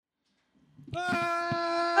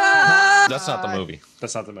That's not the movie.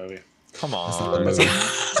 That's not the movie. Come on. That's not the movie.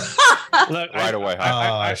 Look, Right away.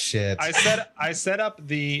 Oh shit! I set up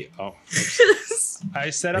the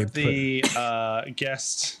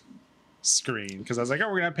guest screen because I was like, oh,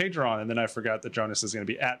 we're gonna have Pedro on, and then I forgot that Jonas is gonna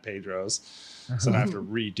be at Pedro's, so I have to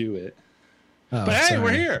redo it. Oh, But hey, sorry.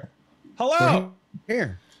 we're here. Hello. We're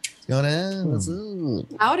here. What's going on? What's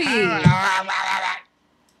up? Howdy.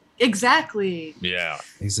 Exactly. Yeah.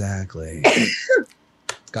 Exactly.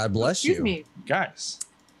 God bless Excuse you, me. Guys,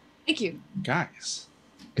 Thank you. guys.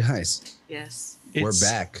 Yes. We're it's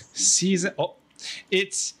back.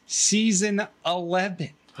 It's season 11.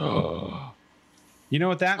 Oh. You know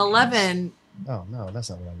what that means? 11. Oh no, that's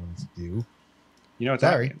not what I wanted to do. You know what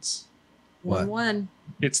Sorry. that means? What? 1-1.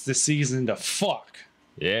 It's the season to fuck.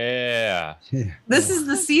 Yeah. This is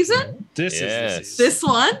the season? This is Yes. the season. This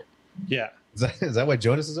one? Yeah. Is that why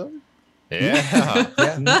Jonas is over? Yeah.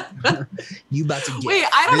 Yeah. You about to get Wait,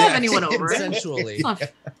 I don't have anyone over. consensually. It's not-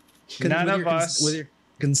 None with of your us- with your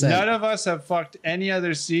consent. None of us have fucked any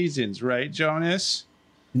other seasons, right, Jonas?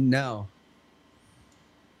 No.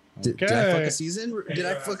 Did I fuck Okay. a season? Did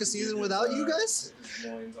I fuck a season without you guys? His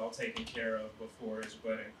loins all taken care of before his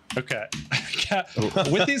wedding. Okay.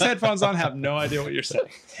 With these headphones on, have no idea what you're saying.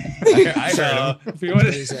 I So, heard him. if you What want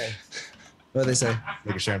did they to, say? What did they say?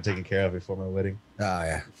 Making sure I'm taken care of before my wedding. Oh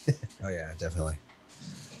yeah. Oh yeah, definitely.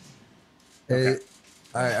 Okay.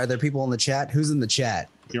 Are there people in the chat? Who's in the chat?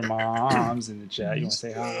 your mom's in the chat. You want to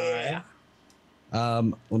say hi?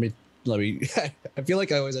 Let me. I feel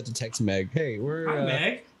like I always have to text Meg. Hey, we're. Hi,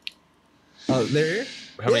 Meg. Oh, they're here.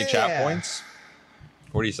 How many chat Yeah. points?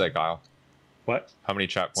 What do you say, Kyle? What? How many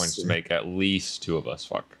chat points to make at least two of us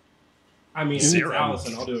fuck? I mean, Zero. it's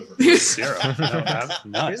Allison. I'll do it for you. Zero. No,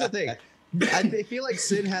 none. Here's the thing. I feel like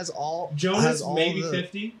Sid has all. Jonas, has all maybe the-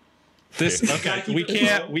 50. This okay. We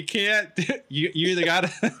can't. You either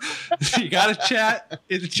gotta chat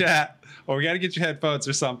in the chat, or we gotta get your headphones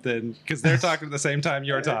or something because they're talking at the same time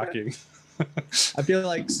you're talking. I feel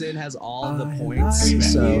like Sid has all of the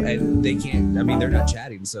points, so and they can't. I mean, they're not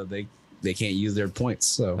chatting, so they can't use their points.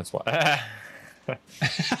 So That's why.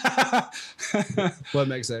 what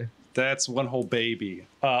Meg say? That's one whole baby.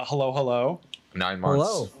 Hello. 9 months.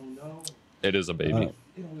 Hello, Oh, no. It is a baby.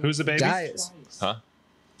 Who's the baby? guys. Huh?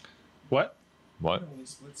 What? What?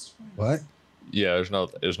 What? Yeah, there's no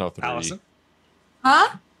 3. Allison?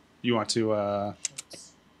 Huh? You want to? You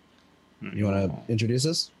want to introduce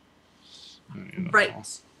us? Right.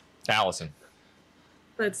 Allison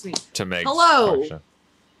That's me. to Meg's Hello. question.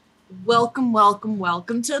 Welcome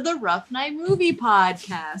to the Rough Night Movie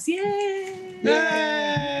Podcast. Yay!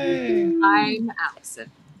 Yay! I'm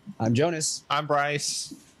Allison. I'm Jonas. I'm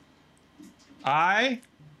Bryce.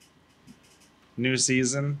 New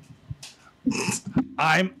season.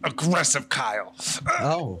 I'm aggressive, Kyle.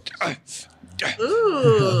 Oh,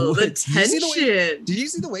 Ooh, the Did you see the way- tension. did you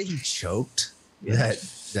see the way he choked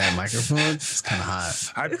that microphone? It's kind of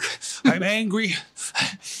hot. I'm angry.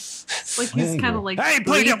 Like he's kind of like I ain't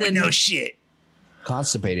putting up with breathing. no shit.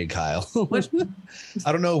 Constipated, Kyle.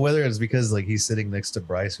 I don't know whether it's because like he's sitting next to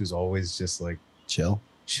Bryce, who's always just like Chill.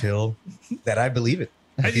 chill, that I believe it.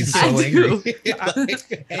 I He's just- so I do. angry.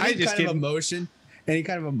 Any just kind of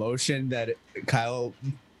can't- emotion that Kyle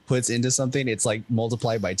puts into something, it's like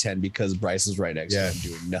multiplied by 10 because Bryce is right next Yeah. to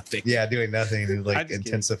him doing nothing. Yeah, doing nothing. It I like just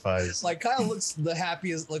intensifies. Like Kyle looks like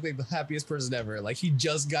the happiest person ever. Like he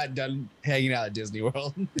just got done hanging out at Disney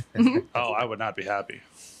World. Oh, I would not be happy.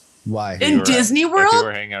 Why? You In were- Disney If you World?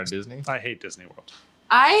 were hanging out at Disney? I hate Disney World.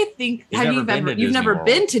 I think You've never been to you've Disney never World.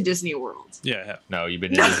 been to Disney World. Yeah, I have. No, you've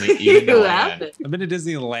been to No, Disney. You've been you to Land. haven't. I've been to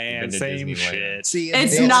Disneyland. Been to Same Disneyland. shit. See,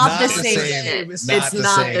 It's and not the not the same same. shit. It's It's not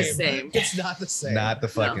not the the same. same. It's not the same. Not the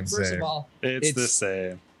fucking First same. of all, It's the It's-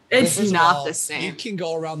 same. It's first of not all, the You same. can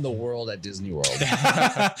go around the world at Disney World.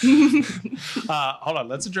 Hold on.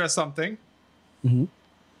 Let's address something.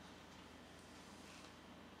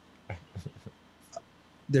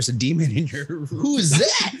 There's a demon in your. Who's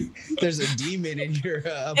that? There's a demon in your. It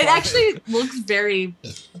apartment. actually looks very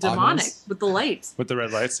demonic Ominous. with the lights. With the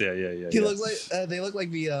red lights? Yeah. He looks like they look like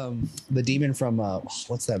the demon from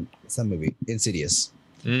what's that movie Insidious,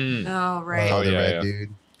 Mm. Oh right. Oh, the yeah, red yeah. dude.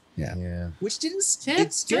 Yeah. Yeah. which didn't Tip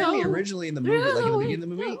it scared me toe. originally in the movie, like in the beginning of the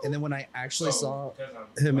movie, Toe. and then when I actually saw because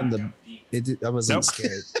I'm him in black, the- I'm deep. it, I wasn't Nope.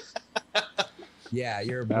 scared. Yeah,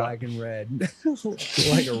 you're black and red,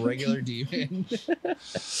 like a regular demon.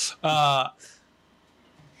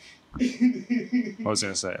 What was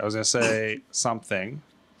I gonna say something.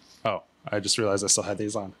 Oh, I just realized I still had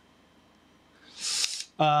these on.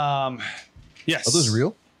 Yes. Are those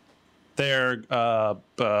real? They're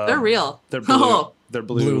They're real. They're blue. Oh, They're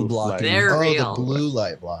blue. Blue block. lighting. They're Oh, real. the blue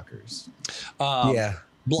light blockers. Yeah.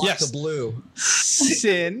 Block yes. the blue.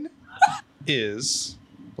 Sin is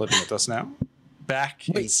living with us now, back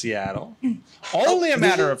in Wait. Seattle. Only a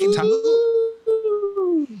matter of time.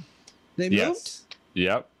 They moved? Yes.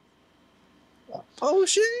 Yep. Oh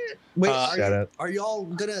shit! Wait, Shout out. are y'all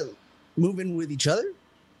gonna move in with each other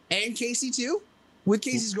and Casey too? With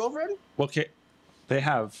Casey's girlfriend? Well, they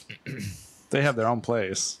have their own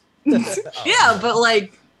place. Yeah, but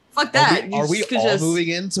like, fuck that. You Are we could all just- moving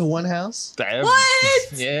into one house?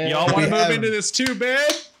 What? Yeah. Y'all want We to move have- into this too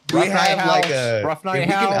bad? We Rough night have like house, a rough if night we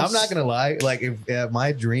can- house. I'm not gonna lie. Like, if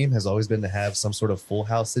my dream has always been to have some sort of full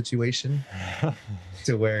house situation,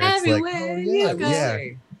 to where it's like, Everywhere you yeah, go. yeah,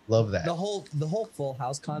 love that. The whole Full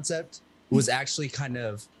House concept was actually kind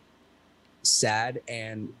of sad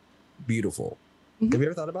and beautiful. Mhm. Have you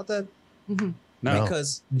ever thought about that? Mhm. No.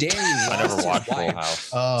 Because Danny I lost never his watched Full wife. House.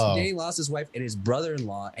 Oh, Danny lost his wife and his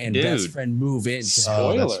brother-in-law and Dude. best friend move in.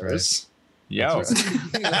 Oh, that's Spoilers. Yo. What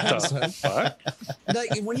the fuck?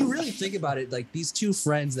 Like when you really think about it, like these two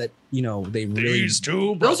friends that they really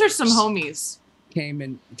two. Those are some homies.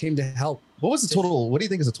 came to help. what was the total? What do you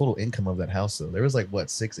think is the total income of that house? Though there was like what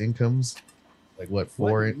 6 incomes, like what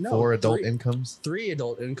four What? No, four adult 3. incomes? 3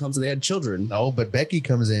 adult incomes and they had children. No, but Becky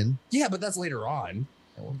comes in. Yeah, but that's later on.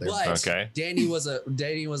 Oh, there- But Okay. Danny was a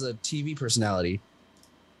TV personality.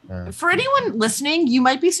 For anyone listening, you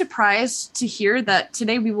might be surprised to hear that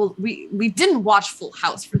today we didn't watch Full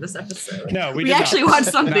House for this episode. No, We did not. actually watched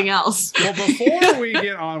something No. else. Well, before we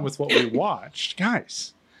get on with what we watched,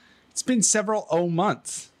 guys, it's been several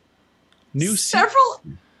months. New Several.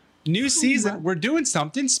 season. We're doing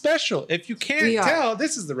something special. If you can't We are. tell,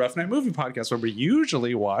 this is the Rough Night Movie Podcast where we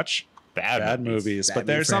usually watch bad movies. Bad But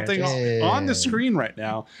there's movie something franchise. on the screen right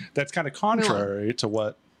now that's kind of contrary to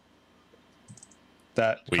what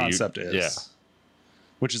that concept is. yeah.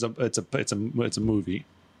 Which is it's a movie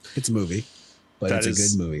It's a movie, but That it's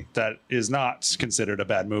is- a good movie. that is not considered a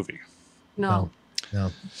bad movie. No.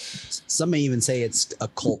 No, Some may even say it's a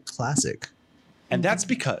cult classic. And that's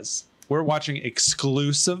because we're watching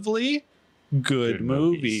exclusively good Good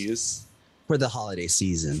movies. movies For the holiday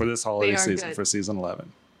season. for this holiday They are season, good. for season 11.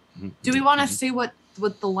 Do we want to say what the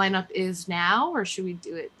lineup is now, or should we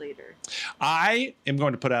do it later? I am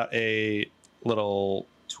going to put out a little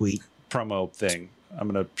Tweet. promo thing. I'm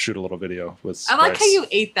going to shoot a little video with I like how Bryce. you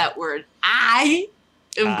ate that word. I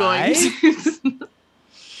am going to.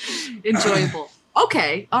 Enjoyable.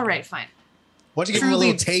 Okay. All right. Fine. why don't you give him a Truly-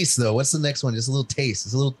 little taste though? What's the next one? Just a little taste.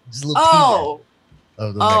 Just a little. Oh. Teaser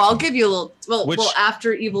of the Oh, next I'll one. give you a little. Well, Which-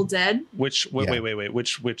 after Evil Dead, Which Yeah. wait.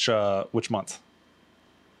 Which month?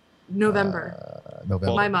 November.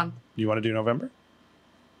 November. My month. You want to do November?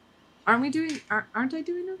 Aren't we doing? Aren't I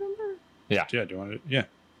doing November? Yeah. Do you want to? Yeah.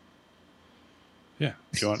 Yeah.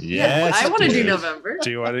 Do you want? Yes, I want to do dude. November. Do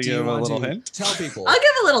you want to Do you give a want little to hint? Tell people. I'll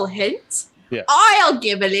give a little hint. Yeah. I'll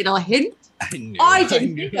give a little hint. I knew. I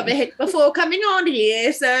didn't knew. think of a hint before coming on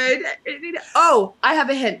here, so. Oh, I have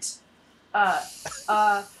a hint.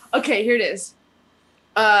 Okay, here it is.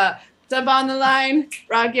 Step on the line,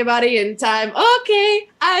 rock your body in time. Okay,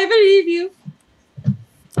 I believe you.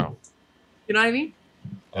 Oh. You know what I mean?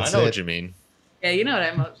 I That's know it. what you mean. Yeah, you know what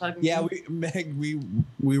I'm talking Yeah, about.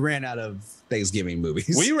 we ran out of Thanksgiving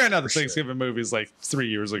movies. We ran out of For sure. Thanksgiving movies like 3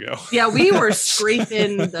 years ago. Yeah, we were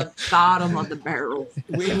scraping the bottom of the barrel.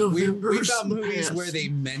 we found movies Yes. where they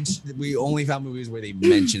mentioned. We only found movies where they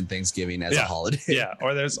mentioned Thanksgiving as a Yeah. holiday. Yeah,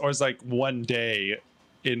 or it's like one day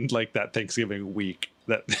in like that Thanksgiving week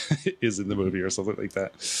that is in the movie or something like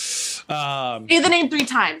that. Say the name 3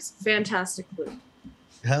 times. Fantastic clue.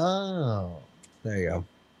 Oh. There you go.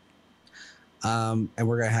 And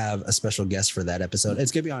we're gonna have a special guest for that episode.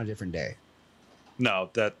 It's gonna be on a different day. No,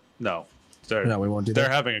 they're No, we won't do they're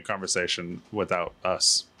that. having a conversation without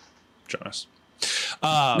us, Jonas.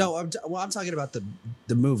 No, I'm talking about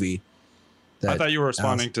the movie. I thought you were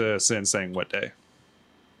responding to Sin saying what day.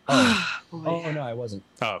 Oh Boy. no, I wasn't.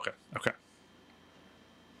 Oh, okay.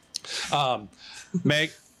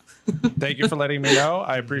 Meg, thank you for letting me know.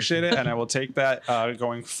 I appreciate it, and I will take that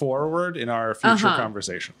going forward in our future Uh-huh.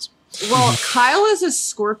 conversations. Well, Kyle is a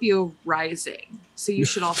Scorpio rising, so you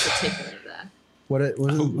should also take note of that. What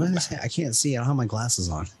is that? I can't see. I don't have my glasses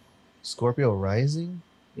on. Scorpio rising.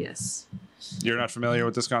 Yes. You're not familiar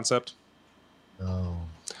with this concept? No.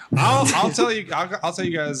 I'll tell you. I'll tell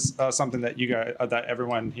you guys something that you guys that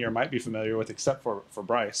everyone here might be familiar with, except for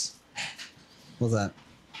Bryce. What's that?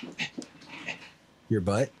 Your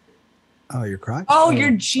butt? Oh, your crotch? Oh,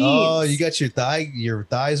 your jeans. Oh, you got your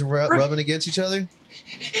thighs rubbing against each other.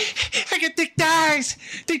 I get thick thighs.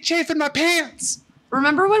 They chafing my pants.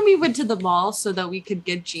 Remember when we went to the mall so that we could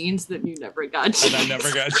get jeans that you never got jeans? And I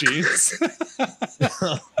never got jeans. You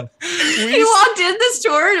walked in the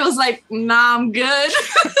store and it was like, nah, I'm good.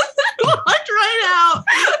 Walked right out.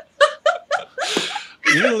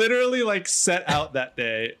 We literally like set out that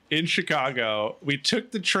day in Chicago. We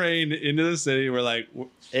took the train into the city. We're like,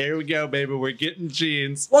 here we go, baby. We're getting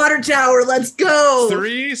jeans. Water tower, let's go.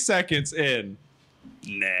 3 seconds in.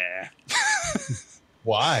 Nah.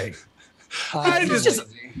 Why? I just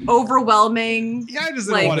Overwhelming. Yeah, I just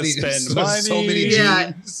Like- didn't want to spend money. So many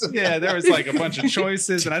Yeah. jeans. Yeah, there was like a bunch of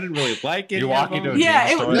choices, and I didn't really like it. You walk into a Yeah,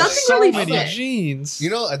 jeans it- store. nothing so really many fit. jeans. You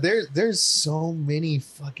know, there's so many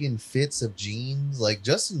fucking fits of jeans. Like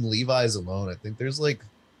just in Levi's alone, I think there's like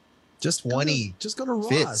Just 20 Just go to Ross.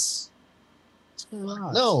 fits. Just go to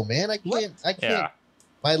Ross. No, man, I What? can't. I can't. Yeah.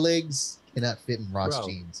 My legs cannot fit in Ross Bro.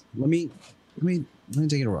 jeans. Let me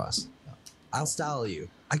take you to Ross. I'll style you.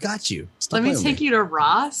 I got you. Stop Let me playing with take you to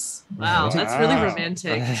Ross. Wow, that's really Wow.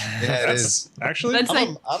 romantic. Yeah, it is. Actually, That's like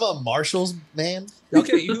I'm a Marshalls man.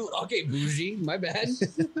 Okay, bougie. My bad.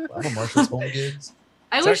 I'm a Marshalls Home Goods.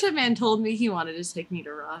 I wish a man told me he wanted to take me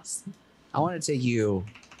to Ross. I want to take you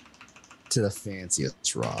to the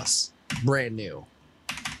fanciest Ross. Brand new.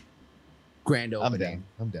 Grand I'm opening. down.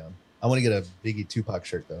 I'm down. I want to get a Biggie Tupac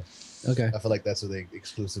shirt though. Okay. I feel like that's what they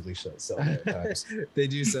exclusively sell there at times. They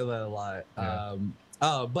do sell that a lot. Yeah.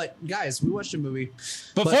 But guys, we watched a movie.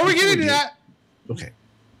 before But we get before into you- that, Okay.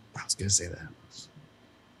 I was gonna say that.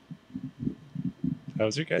 that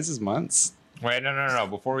was your guys' months. Wait, no.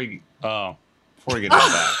 Before we get Oh, into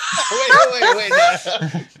that, wait.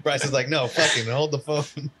 No. Bryce is like, no, fucking hold the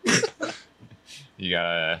phone. you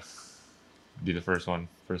gotta do the first one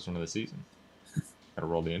of the season. Gotta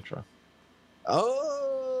roll the intro.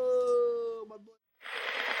 Oh, my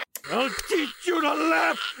boy. I'll teach you to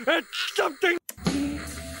laugh at something.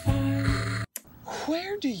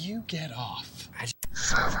 Where do you get off?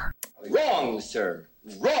 Wrong, sir.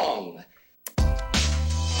 Wrong.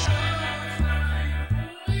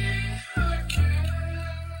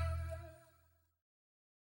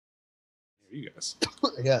 you guys.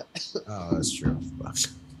 Yeah. Oh, that's true. Fuck.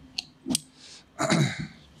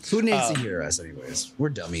 Who needs to hear us, anyways? We're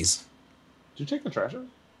dummies. Did you take the trash out?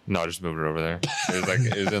 No, just moved it over there.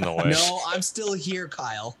 It was in the way. No, I'm still here,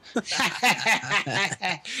 Kyle.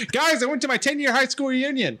 Guys, I went to my 10-year high school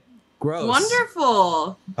reunion. Gross.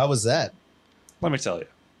 Wonderful. How was that? Let me tell you,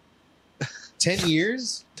 10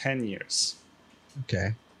 years? 10 years.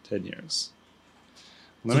 Okay. 10 years. So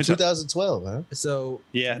Let me tell 2012, huh? So,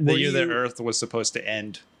 Yeah, the Were year the you- Earth was supposed to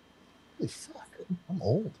end. Holy fuck. I'm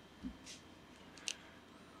old.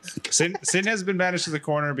 Sin has been banished to the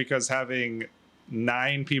corner because having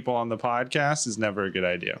 9 people on the podcast is never a good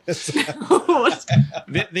idea.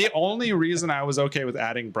 The only reason I was okay with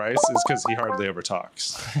adding Bryce is because he hardly ever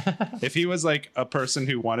talks. If he was like a person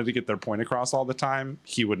who wanted to get their point across all the time,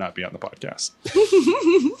 he would not be on the podcast.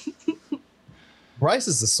 Bryce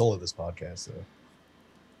is the soul of this podcast,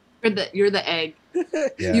 though. You're the egg.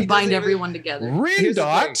 Yeah. You bind everyone together. Here's the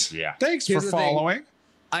Rindot, Yeah. thanks Here's for the thing. following.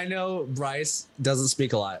 I know Bryce doesn't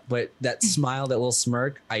speak a lot, but that smile, that little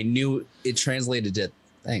smirk, I knew it translated to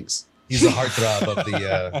thanks. He's the heartthrob of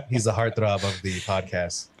the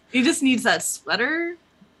podcast. He just needs that sweater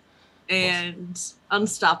and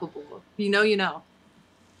unstoppable. You know. You know.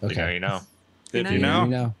 If You you know,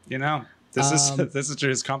 know, you know. This is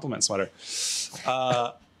his compliment sweater.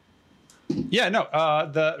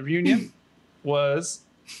 The reunion was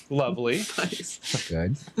lovely.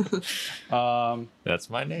 Good. That's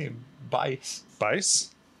my name. Bice.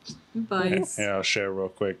 Bice. Bye. Yeah, I'll share real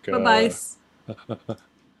quick. Bye.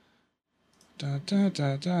 So,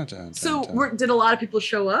 So did a lot of people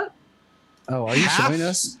show up? Oh, are you showing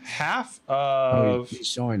us? half Oh, of he's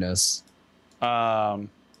showing us.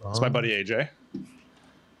 it's my buddy AJ.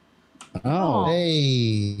 Oh,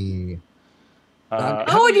 Hey.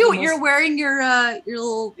 Oh, and you're wearing your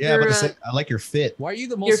little Yeah, your, but I like your fit. why are you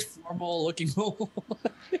the most formal looking?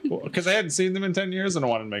 Because I hadn't seen them in 10 years and I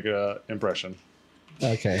wanted to make an impression.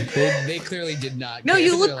 Okay, they clearly did not. No,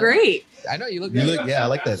 you look great. I know you look. You great. look, yeah, I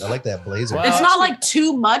like that. I like that blazer. Wow. It's not like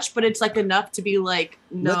too much, but it's like enough to be like,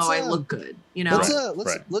 no, Let's, I look good. You know.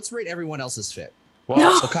 Let's rate everyone else's fit. Well,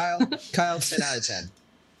 No. So Kyle, 10 out of 10.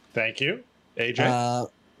 thank you, AJ.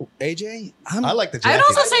 AJ, I like the I would jacket.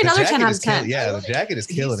 also say The another jacket 10 out is of 10. Yeah, the jacket is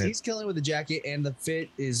killing it. He's killing with the jacket, and the fit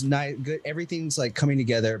is nice. Good. Everything's like coming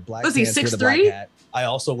together. Black Was he pants with a black 6'3"? hat. I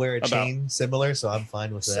also wear a About. chain similar, so I'm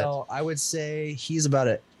fine with that. So I would say he's about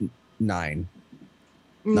a 9,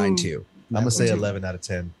 Mm. 9.2. I'm gonna say 11 out of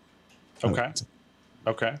 10.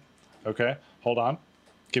 Okay. Hold on.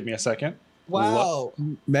 Give me a second. Wow.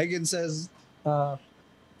 Megan says 5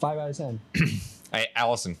 out of 10. Hey,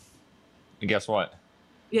 Allison. And guess what?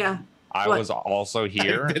 Yeah. I What? was also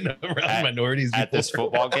here I've been around at- minorities at this before.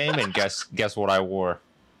 football game, and guess what I wore?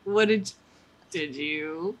 What did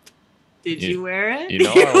you wear it? you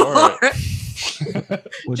know I wore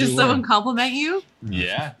What'd Just you someone wear? compliment you?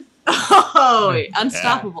 Yeah. Oh,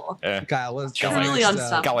 unstoppable. Kyle, what's Got what's like- next,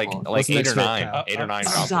 unstoppable. Got What's like the eight next or fit, nine, Kyle? 8 or 9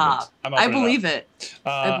 Stop. compliments. I'm I opening it believe it. I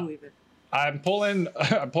up. believe it. I'm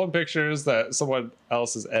pulling pictures that someone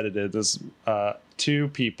else has edited. There's 2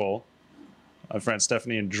 people, my friend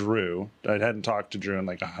Stephanie and Drew. I hadn't talked to Drew in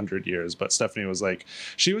like 100 years, but Stephanie was like,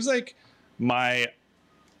 she was like my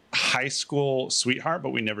high school sweetheart, but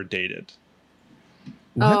we never dated.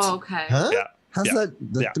 What? Oh, okay. Huh? Yeah. How's Yeah.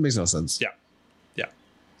 that? That Yeah. makes no sense. Yeah.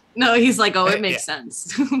 No, he's like, oh, it Yeah. makes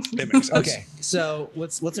sense. It makes sense. Okay, so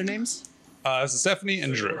what's their names? This is Stephanie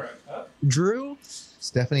and Drew. Drew.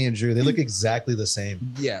 Stephanie and Drew, they look exactly the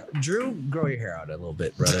same. Yeah, Drew, grow your hair out a little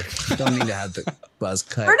bit, brother. Don't need to have the buzz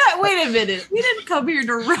cut. We're not. Wait a minute. We didn't come here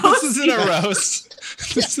to roast. This isn't you. a roast.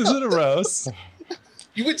 This isn't a roast.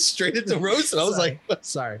 You went straight into roast, and I was Sorry. like,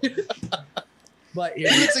 Sorry, but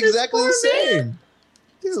it looks exactly the same.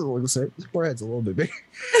 His forehead's a little bit bigger.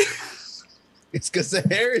 It's because the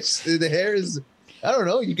hair is. I don't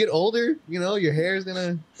know. You get older, you know, your hair is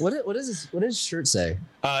gonna. What does his shirt say?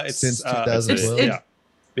 It's Since it's- 2012.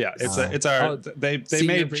 yeah. It's Wow. it's our Oh, they senior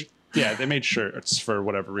made break- they made shirts for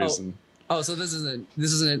whatever reason. Oh, so this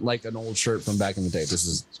isn't like an old shirt from back in the day. This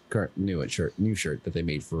is new shirt that they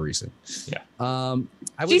made for recent. Yeah. I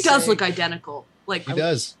would She does say- look identical. Like, He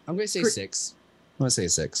does. I'm gonna say 6. I'm gonna say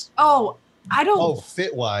 6. oh, I don't. Oh,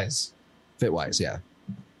 fit wise. Fit wise, yeah.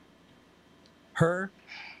 Her.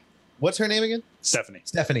 What's her name again? Stephanie.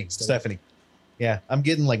 Stephanie. Yeah, I'm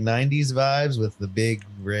getting like 90s vibes with the big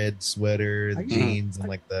red sweater, the I- jeans, and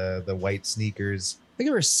like the white sneakers. I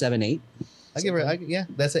give her 7, 8. I give her, yeah,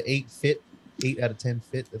 that's an 8 fit, 8 out of 10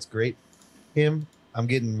 fit. That's great. Him, I'm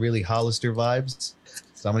getting really Hollister vibes,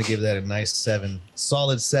 so I'm gonna give that a nice 7,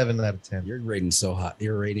 solid 7 out of 10. You're rating so high.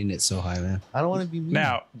 You're rating it so high, man. I don't want to be mean.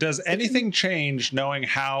 Now, does anything change knowing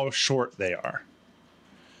how short they are?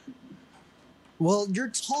 Well, you're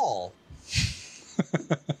tall.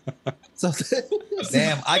 So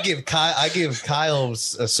Damn, I give Kyle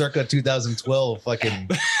a circa 2012 fucking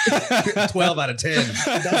 12 out of 10.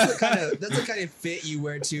 that's the kind of fit you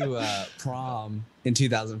wear to prom in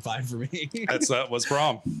 2005 for me. That was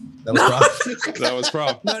prom. That was wrong. That was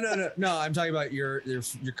prom. No. I'm talking about your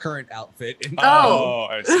current outfit. Oh.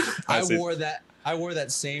 I see. I see. I wore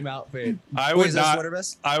that same outfit. I Wait, would is that not. sweater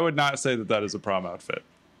vest? I would not say that is a prom outfit.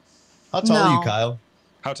 How tall are No. you, Kyle?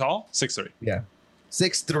 How tall? 6'3".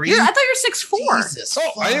 6'3"? I thought you were 6'4". Jesus,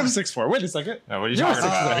 Oh, I am fuck. 6'4". Wait a second. No, what are you You're talking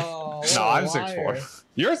about? Oh, No, what a I'm liar. 6'4".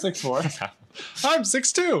 You're 6'4". I'm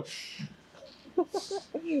 6'2".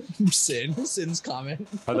 Sin's comment.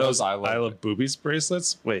 Are those I I love love boobies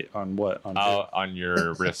bracelets? Wait, on what? On On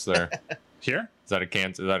your wrist there. here? Is that a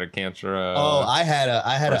cancer? Is that a cancer? Oh, I had a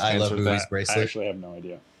breast I love cancer boobies that- I bracelet. actually have no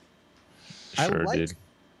idea. I sure like- did.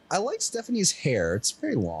 I like Stephanie's hair. It's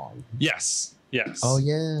very long. Yes. Oh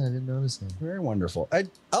yeah, I didn't notice that. Very wonderful.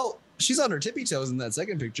 She's on her tippy toes in that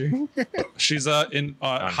second picture. She's in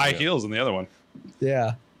high Unreal. heels in the other one.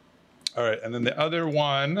 Yeah. All right, and then the other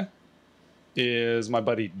one is my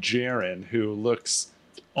buddy Jaren, who looks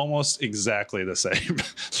almost exactly the same.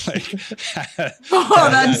 like, Oh,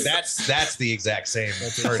 That's the exact same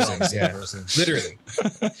That's the person. exact same Yeah, person. literally.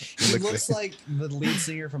 He looks like the lead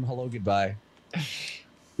singer from Hello Goodbye.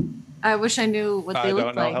 I wish I knew what I they don't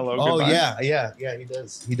look know. like. Hello, Oh goodbye. yeah. He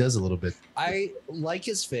does. He does a little bit. I like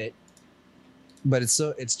his fit, but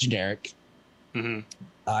it's generic. Mhm.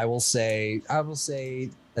 I will say a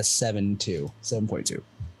 7.2.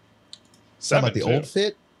 Talking about the 7'2". old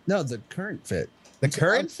fit, No, the current fit. the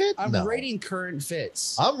current fit. I'm No. rating current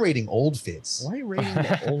fits. I'm rating old fits Why are you rating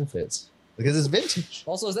the old fits? because it's vintage.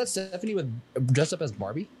 Also, is that Stephanie dressed up as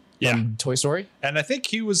Barbie? Yeah. From Toy Story? And I think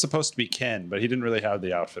he was supposed to be Ken, but he didn't really have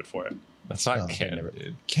the outfit for it. That's not Oh, Ken, never-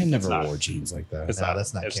 dude. Ken never not. wore jeans like that. It's No, not.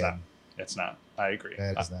 that's not It's Ken. not. It's not. I agree.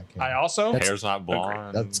 That is not Ken. I also Hair's not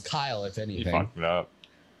blonde. That's Kyle, if You anything. fucked it up.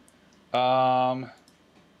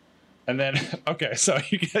 and then okay, so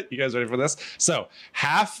you guys ready for this? So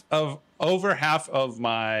over half of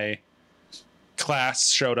my class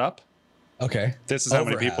showed up. Okay. This is how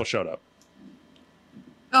many Over people half. showed up.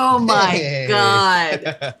 Oh my Hey.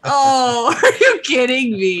 god. Oh, are you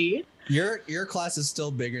kidding me? Your class is still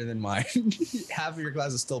bigger than mine. Half of your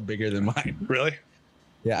class is still bigger than mine. Really?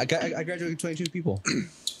 Yeah, I graduated with 22 people.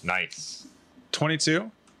 Nice.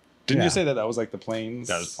 22? Didn't Yeah. you say that was like the planes?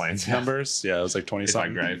 That was planes, yeah. numbers. Yeah, it was like 20 If I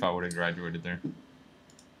something. would have graduated there.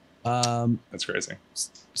 That's crazy.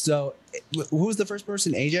 So who was the first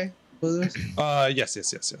person? AJ? Was it? Yes.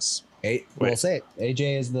 We'll say it.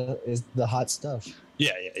 AJ is the hot stuff.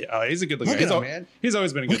 Yeah. He's a good looking Look guy. at him, man. He's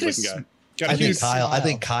always been a good Look at looking his- guy. Got I a huge,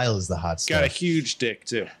 think Kyle is the hot stuff. got a huge dick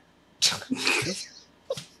too.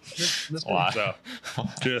 Wow. So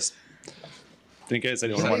just in case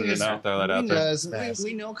anyone Yeah, wanted to just- know. Throw that out there. Yes, nice.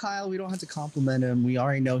 We know Kyle. We don't have to compliment him. We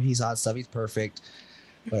already know he's hot stuff. He's perfect.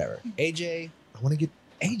 Whatever. AJ. I want to get.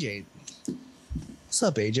 AJ. What's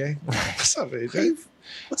up, AJ? What's up, AJ?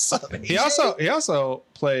 What's up, AJ? He also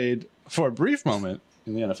played for a brief moment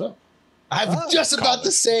in the NFL. I was Oh, just about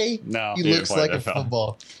to say No, he he looks didn't play like a NFL.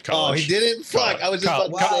 football. College. Oh, he didn't. Fuck! I was just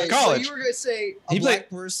College. about to say. College. So you were gonna say a He black played-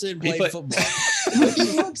 person he played played- football? He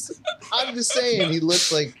looks. I'm just saying he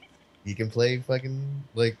looks like he can play fucking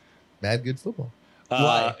like mad good football.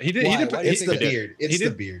 Why? He did. Why? He did. Why do you It's think the he did? beard. It's He the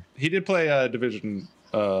did- beard. He did play division.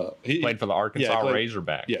 He Played for the Arkansas Yeah, he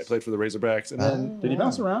Razorbacks. Yeah, he played for the Razorbacks, and then did he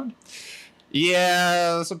bounce around?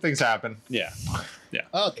 Yeah, some things happen. Yeah.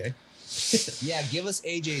 Oh, okay. Yeah, give us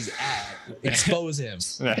AJ's ad. Expose him.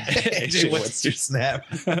 AJ, what's your snap?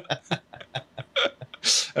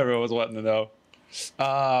 Everyone was wanting to know.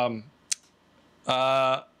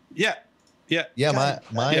 Yeah. Yeah, my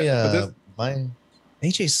Yeah, but my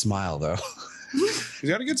AJ's smile though. He's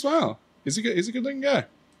got a good smile. He's a good looking guy.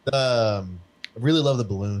 I really love the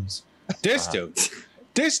balloons.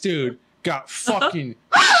 This dude got fucking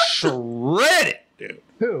shredded, dude.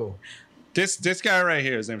 Who? This guy right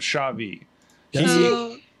here, his name's Shavi. Does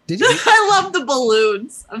Oh. Did you? I love the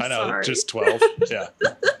balloons. I'm I know, sorry. just 12. Yeah.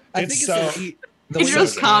 I It's think so- it's the way Just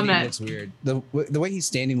he's standing comment. looks weird. The way he's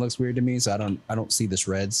standing looks weird to me, so I don't see the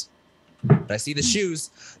shreds. But I see the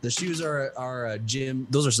shoes. The shoes are gym.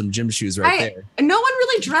 Those are some gym shoes right there. No one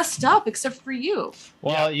really dressed up except for you.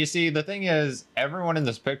 Well, you see, the thing is, everyone in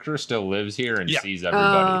this picture still lives here and Yeah. sees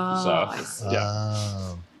everybody. Oh, I So see.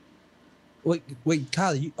 Yeah. Wait,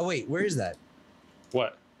 Kyle. Wait, where is that?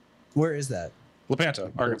 What? Where is that?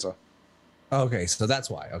 Lepanto, Arkansas. Oh, okay, so that's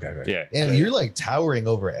why. Okay. yeah. And you're like towering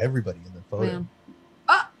over everybody in the photo. Man.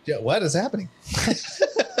 Yeah, what is happening?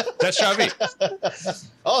 That's Shavi.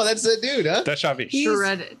 Oh, that's that dude, huh? That's Shavi.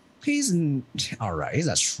 Shredded. All right. He's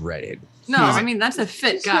not shredded. No, I mean that's a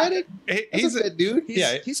fit guy. Shredded? That's He's a fit dude.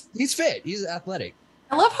 He's fit. He's athletic.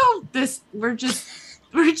 I love how we're just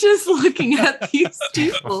looking at these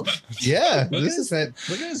people. Yeah, Look this at is that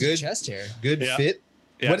Look at his Good. chest hair. good Yeah. fit.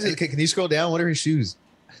 Yeah. What is it? Can you scroll down? What are his shoes?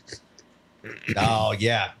 Oh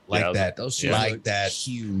yeah, like Yeah, that. Those shoes like look that.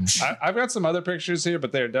 huge. I've got some other pictures here,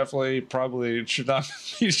 but they're definitely probably should not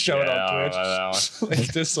be shown Yeah, on Twitch. that one.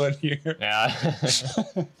 Like this one here. Yeah.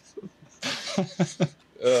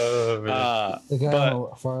 The guy but- on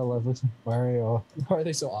the far left. Why are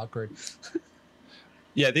they so awkward?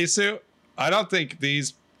 Yeah, these two. I don't think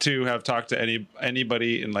these two have talked to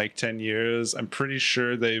anybody in like 10 years. I'm pretty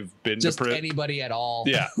sure they've been Just to prison. anybody at all.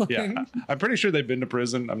 Yeah. I'm pretty sure they've been to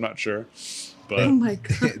prison. I'm not sure, Oh but my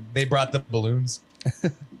god. They brought the balloons.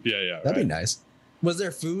 yeah. That'd be right. nice. Was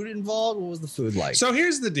there food involved? What was the food like? So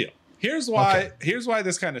here's the deal. Here's why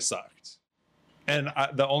this kind of sucked. And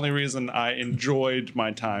the only reason I enjoyed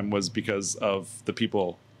my time was because of the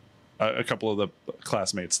people, a couple of the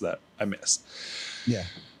classmates that I missed. yeah.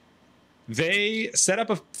 They set up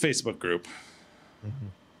a Facebook group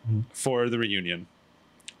for the reunion.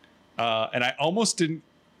 And I almost didn't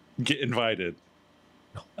get invited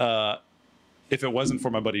if it wasn't for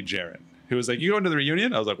my buddy Jaren, who was like, "You going to the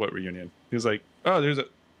reunion?" I was like, "What reunion?" He was like, "Oh,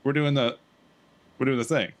 we're doing the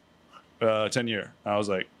thing, 10-year." I was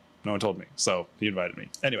like, "No one told me," so he invited me.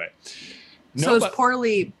 Anyway, So it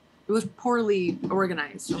was poorly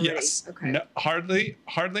organized. Already. yes, Okay. no, hardly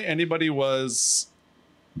anybody was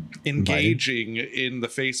engaging in the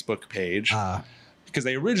Facebook page. Because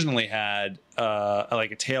they originally had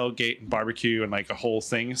like a tailgate and barbecue and like a whole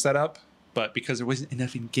thing set up, but because there wasn't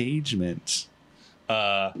enough engagement,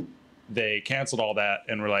 they canceled all that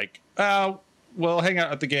and were like, we'll hang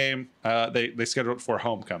out at the game. They scheduled it for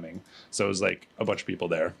homecoming, so it was like a bunch of people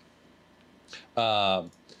there,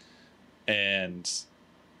 and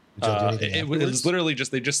Did y'all do anything it was afterwards? literally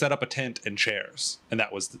just they just set up a tent and chairs, and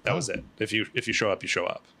that was it. If you show up, you show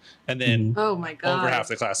up, and then Oh my god. over half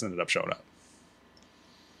the class ended up showing up.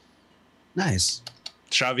 Nice.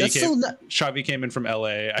 Shavi That's came, so ni- Shavi came in from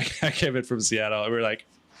LA. I came in from Seattle. We were like,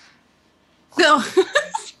 No.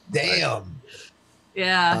 Damn.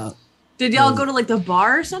 Yeah. Did y'all go to like the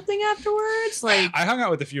bar or something afterwards? Like I hung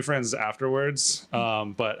out with a few friends afterwards,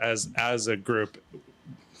 but as a group,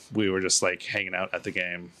 we were just like hanging out at the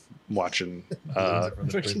game, watching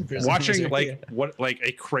watching like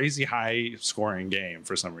a crazy high scoring game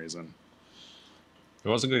for some reason. It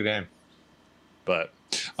was a good game. But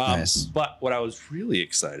Nice. but what I was really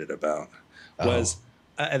excited about was,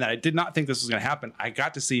 and I did not think this was going to happen. I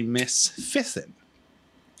got to see Miss Fithin,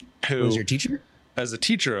 who Who's your teacher? is a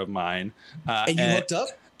teacher of mine. And you hooked up?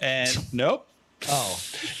 And nope. Oh,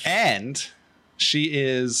 And she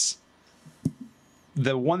is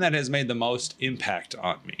the one that has made the most impact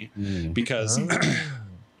on me because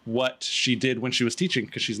what she did when she was teaching,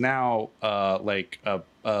 because she's now like a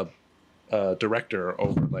director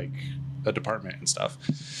over like a department and stuff.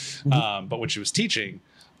 But when she was teaching,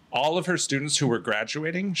 all of her students who were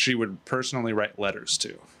graduating, she would personally write letters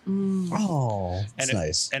to. oh, that's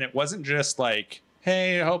nice. And it wasn't just like,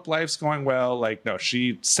 hey, I hope life's going well. Like, no,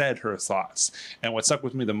 she said her thoughts. And what stuck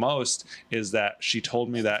with me the most is that she told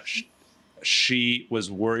me that she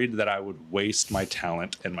was worried that I would waste my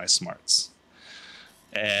talent and my smarts.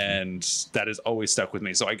 And that has always stuck with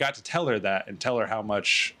me. So I got to tell her that and tell her how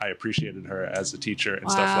much I appreciated her as a teacher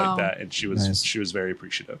and stuff Wow. like that. And she was Nice. she was very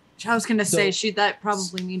appreciative. I was gonna say So- that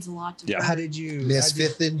probably means a lot to Yeah. her. How did you? Miss how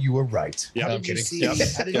did- Fithin, you were right. Yeah. How I'm did you kidding. see? Yep.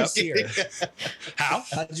 How did you see her? How?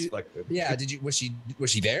 How did you? Yeah, did you? Was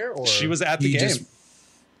she there or She was at the you game. just-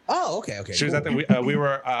 Oh, okay. She was at the. We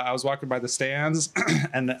were. I was walking by the stands,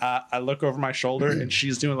 and I look over my shoulder, and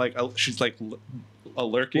she's doing like she's like a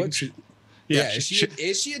lurking. What? She, Yeah, she-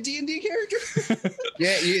 is she a D&D character?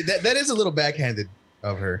 Yeah, that is a little backhanded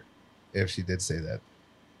of her, if she did say that.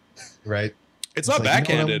 Right? it's not It's like,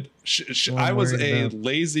 you know what backhanded. what I'm I was worried a about?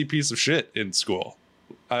 lazy piece of shit in school.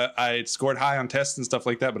 I scored high on tests and stuff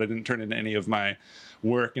like that, but I didn't turn in any of my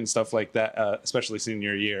work and stuff like that, especially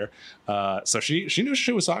senior year. So she knew what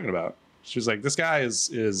she was talking about. She was like, "This guy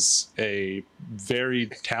is a very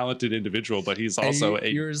talented individual, but he's also a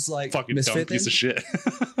you're just like fucking Miss dumb piece of shit."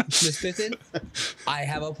 Miss Fithin, I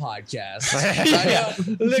have a podcast. Yeah.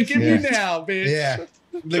 Look at me Yeah. now, bitch. Yeah.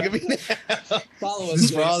 Look at me now. Follow This us.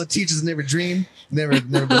 is for all the teachers that never dreamed, never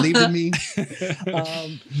believed in me.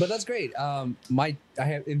 But that's great. I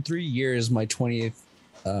have in 3 years my 20th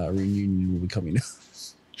reunion will be coming.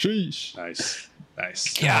 Sheesh. Nice.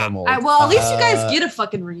 God, I'm old. Well, at least you guys Uh, get a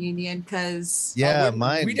fucking reunion because Yeah, we-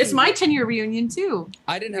 mine. we it's my 10-year reunion too.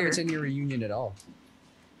 I didn't have a Here. 10-year reunion at all.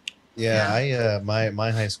 Yeah,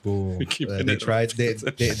 my high school Keeping they it tried they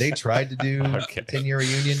up. they tried to do Okay. 10-year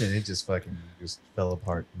reunion and it just fucking just fell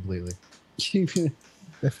apart completely.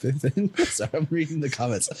 Fithin? Sorry, I'm reading the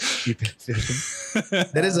comments.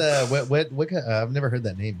 That is a what kind, I've never heard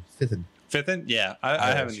that name. Fithin. Fithin? Yeah, I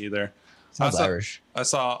Irish. haven't either. Sounds Also- Irish. I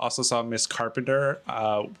also saw Miss Carpenter.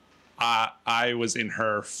 I was in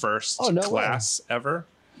her first Oh, no way. class ever.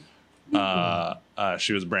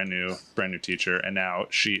 She was brand new teacher, and now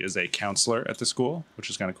she is a counselor at the school, which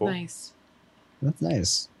is kind of cool. Nice. That's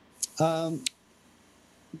nice.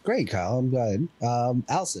 Great, Kyle. I'm glad.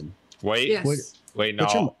 Allison. Wait, Yes. wait,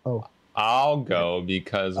 what's your- no. oh, I'll go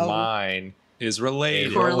because Oh. mine Is related.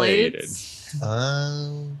 is Correlated.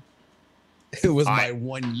 related. it was I- my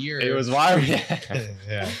 1 year. It was my.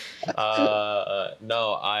 Yeah.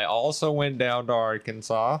 No, I also went down to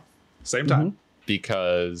Arkansas Same time.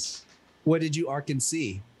 because What did you arc and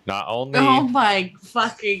see? not only Oh my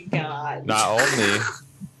fucking god. not only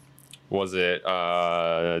was it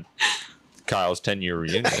Kyle's 10-year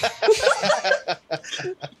reunion,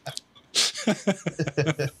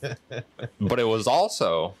 but it was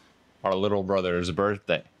also our little brother's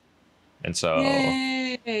birthday, and so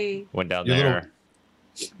Yay. went down Your there.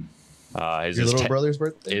 His Your little te- brother's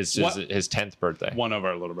birthday? his 10th birthday. One of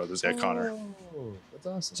our little brothers, yeah, Connor. Oh, that's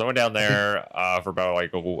awesome. So I went down there for about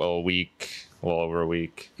like a week, a little over a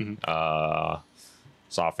week. Mhm.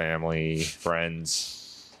 Saw family,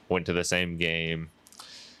 friends, went to the same game.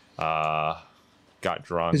 Got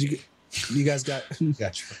drunk. Because you guys got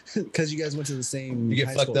Gotcha. because you guys went to the same. You get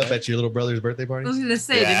high fucked school, up right? at your little brother's birthday party? I was gonna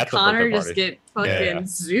say, Yeah, at did the Connor birthday just party. get fucking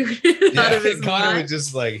Yeah. zooted out of his Connor mind? was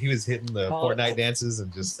just like he was hitting the Oh. Fortnite dances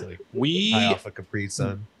and just like We high off a Capri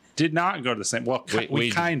Sun. did not go to the same. Well, we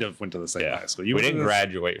We- kind of went to the same Yeah. high school. We went to didn't the-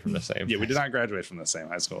 graduate from the same. Yeah, we did not graduate from the same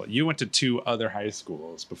high school. You went to 2 other high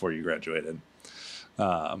schools before you graduated.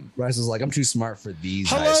 Rice was like, I'm too smart for these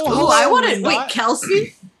high Hello, schools. Oh, I want to Not- wait,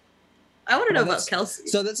 Kelsey. I want to know Well, about Kelsey.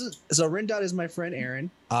 So so Rindot is my friend Erin.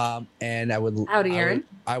 And I would Howdy, Erin.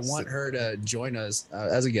 I want her to join us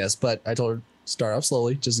as a guest, but I told her start off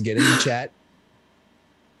slowly, just get in the chat.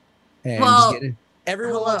 And Well, just get in.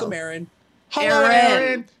 Everyone hello. welcome Erin. Hello,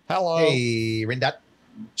 Erin. Hello. Hey, Rindot.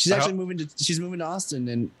 She's actually she's moving to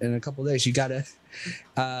Austin in a couple of days. She got a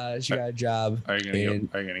job. Are you gonna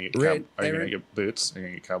And get? Are you gonna get? Red- Are you gonna Aaron- get boots? Are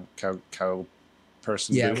you gonna get cow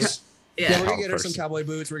person Yeah, boots? Yeah, Yeah. we're gonna get her some person. cowboy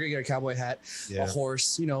boots. We're gonna get a cowboy hat, Yeah, a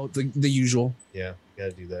horse. You know, the usual. yeah, you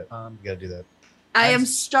gotta do that. You gotta do that. I am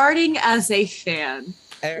starting as a fan.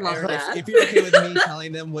 Love Aaron, that. if you're okay with me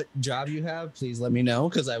telling them what job you have, please let me know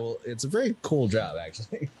because I will. It's a very cool job,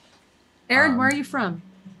 actually. Aaron, where are you from?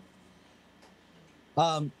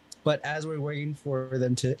 But as we're waiting for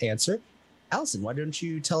them to answer, Allison, why don't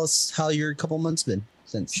you tell us how your couple months been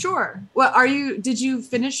since? Sure. What are you? Did you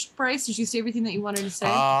finish, Bryce? Did you say everything that you wanted to say?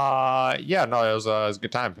 Yeah, no, it was a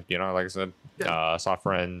good time. You know, like I said, Good. saw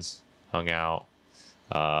friends, hung out,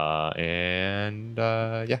 and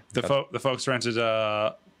yeah, The folks rented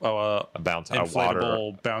a bounce out of water.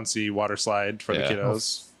 inflatable bouncy water slide for Yeah. the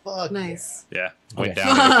kiddos. Fuck Nice. Yeah, Went Okay. down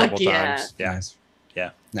it a couple Fuck yeah. times. yeah, Nice. yeah.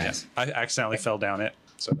 Nice. I accidentally fell down it,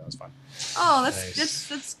 so that was fun. Oh, that's Nice.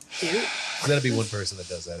 that's cute. There's gotta be one person that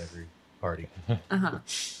does that every party. Uh-huh.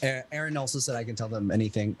 Aaron also said I can tell them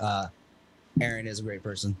anything. Aaron is a great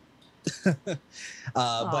person.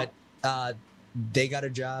 But they got a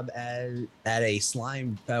job at a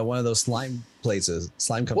slime, one of those slime places,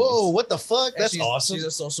 slime companies. Whoa, what the fuck? And That's she's, awesome. She's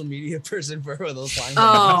a social media person for one of those slime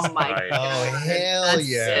Oh companies. my Right. Oh god. hell That's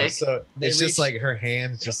yeah! sick. So They it's just reached- like her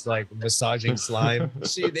hands, just like massaging slime.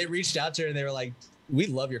 They reached out to her and they were like, "We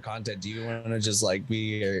love your content. Do you want to just like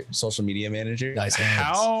be your social media manager?" Nice hands.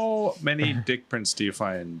 How many dick prints do you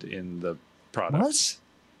find in the product? What?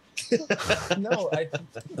 No,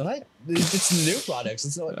 it's new products.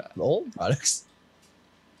 It's not old products.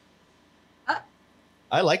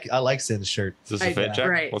 I like Sin's shirt. Is this a I- fit check?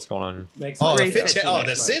 right. What's going on? Makes Oh, sense. the fit check. Oh,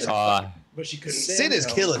 the Sin. But she couldn't. Sin is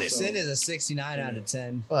stand killing now, it. so- Sin is a 69 out of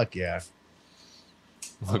 10. Fuck yeah!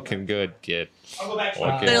 Looking good, kid. I'll go back to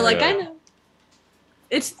Okay. They're like, Yeah. I know.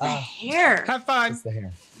 It's the Uh, hair. Have fun. It's the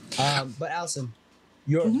hair. But Allison,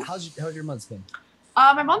 Mhm. how's your months been?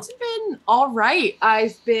 My months have been all right.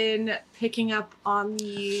 I've been picking up on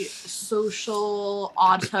the social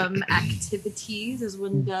autumn activities, as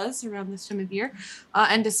one does around this time of year.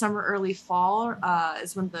 End of summer, early fall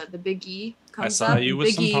is when the Big E I comes saw up. you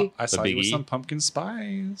with Big E, Biggie. some pumpkin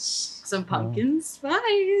spice. some pumpkin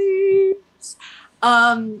spice.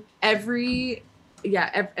 Every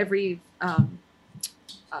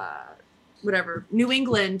whatever, New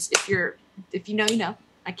England, if you know, you know.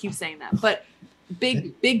 I keep saying that, but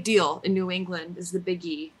big deal in New England is the Big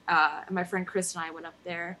E. And my friend Chris and I went up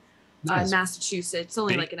there in Nice. Massachusetts,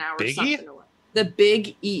 only Big- like an hour or Big E? something away. The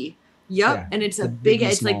Big E. Yep. Yeah, And it's a the big,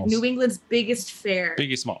 Biggie it's like Smalls. New England's biggest fair.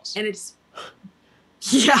 Biggie Smalls. And it's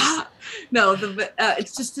yeah, no,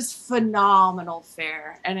 it's just this phenomenal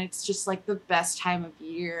fair, and it's just like the best time of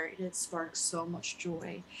year, and it sparks so much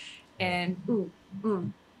joy. And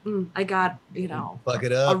I got Fuck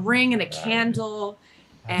it a up. ring and a candle,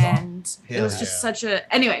 and it Hell was just yeah. such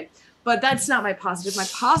a anyway. But that's not my positive. My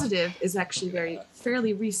positive is actually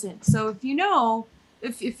fairly recent. So if you know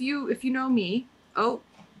me,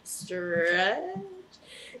 stretch.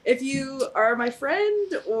 If you are my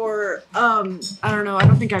friend, or I don't know, I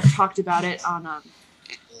don't think I've talked about it on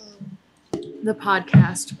the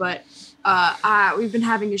podcast, but we've been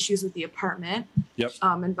having issues with the apartment. Yep.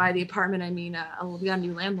 And by the apartment, I mean we got a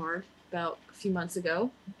new landlord about a few months ago,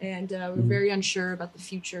 and we're very unsure about the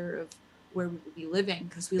future of where we will be living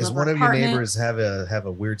because we Does love one our of your apartment. neighbors have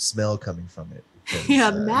a weird smell coming from it? Because, Yeah,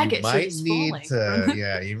 you maggots are might just need falling. to.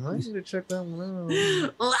 Yeah, you might need to check that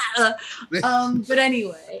one out. But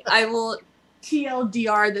anyway, I will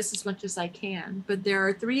TLDR this as much as I can. But there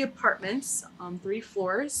are 3 apartments on 3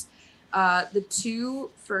 floors. The 2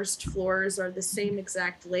 first floors are the same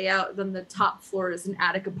exact layout. Then the top floor is an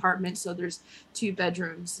attic apartment, so there's 2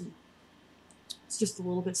 bedrooms. And it's just a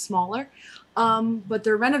little bit smaller. But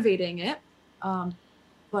they're renovating it.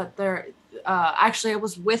 But they're actually I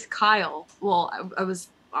was with Kyle. Well, I was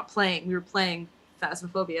playing. We were playing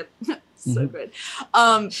Phasmophobia. So good.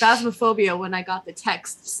 Phasmophobia when I got the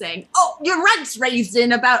text saying, "Oh, your rent's raised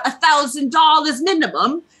in about $1,000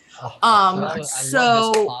 minimum." I love this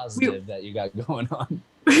So positive that you got going on.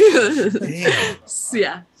 Damn. So,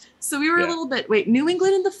 yeah. So we were a Yeah. little bit. Wait, New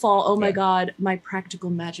England in the fall. Oh my Yeah. God, my practical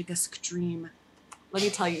magic-esque dream. Let me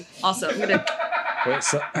tell you. Also, I'm gonna. Wait,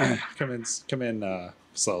 so, come in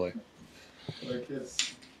slowly. Like this.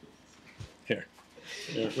 Here.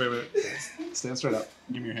 Wait. Stand straight up.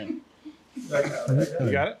 Give me your hand. Back out, back out.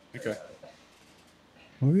 You got it? Okay.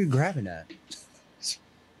 Where are you grabbing at?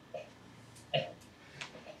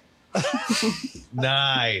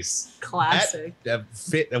 Nice. Classic. That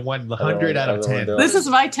fit a 100 out of Everyone 10. does. This is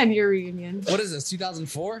my 10-year reunion. What is this?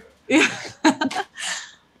 2004? Yeah.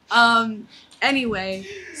 Anyway,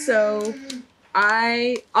 so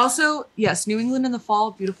I also, yes, New England in the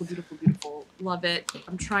fall, beautiful, beautiful, beautiful. Love it.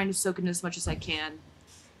 I'm trying to soak in as much as I can.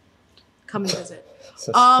 Come and visit.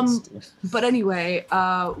 But anyway,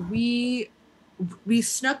 we we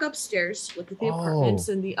snuck upstairs to look at the apartments,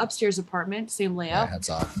 and the upstairs apartment, same Yeah, layout hats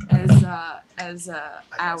off. as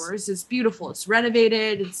ours. It's beautiful. It's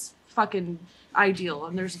renovated. It's fucking ideal.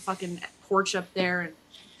 And there's a fucking porch up there, and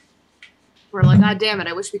we're like, God damn it,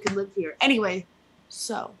 I wish we could live here. Anyway,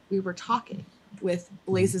 so we were talking with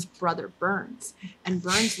Blaze's brother Burns, and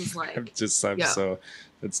Burns was like, I'm Yeah. so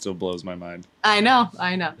it still blows my mind. I know.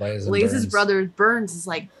 Blaze and Blaze's Burns. brother Burns is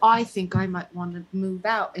like, I think I might want to move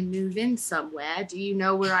out and move in somewhere. Do you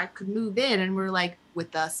know where I could move in? And we're like,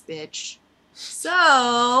 with us, bitch.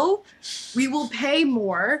 So we will pay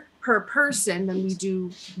more per person than we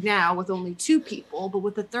do now with only 2 people, but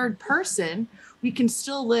with a third person, we can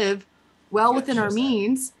still live well within our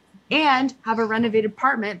means and have a renovated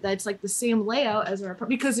apartment that's like the same layout as our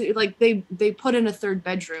apartment, because they put in a third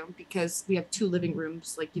bedroom because we have 2 living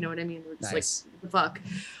rooms, like, you know what I mean? It's Nice. like, the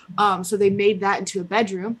fuck. So they made that into a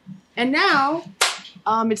bedroom, and now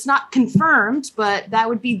it's not confirmed, but that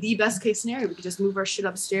would be the best case scenario. We could just move our shit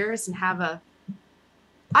upstairs and have a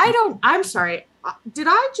I'm sorry, did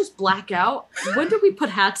I just black out? When did we put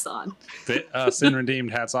hats on? Sin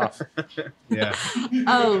redeemed, hats off. Yeah.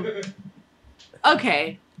 Oh,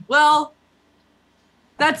 okay. Well,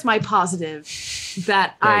 that's my positive,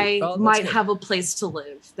 that Right. I Oh, that's might good. have a place to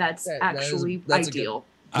live. That's That is- actually that's a good- ideal.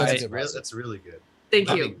 That's a I- good Really, positive. that's really good. Thank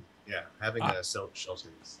you. Having, yeah, having a shelter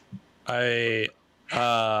is. I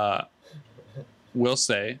will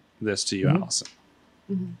say this to you, Mhm. Allison.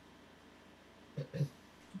 Mhm.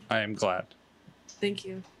 I am glad. Thank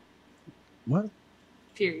you. What?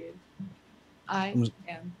 Period. I I'm-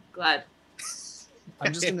 am glad.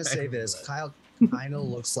 I'm just gonna say this. Kyle kind of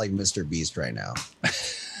looks like Mr. Beast right now. I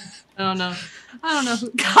don't know.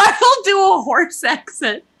 Kyle do a horse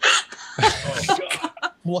accent.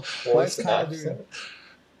 Why is Kyle doing?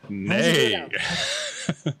 Nay.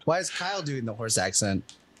 Why is Kyle doing the horse accent?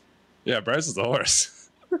 Yeah, Bryce is the horse.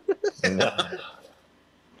 The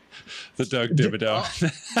Doug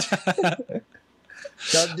Thibodeau.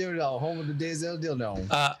 Doug do no. Home of the days they'll deal no.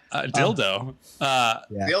 Dildo. Yeah.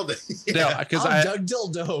 Nailed it. No, because I'm Doug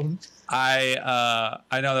Dildo.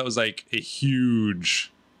 I know that was like a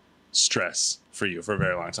huge stress for you for a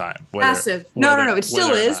very long time. Whether- Massive. No. It still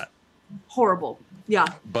whether or is not. horrible. Yeah.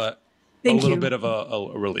 But Thank a little you. bit of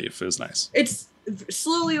a relief is nice. It's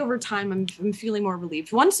slowly over time. I'm feeling more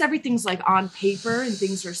relieved. Once everything's like on paper and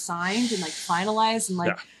things are signed and like finalized and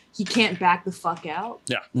like Yeah. he can't back the fuck out.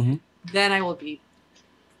 Yeah. Mhm. Then I will be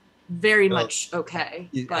very Well, much okay.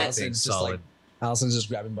 you- But Allison's just solid. like Allison's just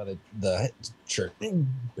grabbing by the shirt. Boom,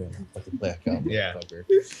 fucking black out. Yeah.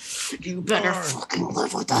 motherfucker. you better fucking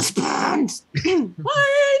live with us, Burns.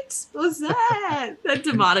 What was that? That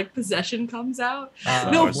demonic possession comes out.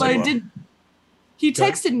 No, it's but I well. did. He Go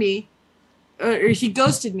ahead. texted me, or he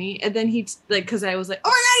ghosted me, and then he like because I was like, "Oh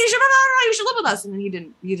my god, you should live with us," and then he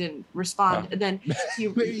didn't respond, and then he,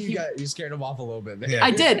 Maybe he- you scared him off a little bit. There. Yeah.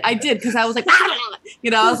 I did because I was like,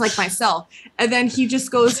 I was like myself, and then he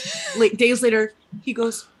just goes like days later, he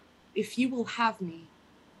goes, "If you will have me,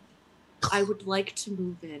 I would like to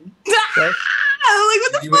move in." I was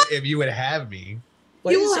like, "What the If you would have me,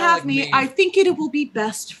 Why you does it will sound have like me. I think it will be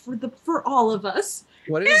best for all of us."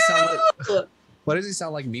 What does it sound like? What does he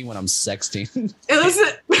sound like me when I'm sexting? It was.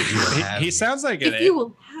 if you would have He me. sounds like If you an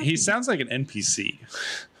will have he sounds like an NPC.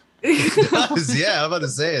 Yeah, I'm about to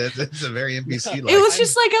say it's a very NPC like. It was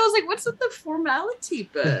just like I was like, "What's with the formality,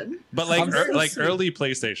 Ben?" But like I'm very like sweet. early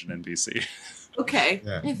PlayStation NPC. Okay,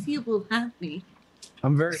 Yeah. if you will have me.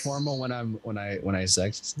 I'm very formal when I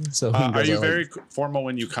sex. So Are you like, very formal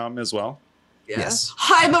when you come as well? Yeah. Yes.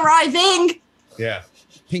 I'm arriving. Yeah.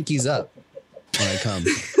 pinkies up when I come?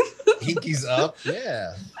 Pinkies up.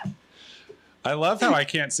 Yeah. I love how I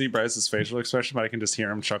can't see Bryce's facial expression, but I can just hear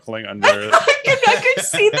him chuckling under. I could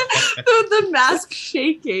see the mask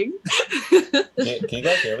shaking. Can you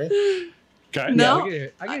guys hear me? Okay. No.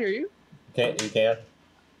 I can hear you. You can?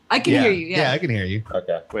 I can hear you. Yeah, Yeah. I can hear you.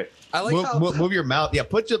 Okay. I like how Move your mouth. Yeah,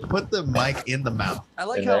 put the mic in the mouth. I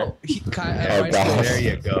like in how he kind Oh, of gosh. There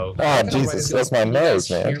you go. Oh, Jesus, that's my nose,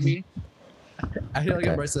 Hear man. me? I feel like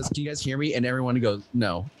Okay. Bryce says, "Can you guys hear me?" And everyone goes,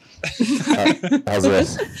 "No." How's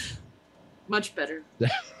this? Much better.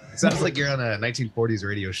 Sounds like you're on a 1940s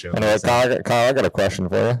radio show. Anyway, Kyle, I got a question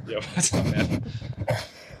for you. Yeah, what's up, man?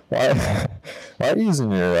 Why are you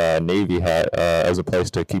using your Navy hat as a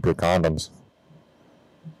place to keep your condoms?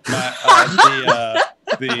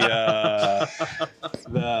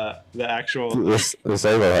 The actual The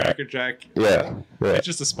sailor hat. Cracker Jack. Yeah. It's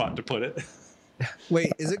just a spot to put it.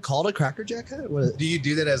 Wait, is it called a Cracker Jack hat? What? Do you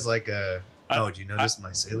do that as like a Oh, did you notice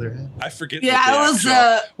my sailor hat? I forget. Yeah, what the it was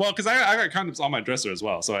actual- well, because I got condoms on my dresser as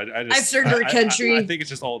well, so I just I served our country. I think it's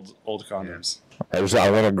just old condoms. I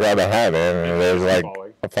went to grab a hat, man, and there's like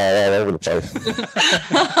Falling. a fall all over the place.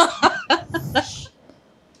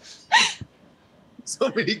 So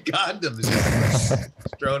many condoms just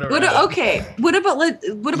thrown around. Okay. What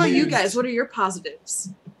about you guys? What are your positives?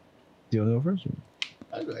 Do you want to go first?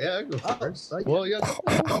 I go first. Well, yeah.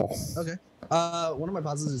 Okay. One of my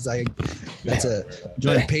positives is I got to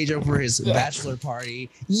join Pedro for his bachelor party.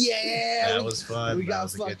 Yeah, That was fun. we That got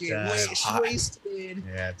was a good fucking time. wasted,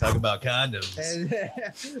 Yeah, talk about condoms.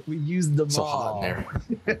 and we used them So hot all. in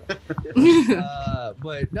there.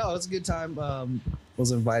 But no, it was a good time.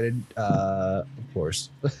 Was invited, of course.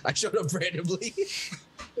 I showed up randomly.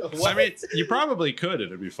 I mean, you probably could.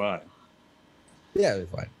 It'd be fine. Yeah, it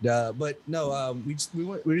was fine. But no, we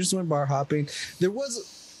just went bar hopping. There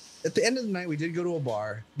was at the end of the night we did go to a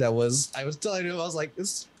bar that was. I was telling him I was like, this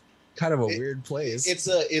is kind of a weird place. It's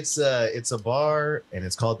a bar, and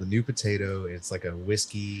it's called the New Potato. It's like a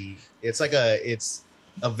whiskey. It's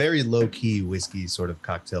a very low key whiskey sort of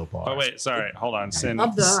cocktail bar. Oh wait, sorry. Hold on. Sin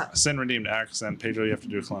redeemed accent. Pedro, you have to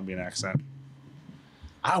do a Colombian accent.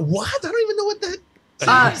 What? I don't even know what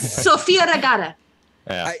that. Sofia Regata.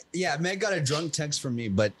 Yeah. Meg got a drunk text from me,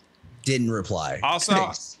 but didn't reply. Also,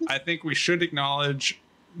 Thanks. I think we should acknowledge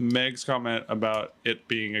Meg's comment about it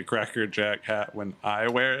being a Cracker Jack hat when I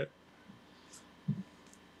wear it,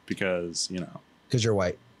 because Because you're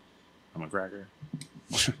white. I'm a cracker.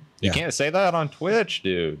 You Yeah. can't say that on Twitch,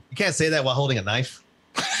 dude. You can't say that while holding a knife.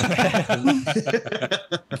 Can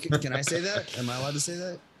I say that? Am I allowed to say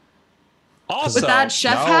that? Also, With that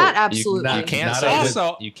chef No, hat, you- absolutely. You, can't Not say also-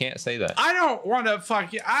 that. You can't say that. I don't want to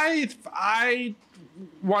fuck you. I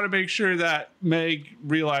want to make sure that Meg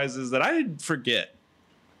realizes that I didn't forget.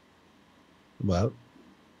 Well,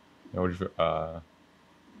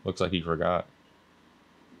 Looks like he forgot.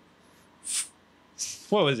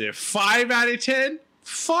 What was it? 5 out of 10?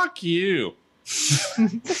 Fuck you.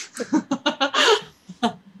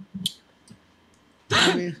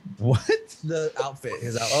 I mean, What? the outfit,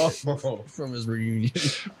 his outfit Oh, from his reunion.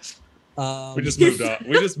 We just moved on.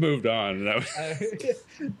 We just moved on.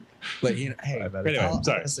 But hey, Anyway, all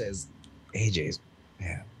sorry. I say is AJ's.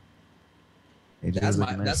 Man, AJ that's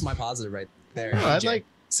looking nice. that's my positive right there. No, I AJ. like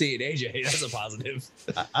seeing AJ. That's a positive.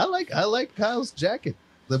 I like Kyle's jacket.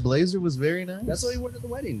 The blazer was very nice. That's what he wore at the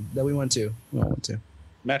wedding that we went to. We all went to.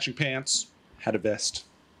 Matching pants, had a vest,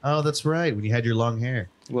 Oh, that's right. When you had your long hair.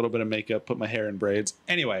 a little bit of makeup, put my hair in braids.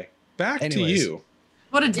 Anyway, back to Anyways. you.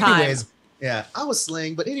 What a time. Anyways, yeah, I was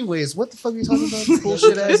slaying. But anyways, what the fuck are you talking about? This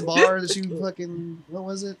bullshit ass bar that you fucking. What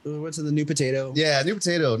was it? We went to the New Potato. Yeah, New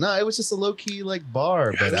Potato. No, it was just a low key like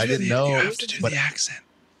bar, but I didn't know. You have to do but, the accent.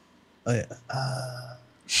 Oh, yeah.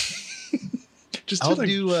 Just I'll like-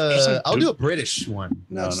 do just like- I'll do a British one.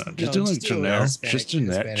 No, just- just no, do like just do a generic, Hispanic- just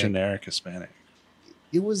generic, Hispanic. generic Hispanic.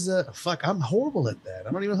 It was fuck. I'm horrible at that.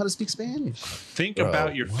 I don't even know how to speak Spanish. Think Bro,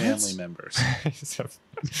 about your what? family members.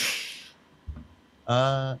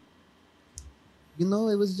 It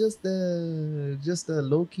was just a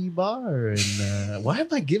low key bar, and why am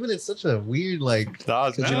I giving it such a weird like?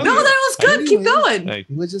 No, that was good. Keep going. Hey,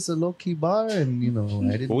 It was just a low key bar, and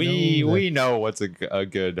I didn't. we know that- we know what's a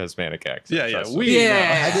good Hispanic accent. Yeah, yeah, trust we- me.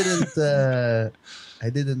 Yeah. I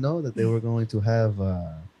didn't know that they were going to have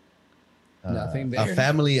Nothing a there.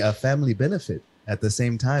 family benefit at the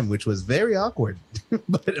same time, which was very awkward.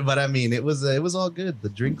 but I mean, it was all good. The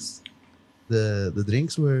drinks, the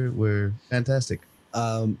drinks were fantastic.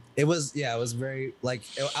 It was very like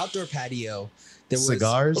outdoor patio. There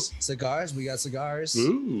was Cigars. We got cigars.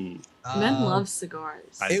 Ooh, Men Um, love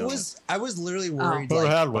cigars. I was literally worried. Never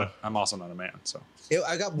Like, had one. but I'm also not a man, so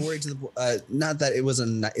I got worried to the not that it was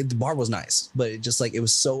the bar was nice, but it just like it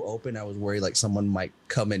was so open. I was worried like someone might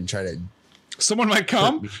come and try to. someone might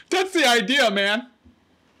come. That's the idea, man.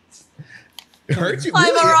 It hurt you.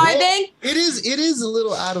 I'm really? arriving. It is a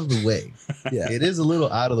little out of the way. Yeah, It is a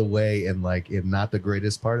little out of the way, and like in not the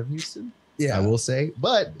greatest part of Houston, yeah. I will say,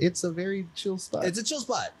 but it's a very chill spot. It's a chill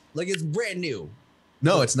spot. Like it's brand new.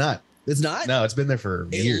 No, it's not. It's not. No, it's been there for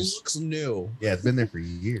It years. looks new. Yeah, it's been there for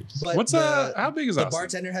years. But What's how big is the Austin?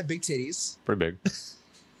 bartender had big titties. Pretty big.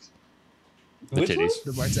 The Which titties.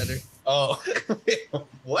 The bartender. Oh,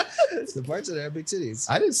 what? The bartender had big titties.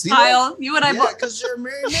 I didn't see that. Kyle, you and I Yeah, both. because you're a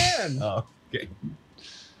married man. Oh, okay.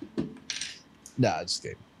 Nah, just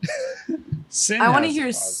kidding. Sin I want to has hear a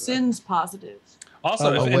positive. Sin's positive. Also,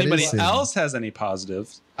 Oh, if what anybody is Sin? else has any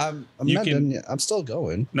positives, I'm You not can- done yet. I'm still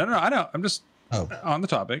going. no, I know. I'm just Oh. on the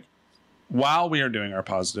topic. While we are doing our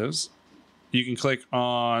positives, you can click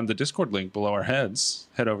on the Discord link below our heads.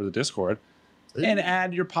 Head over to the Discord. and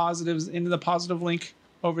add your positives into the positive link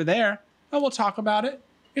over there, and we'll talk about it.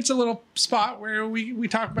 It's a little spot where we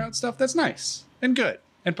talk about stuff that's nice and good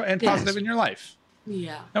and positive in your life.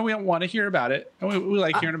 Yeah. And we don't want to hear about it. And we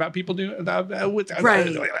like hearing about people doing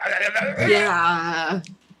Right. Yeah.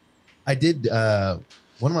 I did.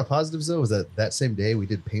 One of my positives though was that same day we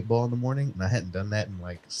did paintball in the morning, and I hadn't done that in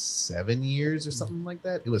like 7 years or something like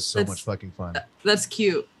that. It was so much fucking fun. That's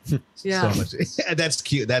cute. Yeah. So much. That's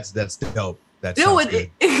cute. That's dope. That's No, no,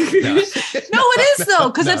 it is though,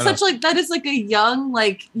 because that's No. such like that is like a young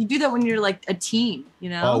like you do that when you're like a teen,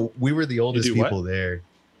 you know. Oh, we were the oldest do what? people there.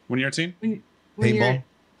 when you're a teen. When Paintball. you're-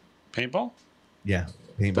 Paintball. Yeah,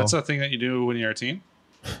 paintball. That's a thing that you do when you're a teen.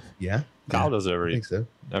 yeah, Kyle yeah, does it I every think so.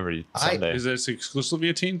 Sunday. Is this exclusively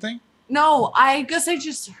a teen thing? No, I guess I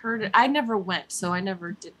just heard it. I never went, so I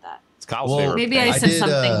never did that. It's Kyle's Well, favorite. Maybe paint. I said did,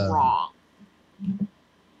 something wrong.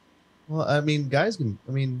 Well, I mean, guys can.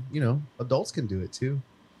 I mean, adults can do it too.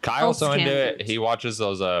 Kyle's so Adults into can it. do it. He watches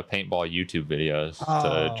those paintball YouTube videos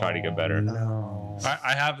to try to get better. No.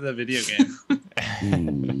 I have the video game.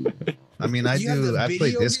 I mean, I You have do. the I play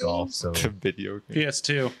video disc game? golf, so Video game.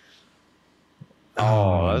 PS2.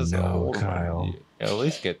 Oh, that's no, old, man. Kyle. At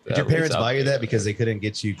least get. did your parents buy you that because they couldn't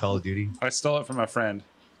get you Call of Duty? I stole it from a friend.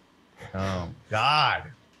 Oh God!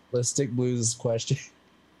 Let's stick Blues question.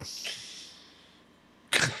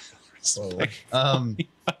 Whoa.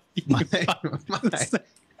 My, How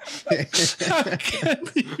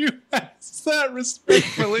can you ask that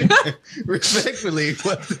respectfully? respectfully,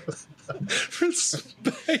 what?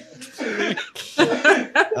 Respectfully.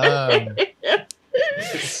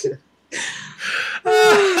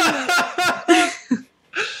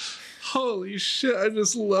 Holy shit! I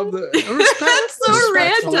just love that. That's so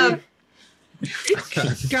random.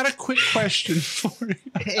 Got a quick question for you.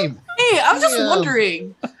 Hey, Hey, I'm just Yeah.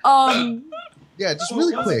 wondering. yeah, just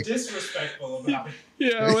really What's quick. disrespectful about it?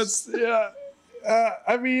 Yeah, what's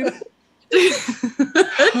I mean, just out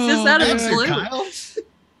of man. the Answer, blue. Kyle.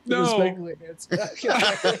 no. Respectfully answer.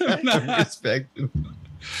 Respect.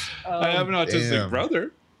 I have an autistic Damn.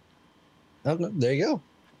 brother. Okay, there you go.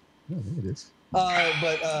 Oh, there it is.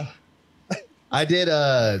 But I did.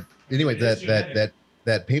 Anyway,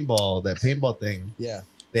 that paintball thing. yeah.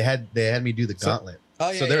 They had me do the gauntlet. Oh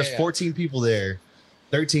yeah. So there's yeah. 14 people there,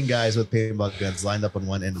 13 guys with paintball guns lined up on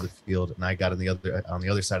one end of the field, and I got on the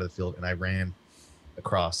other side of the field, and I ran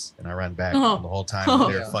across, and I ran back Oh. the whole time. Oh.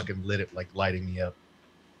 They were Yeah. fucking lighting me up.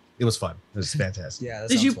 It was fun. It was fantastic. Yeah. that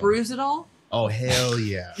Did you sounds fun. bruise it all? Oh hell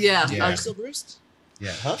yeah. Yeah. Yeah. Are you still bruised?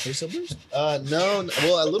 Yeah. Huh? Are you still bruised? No.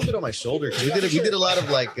 Well, a little bit on my shoulder. 'Cause we did a lot of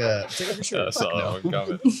like Take off your shirt. That's all that one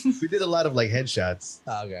coming. we did a lot of like headshots.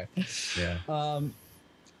 Oh, okay. Yeah.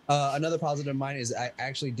 Another positive of mine is I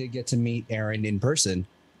actually did get to meet Aaron in person.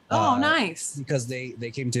 Oh, nice. Because they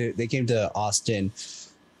came to Austin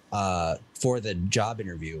for the job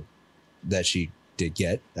interview that she did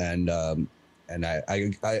get, and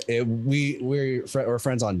we're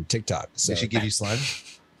friends on TikTok. So Did she give you slime?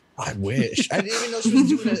 I wish. I didn't even know she was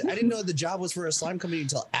doing it. I didn't know the job was for a slime company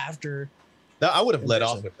until after. No, I would have In let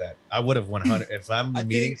person. off with that. I would have 100. If I'm I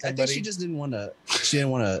meeting think somebody, she just didn't want to. She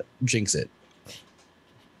didn't want to jinx it.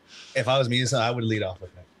 if I was meeting someone, I would lead off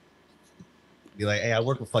with that. Be like, hey, I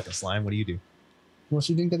work with fucking slime. What do you do? Well,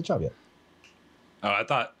 she didn't get the job yet. Oh, I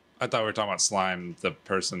thought we were talking about Slime, the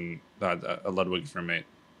person, a Ludwig roommate.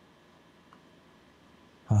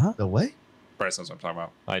 The what? Bryce knows what I'm talking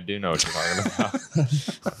about. I do know what you're talking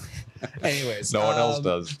about. Anyways, No one else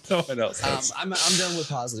does. No one else does. I'm done with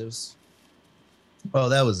positives. Oh,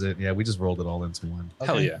 that was it. Yeah, we just rolled it all into one.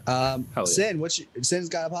 Hell yeah. Hell yeah. Sin, Sin's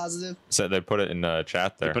got a positive? So they put it in the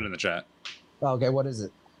chat They there. put it in the chat. Oh, okay, what is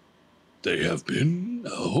it? They have been a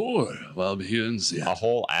whore while here in A Seattle.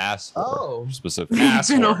 whole ass whore, Oh. specifically. Ass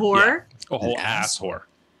Been a whore. whore? Yeah. A whole An ass ass whore.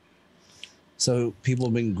 So people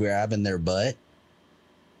have been grabbing their butt?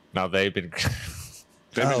 Now they've been.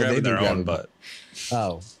 They've been grabbing their own butt.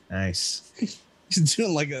 Oh. Nice.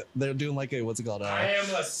 They're doing like a, what's it called? I am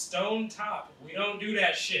a stone top. We don't do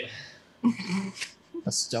that shit.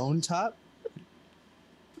 A stone top?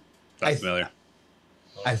 That's familiar.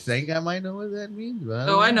 I think I might know what that means. But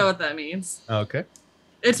Oh, I know what that means. Okay.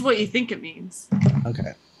 It's what you think it means.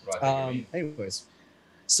 Okay. Anyways.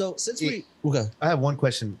 So since we okay. I have one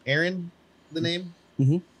question. Aaron, the name?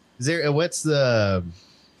 Mhm. Is there what's the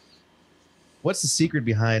secret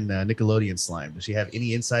behind Nickelodeon slime? Does she have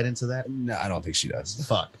any insight into that? No, I don't think she does.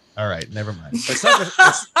 Fuck. All right, never mind. It's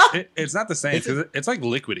not it's not the same because it's like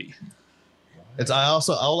liquidy.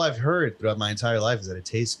 All I've heard throughout my entire life is that it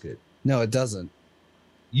tastes good. No, it doesn't.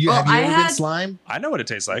 Have you I ever had- been slime? I know what it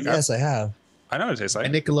tastes like. Yes, I have. I know what it tastes like.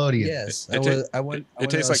 At Nickelodeon. Yes. It I went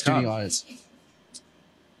tastes like student cum. audits.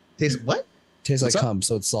 Tastes what? Tastes What's like up? cum,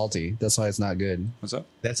 so it's salty. That's why it's not good. What's up?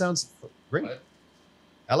 That sounds great.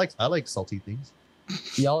 I like salty things.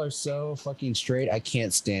 Y'all are so fucking straight. I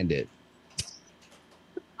can't stand it.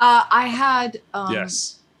 I had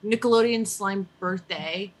Yes. Nickelodeon slime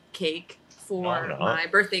birthday cake for Oh, no. my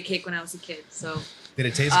birthday cake when I was a kid. So Did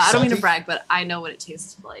it taste? I don't mean to salty? brag, but I know what it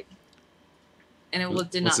tasted like, and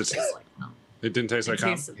it did not What's it taste like cum. It didn't taste like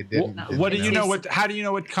cum. tasted- It didn't. No. What do you know? Tasted- How do you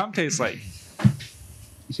know what cum tastes like?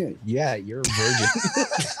 Yeah, you're a virgin.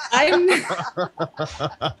 I'm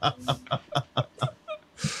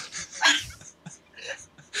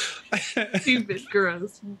stupid,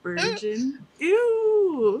 gross virgin.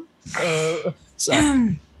 Ew.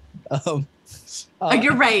 Sorry. Um,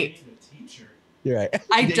 You're right. Being a teacher. You're right.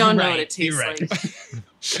 I Yeah, don't you're know right. what it tastes You're right.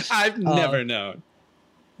 like. I've never known.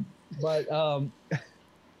 But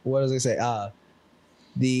what was I say?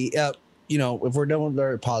 If we're done with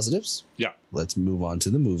our positives, Yeah. let's move on to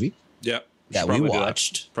the movie Yeah. that Should we probably do that.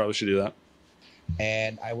 watched. Probably should do that.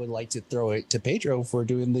 And I would like to throw it to Pedro for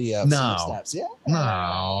doing the No. Summer snaps. Yeah.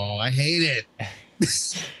 No, I hate it.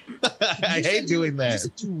 I hate doing that.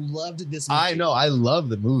 You loved this. I know. I love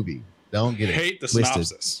the movie. Don't get it. Hate the twisted.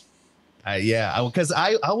 synopsis. Because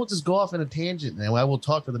I will just go off in a tangent and I will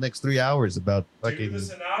talk for the next 3 hours about Do fucking the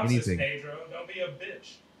synopsis, anything. Pedro. Don't be a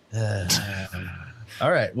bitch.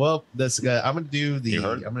 All right. Well, this guy. I'm gonna do You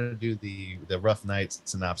heard? the Rough Night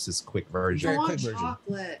synopsis quick version. Very I quick want version.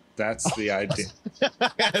 chocolate. That's the idea.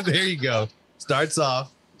 There you go. Starts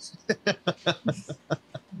off.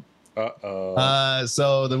 Uh-oh.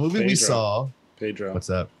 So the movie we Pedro. saw. Pedro. What's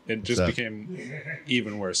up? It just up? became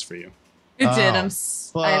even worse for you. It did. Oh, I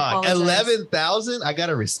Fuck. apologize. 11,000. I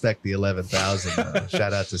gotta respect the 11,000.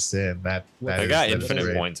 Shout out to Sin. That I is- got that is infinite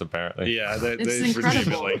great. points apparently. Yeah, It's they redeem it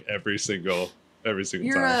incredible. like every single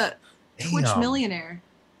You're time. a Twitch Damn. millionaire.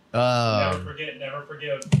 Never forget, never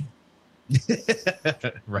forgive.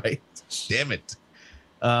 Right. Damn it.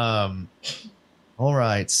 All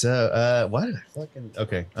right. So why did I fucking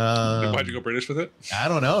okay. Why'd you go British with it? I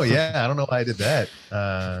don't know. Yeah, I don't know why I did that.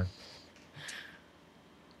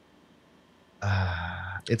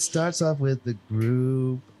 It starts off with the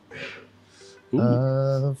group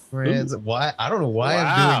of friends. Why? I don't know why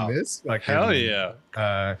Wow. I'm doing this. Like, Hell yeah.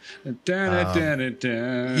 Yeah.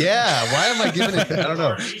 Yeah. Why am I giving it? I don't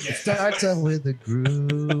know. It starts off with a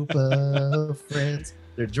group of friends.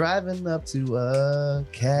 They're driving up to a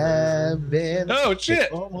cabin. Oh They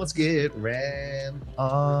shit. almost get ran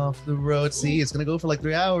off the road. See, it's gonna go for like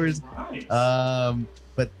 3 hours. Nice.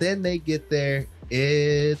 But then they get there.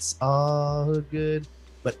 It's all good,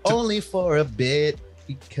 but only for a bit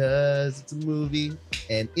because it's a movie.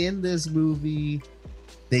 And in this movie,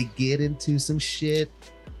 they get into some shit.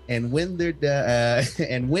 And when they're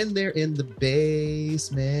and when they're in the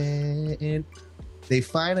basement, they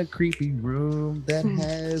find a creepy room that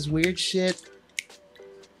has weird shit.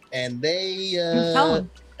 And they Tell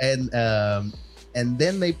 'em. and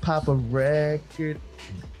then they pop a record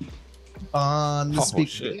on the Oh, speaker.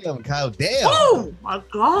 shit. Damn, Kyle, damn. Oh my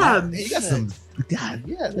god! You got some. God,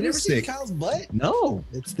 yeah, You that never is seen sick. Kyle's butt? No,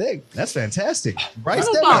 It's thick. that's fantastic. Bryce,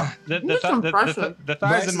 Hold Dever. on. The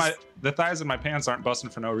thighs Bryce in my pants aren't busting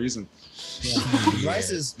for no reason. Bryce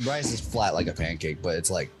is flat like a pancake, but it's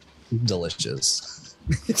like delicious.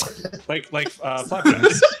 Like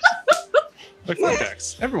flapjacks. Like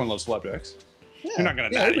flapjacks. Everyone loves flapjacks. You're not gonna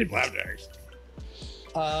not eat flapjacks.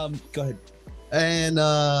 Go ahead. And If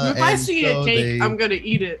I and see so a cake, they- I'm gonna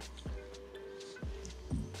eat it.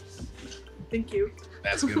 Thank you.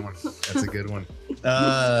 That's a good one. That's a good one.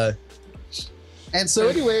 And so,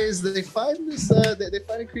 anyways, they find this. They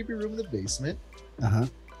find a creepy room in the basement.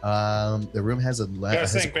 Uh-huh. The room has a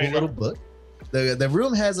has a think, cool Pedro. little book. The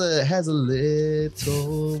room has a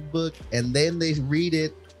little book, and then they read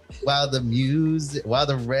it while the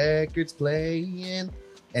record's playing.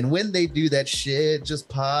 And when they do, that shit just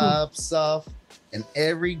pops off, and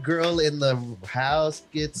every girl in the house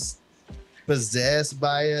gets possessed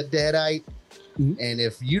by a deadite. Mhm. And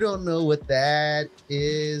if you don't know what that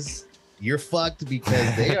is, you're fucked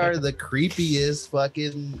because they are the creepiest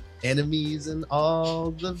fucking enemies in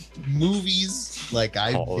all the movies. Like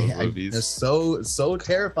All the I'm movies. just so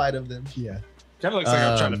terrified of them. Yeah. Kind of looks like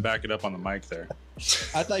I'm trying to Um, back it up on the mic there.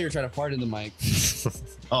 I thought you were trying to fart in the mic.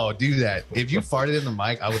 Oh, do that. If you farted in the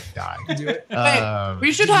mic, I would die. Do it.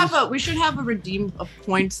 We should have a redeem a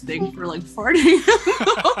points thing for like farting.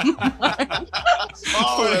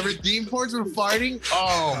 Oh, the redeem points for farting?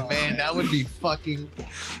 Oh man, that would be fucking.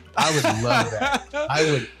 I would love that.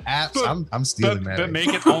 I would I'm stealing that.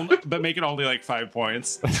 But make it only like 5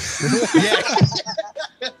 points. Yeah.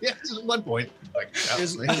 Yeah, just 1 point. Like,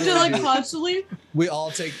 Here's- I feel like constantly. We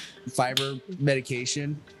all take fiber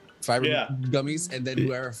medication, fiber Yeah. gummies, and then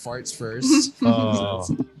whoever farts first. Oh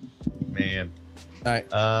man. All right.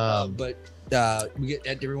 But we get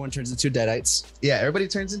everyone turns into deadites. Yeah, everybody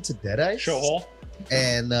turns into deadites. Show hole.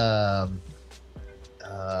 And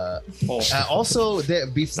Hole. also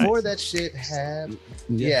before that shit happens,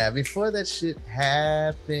 before that shit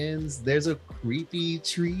happens, there's a creepy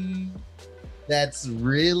tree that's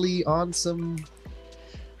really on some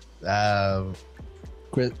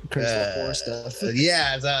Crystal Four stuff.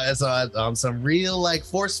 yeah, it's on some real like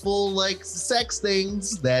forceful like sex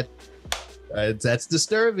things that that's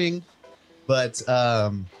disturbing. But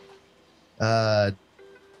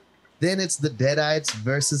then it's the Deadites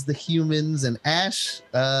versus the humans, and Ash,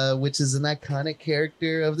 which is an iconic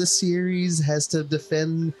character of the series, has to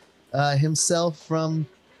defend himself from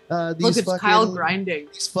these Look, it's fucking Kyle grinding.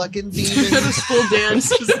 these fucking At demons. his full dance.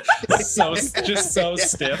 Just so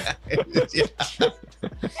stiff.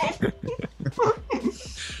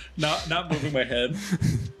 Not moving my head.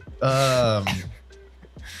 God.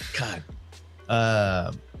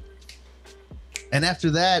 And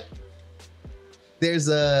after that, there's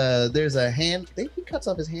a hand. I think he cuts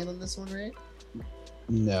off his hand on this one, right?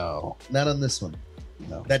 No, Not on this one.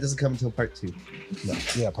 no, That doesn't come until part 2. no.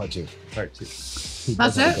 Yeah, part 2. Part 2.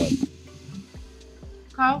 That's it?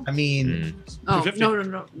 Kyle? I mean, Oh, 250.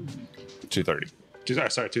 no. 230.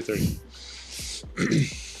 Sorry, 230.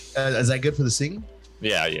 is that good for the singing?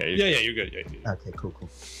 Yeah. Yeah, you're good. Yeah. Okay, cool.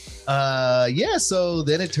 Yeah. So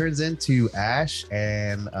then it turns into Ash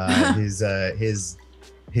and his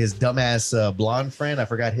dumbass blonde friend.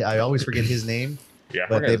 I always forget his name. Yeah.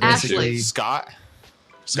 But they basically- Scott.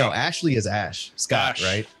 No, Ashley is Ash. Scott, Ash.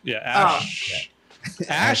 right? Yeah, Ash.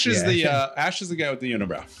 Ash is the Ash is the guy with the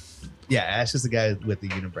unibrow. Yeah, Ash is the guy with the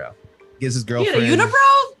unibrow. Gives his You had girlfriend. a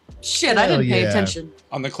unibrow? Shit, I Hell didn't pay yeah. attention.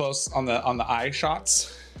 On the eye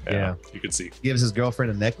shots. Yeah. You could see. Gives his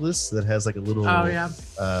girlfriend a necklace that has like a little. Oh, yeah.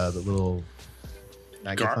 The little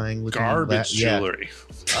magnifying looking Garbage yeah. jewelry.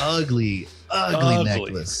 Ugly Ugly.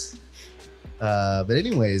 necklace. But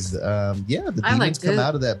anyways, the I demons liked come it.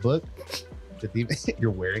 out of that book. The demon,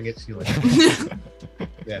 you're wearing it. She like,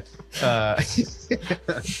 yeah.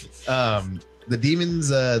 The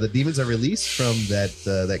demons are released from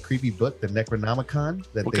that creepy book, the Necronomicon,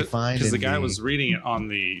 that they find. Because the in guy was reading it on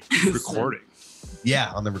the recording.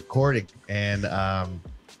 yeah, on the recording, and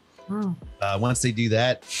once they do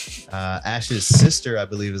that, Ash's sister, I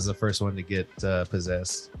believe, is the first one to get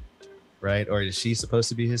possessed. Right, or is she supposed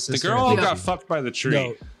to be his The sister? girl I think got she- fucked by the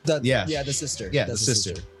tree. No, Yeah. the sister. Yeah, That's the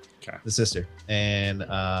sister. Okay. The sister, and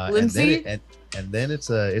Lindsay? and then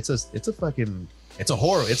it's a fucking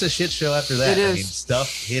horror. It's a shit show after that. It I is. mean,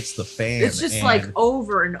 stuff hits the fan. It's just and like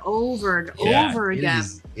over and over and over again.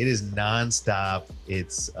 It is nonstop.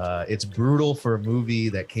 It's brutal for a movie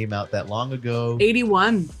that came out that long ago.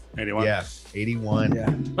 81. 81. Yeah, 81.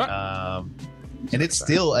 Yeah. And it's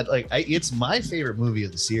still it's my favorite movie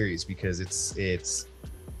of the series because it's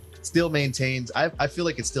still maintains. I feel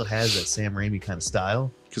like it still has that Sam Raimi kind of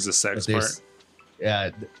style. Because the sex But part.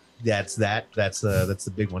 there's- that's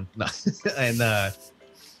the big one. And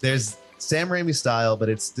there's Sam Raimi style, but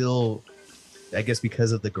it's still, I guess,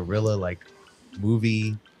 because of the guerrilla like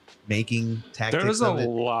movie making tactics. There is a of it.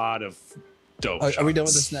 lot of dope. Are we done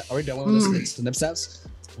with shots. this? Are we done with this? The nip snaps?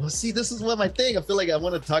 Well, see, this is what my thing. I feel like I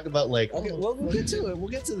want to talk about like. Okay, well, we'll get to it. We'll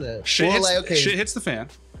get to that. Shit, Well, hits, like, okay. shit hits the fan.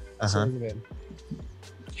 Uh-huh.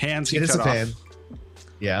 Hands It get is cut a off. fan.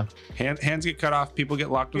 Yeah. Hands get cut off. People get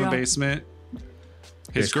locked in Yeah. the basement.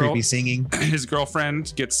 There's creepy singing. His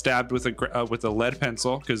girlfriend gets stabbed with a lead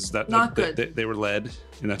pencil because Not good. They were lead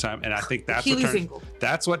in that time, and I think Achilles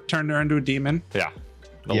that's what turned her into a demon. Yeah.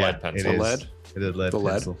 The Yeah, lead pencil. it is. Lead. It is lead The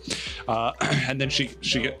lead. pencil. And then she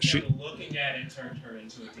looking at it turned her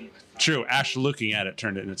into a demon. true. Ash looking at it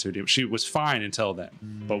turned it into a demon. She was fine until then,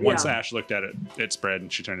 but once Yeah. Ash looked at it, it spread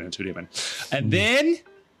and she turned it into a demon. And then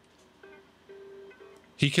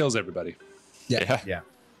he kills everybody, Yeah. Yeah.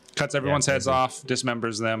 cuts everyone's heads crazy. off,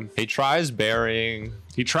 dismembers them. He tries burying,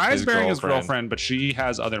 He tries His burying his girlfriend. girlfriend, but she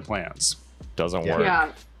has other plans. doesn't Yeah. work.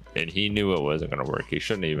 Yeah. And he knew it wasn't going to work. He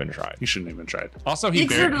shouldn't even try. He shouldn't even tried. Also, He he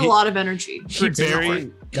exerted buried. a lot of energy. He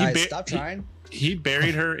buried. Guys, stop trying. He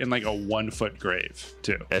buried her in like a 1 foot grave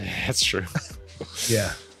too. That's true.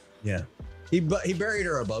 Yeah. Yeah. He buried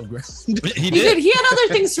her above ground. He He did. He had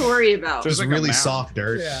other things to worry about. There's Just like a really mountain. soft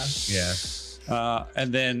dirt. Yeah. Yeah.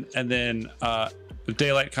 And then the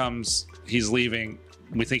daylight comes. He's leaving.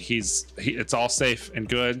 We think it's all safe and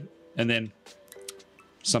good. And then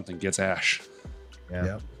something gets Ash. Yeah.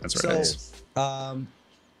 Yep. That's right. So,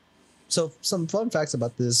 so some fun facts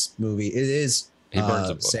about this movie. It is He burns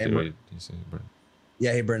a book. Sam. dude. He said he burned-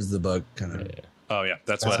 Yeah, he burns the book kind of. Oh yeah,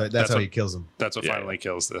 that's That's what he kills him. that's what Yeah. finally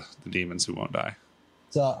kills the demons who won't die.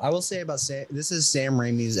 So I will say about Sam, this is Sam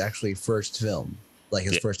Raimi's actually first film, like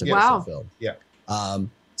his Yeah. first Yeah. official Wow. film. Yeah.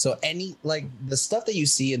 So any like the stuff that you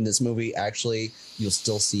see in this movie, actually, you'll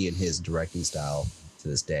still see in his directing style to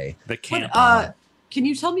this day. The What, camp. can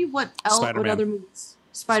you tell me what Spider-Man. other movies?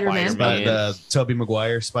 Spider-Man. Spider-Man. Tobey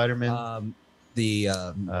Maguire Spider-Man, The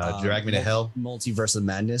Drag Me to Hell, Multiverse of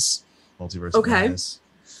Madness. Multiverse. Okay. Of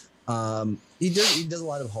Madness. He does a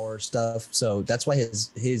lot of horror stuff, so that's why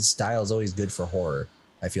his style is always good for horror.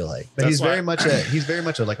 I feel like. But That's he's why- very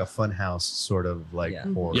much a like a fun house sort of like Yeah.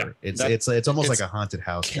 horror. Yeah. It's That- it's almost it's- like a haunted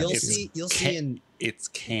house. kind You'll of It's feel. see in It's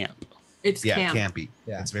camp. It's Yeah, camp. campy.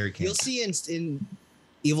 Yeah. It's very campy. you'll see in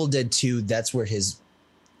Evil Dead 2, that's where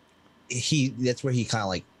that's where he kind of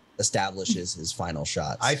like establishes his final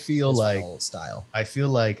shots. I feel his like final style. I feel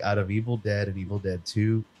like out of Evil Dead and Evil Dead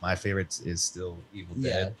 2, my favorite is still Evil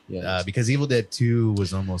Dead. Yeah. Because Evil Dead 2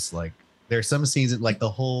 was almost like there's some scenes in, like the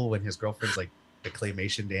whole when his girlfriend's like the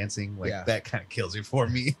claymation dancing, like Yeah. that kind of kills you for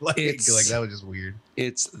me. Like, It's- that was just weird.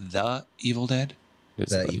 It's the Evil Dead.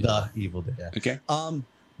 The Evil Dead. Yeah. Okay.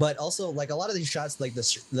 But also like a lot of these shots, like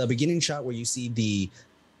the beginning shot where you see the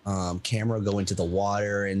camera go into the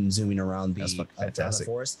water and zooming around That's fucking around the fantastic.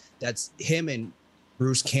 forest. That's him and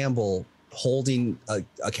Bruce Campbell holding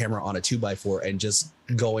a camera on a 2x4 and just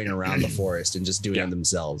going around the forest and just doing Yeah. it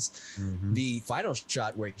themselves. Mhm. The final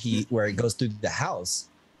shot where it goes through the house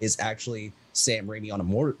is actually Sam Raimi on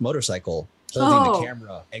a motorcycle holding the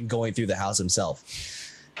camera and going through the house himself.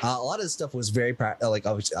 A lot of this stuff was very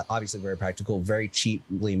obviously very practical, very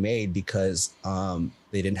cheaply made because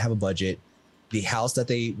they didn't have a budget. The house that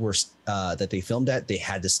they filmed at, they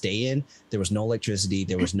had to stay in. There was no electricity.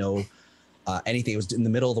 There was no anything. It was in the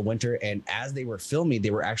middle of the winter, and as they were filming, they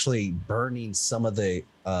were actually burning some of the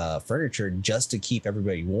furniture just to keep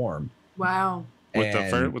everybody warm. Wow. With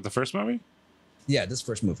And- the first movie, Yeah, this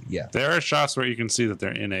first movie. Yeah, there are shots where you can see that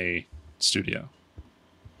they're in a studio,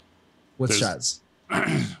 with There's- shots.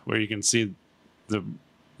 where you can see the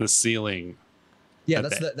ceiling. Yeah, at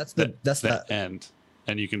that's the end,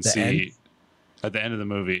 and you can The see end? at the end of the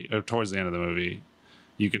movie, or towards the end of the movie,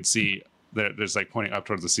 you can see there's like pointing up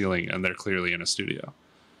towards the ceiling, and they're clearly in a studio.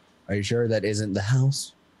 Are you sure that isn't the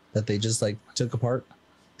house that they just like took apart?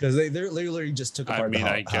 Because they literally just took apart I mean, the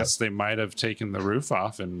I guess house. they might have taken the roof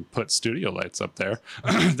off and put studio lights up there.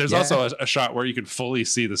 There's Yeah. also a shot where you can fully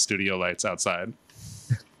see the studio lights outside.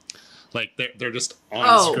 Like they're just on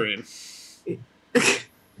Oh. screen.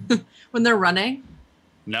 When they're running.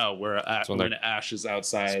 No, when when Ash is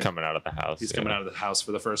outside, He's coming out of the house. he's yeah. coming out of the house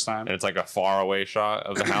for the first time. And it's like a far away shot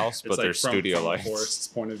of the house, It's but like there's studio from lights. the forest's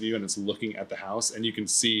point of view, and it's looking at the house, and you can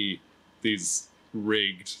see these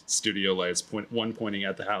rigged studio lights, one pointing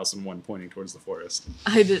at the house and one pointing towards the forest.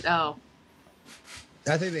 I did. Oh.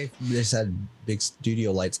 I think they just had big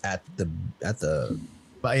studio lights at the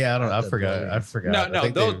But yeah, I don't know. I The forgot. building. I forgot. No, I no,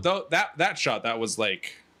 think that shot that was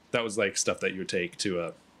like stuff that you would take to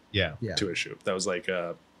a yeah. yeah. to a shoot. That was like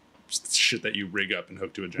shit that you rig up and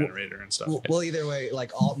hook to a generator and stuff. Well, either way,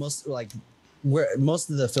 like most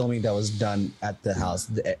of the filming that was done at the house,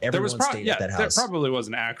 everyone stayed at that there house. probably was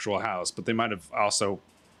an actual house, but they might have also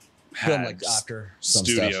Filmed, had like after some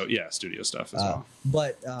studio, stuff. studio stuff as well.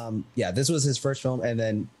 But yeah, this was his first film, and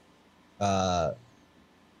then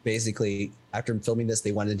basically after filming this,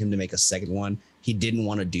 they wanted him to make a second one. He didn't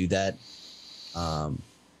want to do that,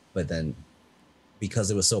 but then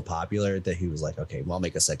because it was so popular that he was like, okay, well, I'll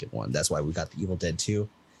make a second one. That's why we got the Evil Dead 2.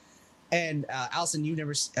 And Allison,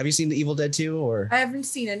 have you seen the Evil Dead 2 or? I haven't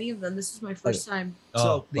seen any of them. This is my first time. So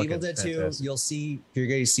Oh, the Evil fucking Dead 2, fantastic. you're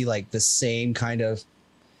going to see like the same kind of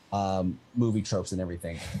movie tropes and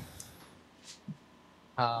everything.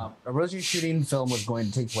 A Rosie shooting film was going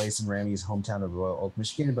to take place in Raimi's hometown of Royal Oak,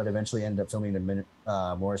 Michigan, but eventually ended up filming in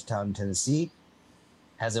Morristown, Tennessee,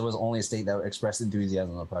 as it was only a state that expressed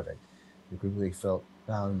enthusiasm on the project. We quickly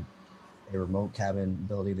found a remote cabin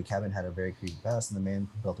ability. The cabin had a very creepy past, and the man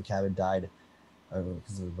who built the cabin died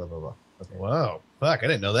because of blah, blah, blah. Okay. Wow. Fuck. I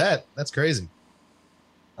didn't know that. That's crazy.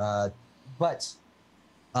 But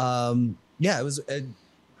yeah, it was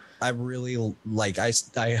I really like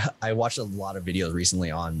I watched a lot of videos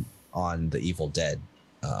recently on the Evil Dead,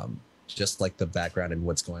 just like the background and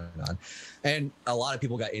what's going on, and a lot of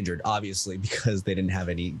people got injured obviously because they didn't have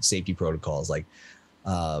any safety protocols. Like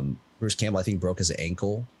Bruce Campbell, I think, broke his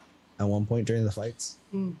ankle at one point during the fights.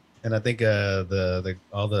 And I think the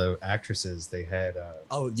all the actresses they had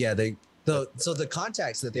Oh yeah, so the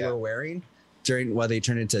contacts that they Yeah. were wearing while they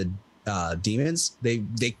turned into demons, they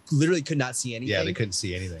literally could not see anything. yeah, they couldn't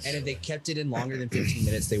see anything. And if they kept it in longer than 15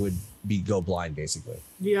 minutes, they would go blind basically.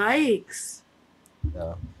 Yikes.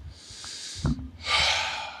 Yeah.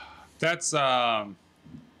 That's how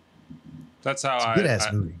It's a good ass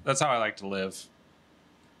I movie. that's how I like to live.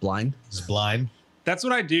 Blind. It's blind. That's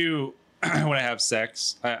what I do when I have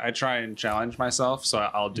sex. I try and challenge myself, so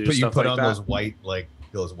I'll do But you stuff put like on that.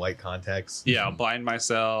 those white contacts. Yeah, I'll blind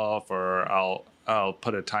myself, or I'll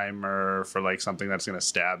put a timer for like something that's gonna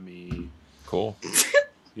stab me. Cool.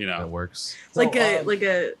 You That know, works. Like So,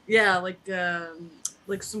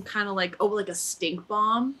 like some kind of like like a stink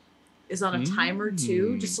bomb is on a timer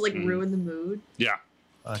too, just to like ruin the mood. yeah,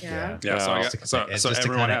 Fuck Yeah. yeah. So, I Just got, so just to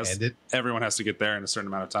everyone kinda has end it. everyone has to get there in a certain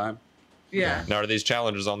amount of time. Yeah. Now, are these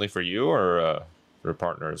challenges only for you or for a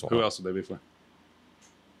partner as well? Who else would they be for?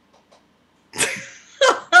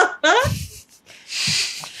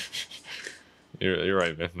 You're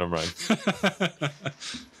right, man. Never mind.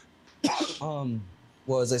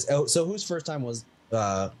 What was this? Oh, so whose first time was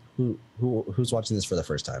who's watching this for the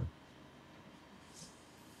first time?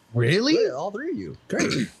 Really? Yeah, all three of you.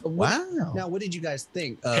 Great. Wow. Now, what did you guys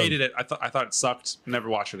think? Hated it. I thought it sucked. Never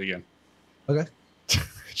watch it again. Okay.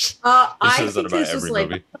 I says that think about this is every like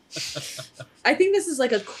movie. I think this is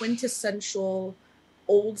like a quintessential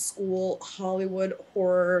old school Hollywood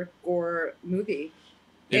horror gore movie.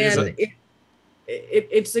 It is And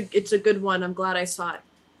it's a good one. I'm glad I saw it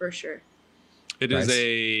for sure. It Nice. is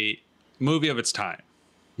a movie of its time.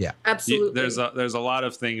 Absolutely. There's a lot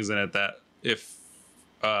of things in it that if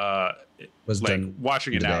Was like done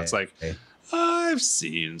watching it now, today. it's like I've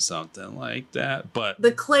seen something like that, but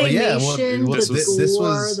the claymation, yeah, well, this the was- gore, this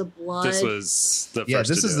was- the blood. this was the Yeah, first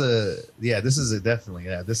this to is do it. definitely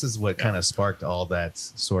this is what Yeah. kind of sparked all that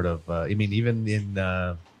sort of. I mean, even in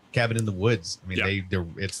Cabin in the Woods. I mean, Yeah.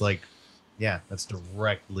 it's like, yeah, that's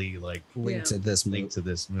directly like linked to this movie. linked to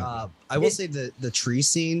this movie. I will say the tree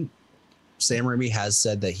scene. Sam Raimi has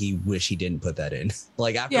said that he wish he didn't put that in.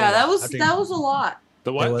 Like after yeah, that after- was a lot.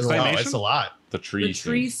 The what? It was a lot. Oh, Claymation? it's a lot. The tree. The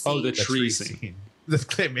tree scene. scene. Oh, the The tree scene. The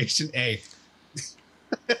claymation.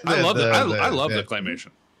 I love the, I love the claymation.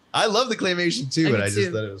 I love the claymation too, I but do I just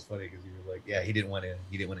too. thought it was funny because you were like, yeah, he didn't want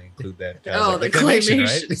to include that. I Oh, was like, the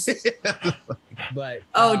right? But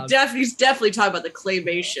Oh, he's definitely talking about the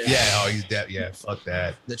claymation. yeah, oh, yeah, fuck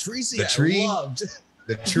that. the tree scene. The tree? I loved.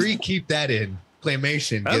 The tree, keep that in.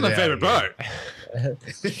 Claymation. That's get my it favorite out part. of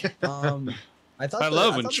here. I thought I the-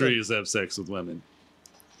 love when thought the- trees have sex with women.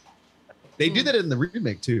 They do that in the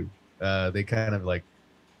remake too. They kind of like,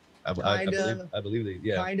 I Kinda. believe they,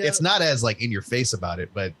 yeah. Kinda. It's not as like in your face about it,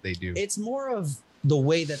 but they do. It's more of the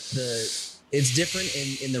way that it's different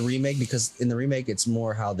in the remake, because in the remake it's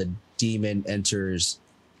more how the demon enters.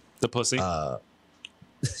 The pussy.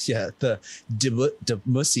 Yeah, the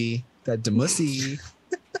demussy.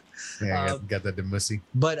 Yeah, got that demussy.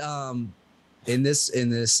 But in this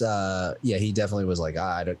yeah, he definitely was like,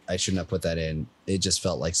 I shouldn't have put that in. It just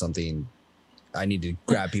felt like something I need to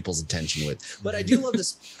grab people's attention with. But I do love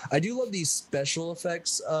this. I do love these special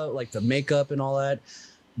effects, like the makeup and all that.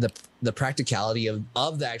 The practicality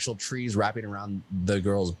of the actual trees wrapping around the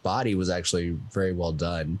girl's body was actually very well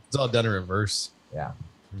done. It's all done in reverse. Yeah.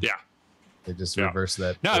 Yeah. They just Yeah. reverse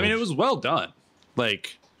that. No, I mean it was well done.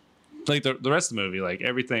 Like the rest of the movie, like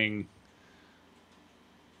everything,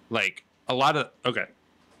 like a lot of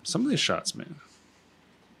some of these shots, man,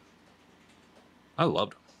 I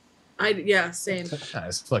loved them. Same.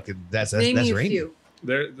 That's fucking. That's Name me a Raimi. few.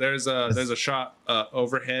 There's a shot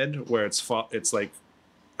overhead where it's like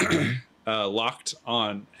locked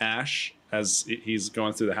on Ash as he's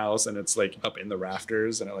going through the house, and it's like up in the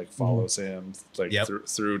rafters, and it like follows him like Yep.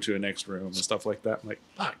 through to a next room and stuff like that. I'm like,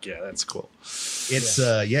 fuck yeah, that's cool. It's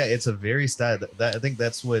it's a very style. That I think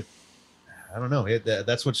that's what I don't know.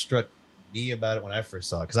 That's what struck me about it when I first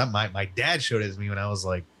saw it, because my dad showed it to me when I was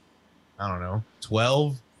like, I don't know,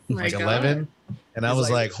 12, My like God. 11, and I He's was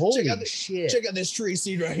like, like, holy check out shit! Check out this tree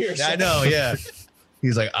scene right here. I know, yeah.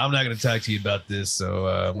 He's like, I'm not going to talk to you about this, so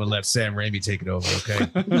I'm going to let Sam Raimi take it over, okay?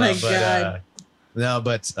 My But, God. no,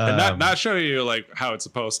 but And not show you like how it's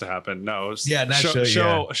supposed to happen. No, Yeah, not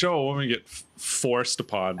show a woman get forced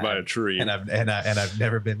upon by a tree. and I've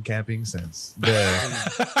never been camping since.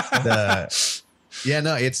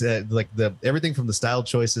 It's like everything from the style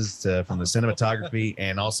choices to from the cinematography,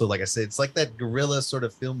 and also like I said, it's like that guerrilla sort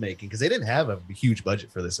of filmmaking, because they didn't have a huge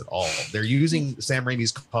budget for this at all. They're using Sam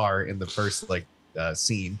Raimi's car in the first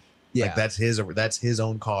scene. Yeah. Like that's his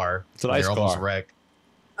own car. It's a nice They're almost car. wrecked.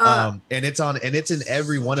 Uh, And it's in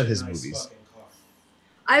every one of his movies.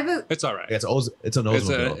 I have a It's all right. It's an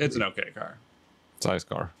Oldsmobile. It's an okay car. It's a nice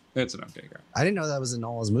car. It's an okay car. I didn't know that was in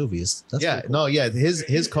all his movies. That's Yeah, pretty cool. no, yeah.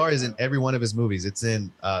 His car is in every one of his movies. It's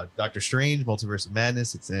in Doctor Strange, Multiverse of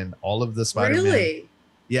Madness. It's in all of the Spider-Man. Really?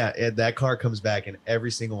 Yeah, that car comes back in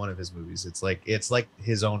every single one of his movies. It's like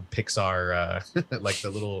his own Pixar, like the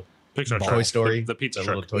little Pixar Toy truck. Story, The pizza the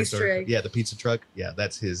truck. little Toy Easter Story. egg. Yeah, the pizza truck. Yeah,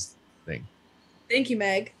 that's his thing. Thank you,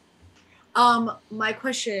 Meg. My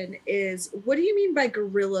question is, what do you mean by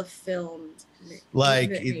guerrilla filmed?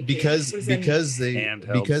 Like Making? because What does that mean? because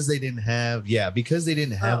they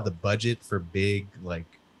didn't have Oh. the budget for big like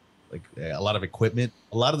a lot of equipment,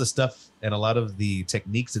 a lot of the stuff and a lot of the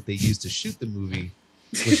techniques that they used to shoot the movie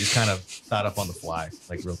was just kind of thought up on the fly,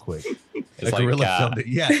 like real quick. It's A like gorilla filmed it.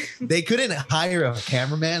 Yeah, they couldn't hire a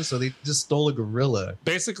cameraman, so they just stole a gorilla.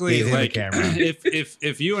 Basically, Gave him a like camera.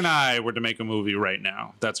 if you and I were to make a movie right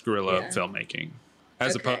now, that's guerrilla Yeah. filmmaking,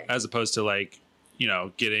 as Okay. as opposed to like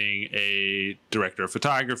getting a director of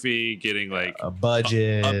photography, getting like A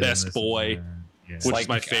budget, a best and this and boy. that. Yeah. which like- is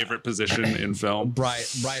my favorite position in film.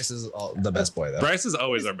 Bryce is the best boy though. Bryce is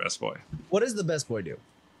always our best boy. What does the best boy do?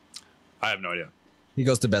 I have no idea. He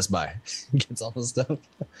goes to Best Buy, gets all the stuff.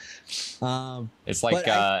 It's like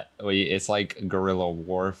But it's like guerrilla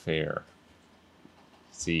warfare.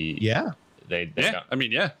 See, Yeah, they Yeah, don't- I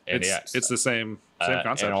mean, yeah, And it's yeah, it's the same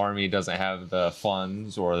concept. An army doesn't have the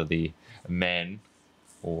funds or the men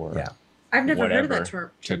or Yeah. I've never heard of whatever that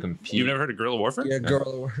term. to compete. You've never heard of guerrilla warfare? Yeah,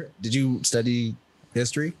 girl. Did you study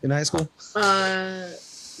history in high school?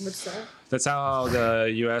 What's that? That's how the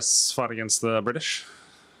U.S. fought against the British.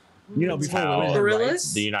 You know, What's before how- women had Gorillas?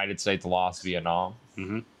 rights, The United States lost Vietnam.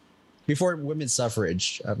 Mm-hmm. before women's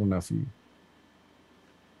suffrage. I don't know if you.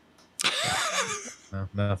 no,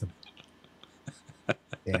 nothing.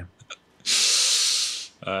 Damn.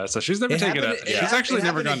 So she's never It taken happened- it. it She's happened- actually it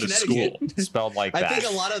never gone happened to in school. Connecticut. Spelled like I that.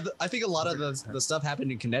 think a lot of the stuff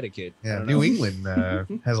happened in Connecticut. I Yeah, don't New know.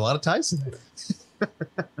 England has a lot of ties to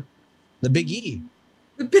that. The Big E.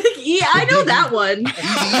 The Big E. I know that one.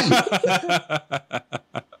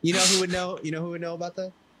 You know who would know? You know who would know about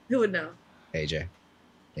that? Who would know? AJ.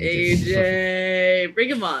 AJ, bring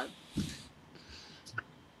him on.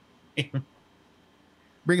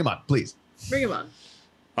 Bring him on, please. Bring him on.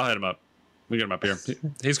 I'll hit him up. We get him up here.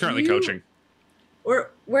 He's currently You- coaching. Where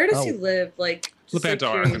does he Oh. live? Like just Lepanto,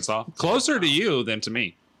 curious. Arkansas. Closer to you than to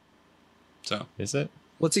me. So, Is it?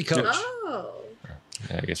 What's he coach? Oh.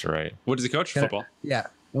 Yeah, I guess you're right. what does he coach? Can I- Football. Yeah.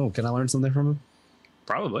 Oh, can I learn something from him?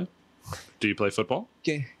 Probably. Do you play football?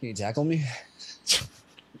 Can you tackle me?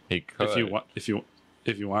 He could.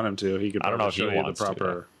 If you want him to, he could I don't know probably if he show you the wants to,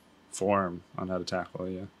 proper form on how to tackle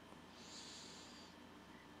you.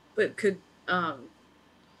 But could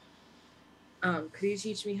you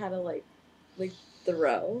teach me how to like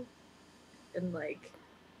throw and like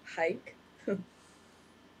hike?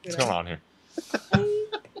 What's going on here?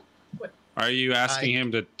 Are you asking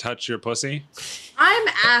him to touch your pussy? I'm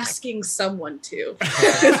asking someone to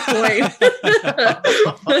at this point.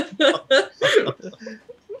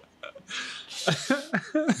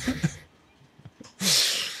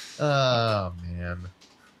 Oh man,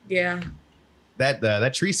 Yeah.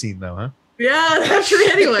 that tree scene though, huh? Yeah, that's true.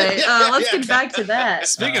 Anyway, let's get back to that.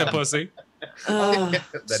 Speaking of pussy, that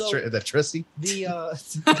so- that trusty. The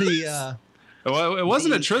well, it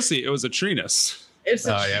wasn't a The- trissy, it was a treenus. It's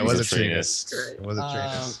Oh yeah, it was a It's a treenus. treenus. It was a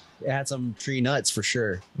treenus. it had some tree nuts for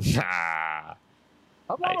sure. Ah,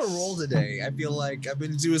 I'm on a Nice. roll today. I feel like I've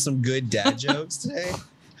been doing some good dad jokes today.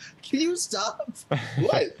 Can you stop?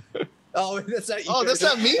 What? Oh, that's not you. Oh, that's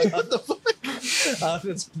not me. What the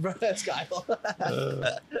fuck? That's Kyle.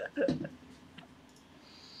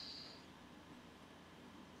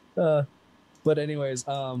 But anyways,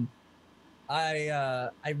 I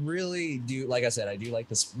really do. Like I said, I do like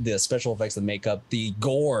the special effects, the makeup, the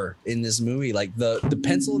gore in this movie. Like the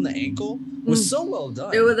pencil in the ankle was so well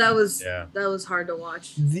done. that was Yeah. that was hard to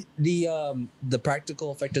watch. The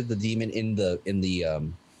practical effect of the demon in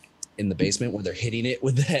the basement where they're hitting it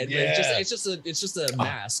with the head. Yeah. It's just a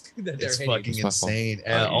mask that they're It's hitting. fucking It's my fault. insane. I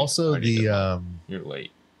And need- also I need the You're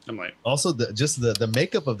late. I'm like, also the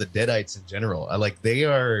makeup of the Deadites in general.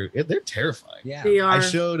 They're terrifying. Yeah. They are.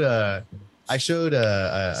 I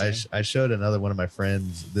showed another one of my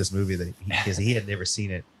friends this movie that because he had never seen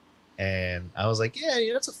it, and I was like, yeah,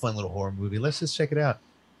 that's a fun little horror movie. Let's just check it out.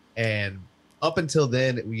 And up until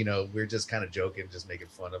then, we're just kind of joking, just making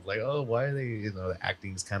fun of like, oh, why are they, the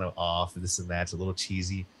acting's kind of off, this and that. It's a little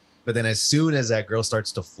cheesy. But then as soon as that girl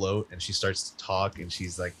starts to float and she starts to talk and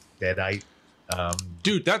she's like Deadite,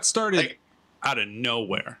 dude, that started Like- out of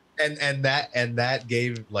nowhere. and that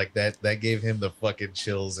gave that gave him the fucking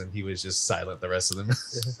chills, and he was just silent the rest of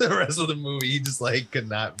the movie. He just like could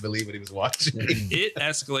not believe what he was watching. It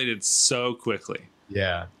escalated so quickly.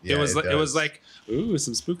 Yeah, it was like, ooh,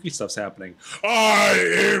 some spooky stuff's happening.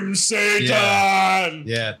 I am Satan.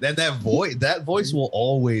 Yeah, then that voice will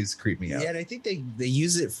always creep me out. Yeah, and I think they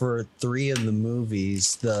use it for 3 of the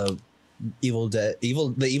movies: the Evil Dead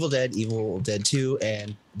 2,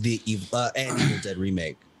 and the Evil Dead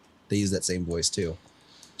remake. They use that same voice too.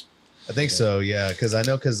 I think so. Yeah, because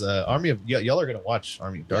Army of y'all are gonna watch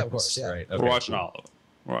Army of Darkness, of course, yeah. right? We're watching all of them.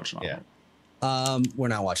 We're watching all of them. We're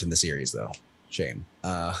not watching the series though. Shame.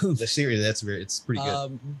 The series it's pretty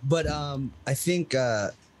good. But I think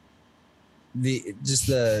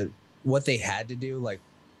what they had to do, like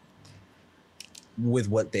with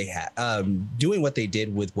what they had, doing what they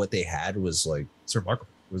did with what they had was like It's remarkable.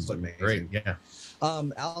 was amazing. Great. Yeah.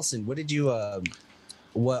 Allison, what did you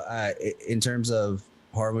in terms of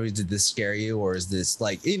horror movies, did this scare you, or is this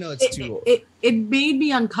like, it's too it made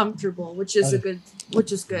me uncomfortable, which is good. It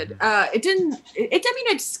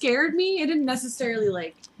scared me. It didn't necessarily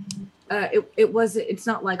like it's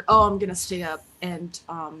not like, oh, I'm gonna stay up and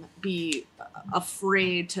be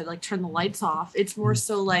afraid to like turn the lights off. It's more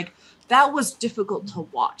so like that was difficult to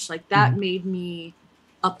watch. Like that made me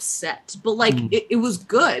upset, but like it was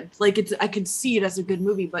good. Like I could see it as a good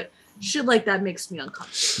movie, but shit like that makes me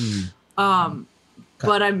uncomfortable.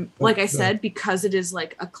 But I'm like I said, because it is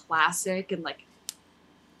like a classic and like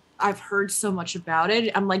I've heard so much about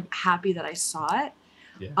it, I'm like happy that I saw it.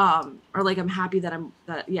 Yeah. Or like I'm happy that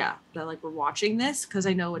that like we're watching this, because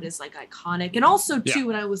I know it is like iconic. And also too,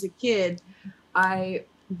 when I was a kid, I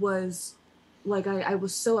was like I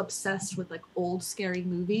was so obsessed with like old scary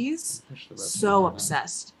movies. So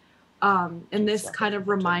obsessed. And this kind of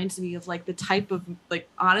reminds me of like the type of like,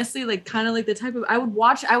 honestly, like kind of like the type of I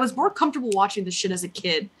was more comfortable watching this shit as a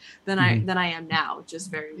kid than I am now.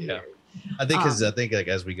 Just very weird. I think like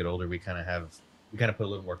as we get older, we kind of put a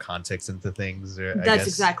little more context into things. That's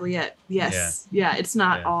exactly it. Yes. Yeah. It's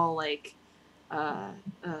not all like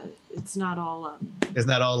it's not all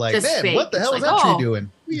like, man, fake. what the hell is is that tree doing?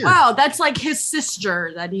 Weird. Wow, that's like his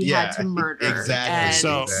sister that he had to murder.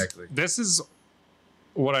 Exactly. This is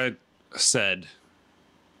what I said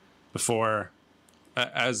before,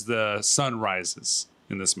 as the sun rises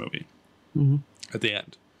in this movie at the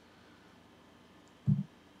end.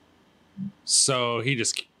 So he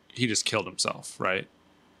just killed himself, right?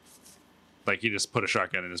 Like he just put a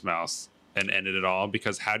shotgun in his mouth and ended it all,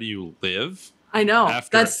 because how do you live? I know.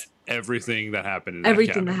 After everything that happened in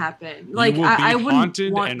everything that that happened. Like you will be I wouldn't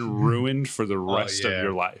haunted want... and ruined for the rest of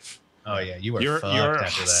your life. Oh yeah, you are your fucked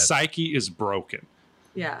after that. Psyche is broken.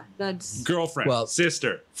 Yeah, that's girlfriend,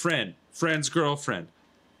 sister, friend's girlfriend.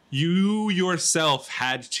 You yourself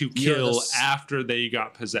had to kill after they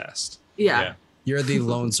got possessed. Yeah. You're the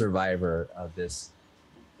lone survivor of this.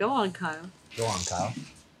 Go on, Kyle. Go on, Kyle.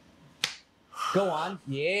 Go on.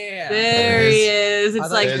 Yeah. There he is. It's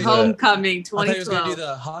like Homecoming 2012. I thought he was going to do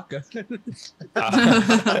the Hawk.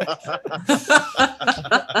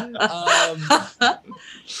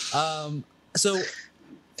 So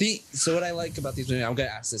what I like about these movies, I'm going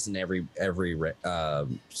to ask this in every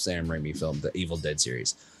Sam Raimi film, the Evil Dead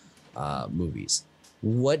series movies.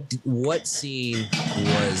 What scene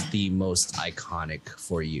was the most iconic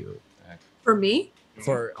for you? For me?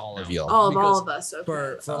 For all of you. All of us. Okay.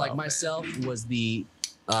 For like myself was the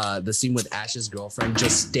scene with Ash's girlfriend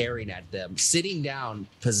just staring at them, sitting down,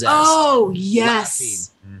 possessed. Oh yes.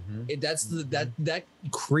 That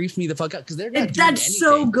creeps me the fuck out, because they're not doing that's anything.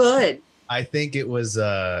 So good. I think it was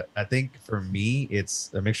I think for me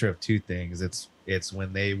it's a mixture of two things. It's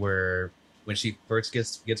when she first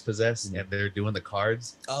gets possessed and they're doing the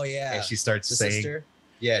cards. Oh yeah. And she starts saying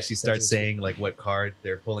saying like what card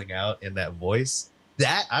they're pulling out in that voice.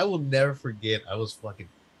 That I will never forget. I was fucking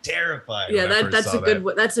terrified. Yeah, that's a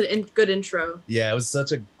good intro. Yeah, it was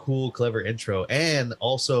such a cool, clever intro. And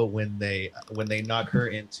also when they knock her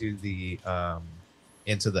into the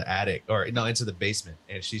attic, or no, into the basement,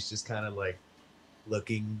 and she's just kind of like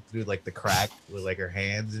looking through like the crack with like her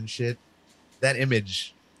hands and shit. That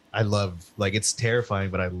image I love. Like, it's terrifying,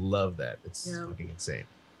 but I love that. It's fucking insane.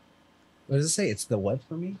 What does it say? It's the what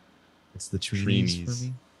for me? It's the Trinis for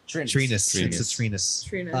me. Trinus. It's the Trinus.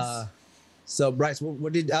 So Bryce,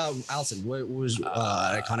 what did Allison? What was an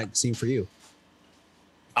iconic scene for you?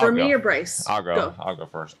 For me or Bryce? I'll go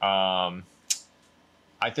first. I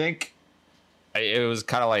think it was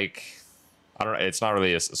kind of like, I don't know. It's not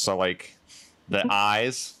really so like the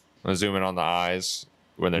eyes. I'm zooming on the eyes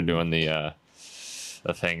when they're doing the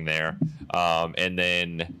thing there, and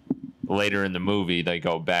then later in the movie they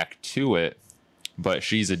go back to it, but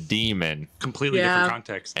she's a demon. Completely Yeah. different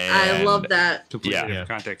context. I love that. Completely Yeah. different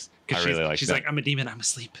context. I Because really like she's that. like, I'm a demon, I'm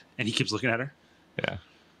asleep. And he keeps looking at her. Yeah.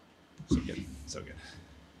 So good. So good.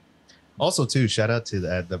 Also, too, shout out to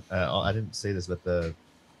the I didn't say this, but the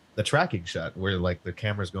tracking shot where like the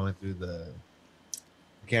camera's going through the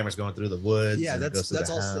woods. Yeah, and it goes to the that's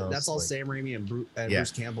all house, like- Sam Raimi and Yeah.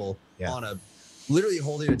 Bruce Campbell Yeah. on a literally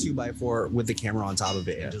holding a 2x4 with the camera on top of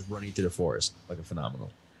it Yeah. and just running through the forest. Fucking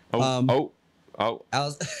phenomenal. Oh,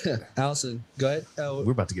 Allison, go ahead. Oh,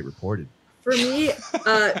 We're about to get reported. For me,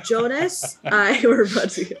 Jonas, we're about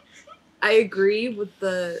to. I agree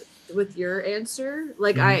with your answer.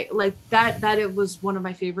 Like I like that it was one of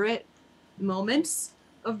my favorite moments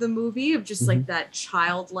of the movie of just like that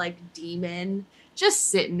childlike demon just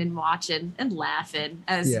sitting and watching and laughing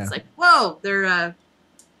as Yeah. it's like, whoa, they're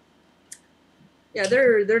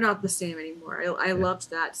they're not the same anymore. I loved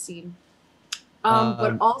that scene.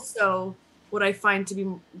 But also what I find to be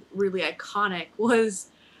really iconic was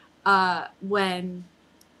when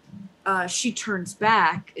she turns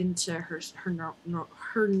back into her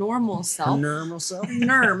normal self. normal self.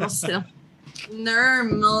 Normal self.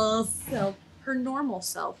 Normal self. Her normal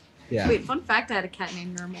self. Yeah. Wait, fun fact, I had a cat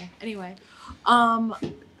named Normal. Anyway.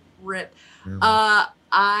 Rip.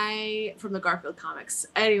 I from the Garfield comics.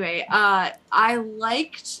 Anyway, I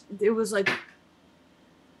liked it was like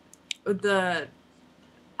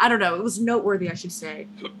I don't know, it was noteworthy, I should say,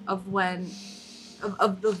 of when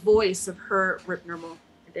of the voice of her Rip Normal,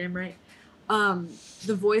 damn right.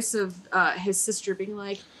 The voice of his sister being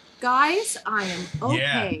like, guys, I am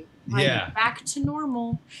okay. I'm back to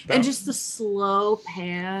normal. And just the slow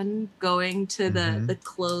pan going to the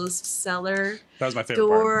closed cellar That was my favorite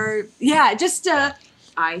part. door. Yeah, just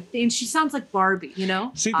I think she sounds like Barbie, you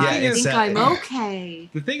know? See, the I thing is- think I'm okay.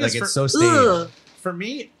 The thing Like is, it's so staged. Ugh. for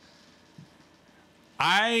me,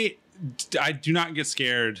 I do not get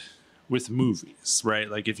scared with movies, right?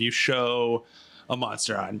 Like if you show a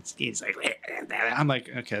monster on, it's like, I'm like,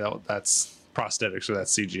 okay, that's prosthetics or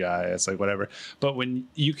that's CGI. It's like whatever. But when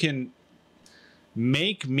you can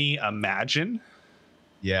make me imagine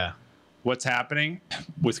Yeah. what's happening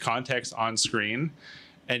with context on screen,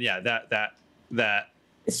 and yeah, that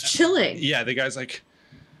It's chilling. yeah, the guy's like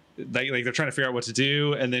they're trying to figure out what to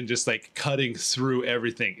do, and then just like cutting through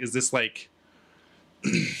everything. Is this like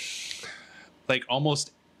like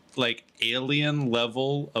almost like alien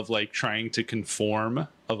level of like trying to conform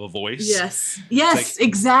of a voice? Yes, like-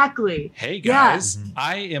 exactly. Hey Yeah. guys,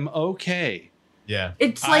 I am okay. Yeah.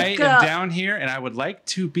 It's like I am down here and I would like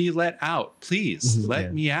to be let out. Please let Yeah.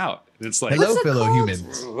 me out. It's like Hello, What's it fellow called?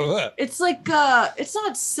 humans. it's like it's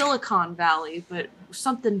not Silicon Valley, but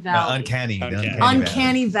something Valley. Uncanny. the Uncanny.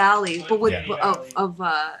 Uncanny Valley, but with Yeah.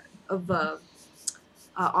 of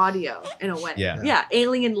audio in a way. Yeah.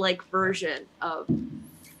 Alien-like version of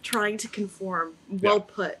trying to conform. Well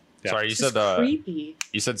put. Yeah. Sorry, you Just said creepy.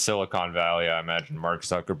 you said Silicon Valley. I imagine Mark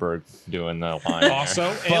Zuckerberg doing the line. there.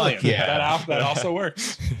 Also alien. yeah. That also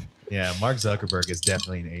works. Yeah, Mark Zuckerberg is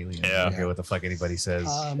definitely an alien. Yeah. I don't care what the fuck anybody says.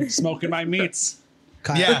 Smoking my meats.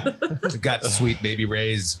 Kyle, Yeah. Got sweet baby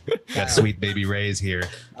Rays. Got sweet baby Rays here.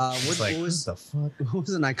 What, Like, what was the fuck? what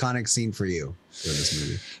was an iconic scene for you in this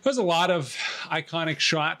movie? There's a lot of iconic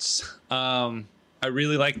shots. I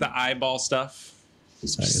really like the eyeball stuff.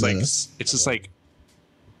 Sorry, Just is like that it's just like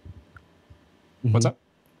Mhm. what's up?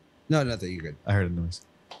 No, nothing. You're good. I heard a noise.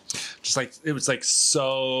 Just like it was like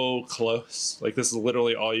so close. Like this is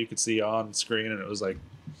literally all you could see on screen, and it was like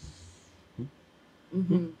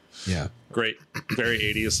Mm-hmm. Yeah. great, very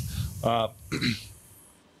 80s,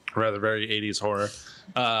 rather very 80s horror.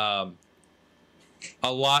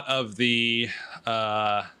 A lot of the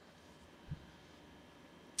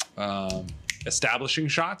establishing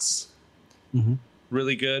shots, Mhm.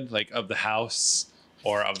 really good, like of the house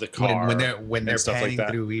or of the car When they're and stuff like panning that.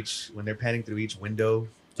 through each window of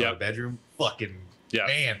Yep. the bedroom, fucking Yeah.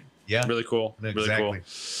 man. Yeah. Really cool. Exactly. Really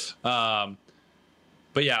cool.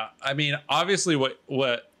 But yeah, I mean, obviously,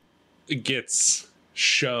 what gets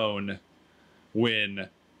shown when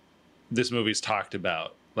this movie's talked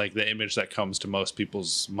about, like the image that comes to most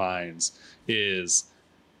people's minds, is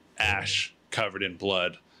Ash covered in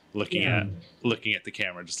blood, looking at the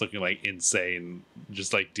camera, just looking like insane,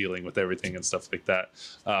 just like dealing with everything and stuff like that.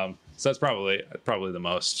 So that's probably the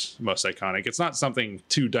most iconic. It's not something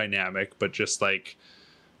too dynamic, but just like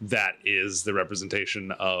that is the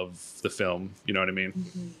representation of the film. You know what I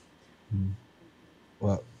mean?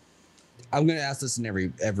 Well, I'm gonna ask this in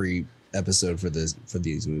every episode for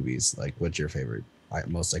these movies. Like, what's your favorite,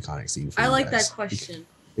 most iconic scene? For I you like guys? that question.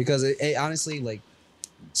 because it honestly, like,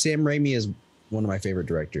 Sam Raimi is one of my favorite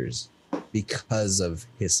directors. because of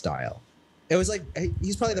his style. It was like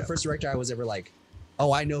he's probably the first director I was ever like,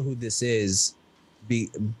 oh, I know who this is,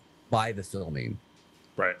 by the filming.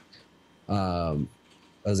 Right. I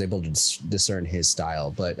was able to discern his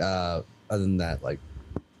style, but other than that, like,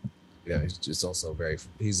 yeah, he's just also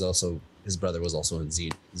he's also, his brother was also in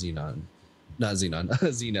Xenon, not Xenon,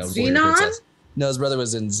 Xena. Warrior Xenon? Princess. No, his brother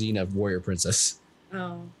was in Xena Warrior Princess.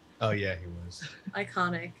 Oh, Oh yeah, he was.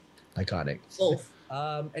 iconic. Iconic. Both.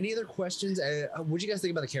 Any other questions? What do you guys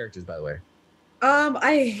think about the characters, by the way?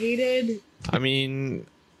 I hated I mean,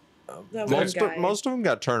 that one guy. most of them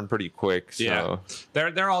got turned pretty quick. So. Yeah.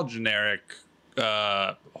 They're all generic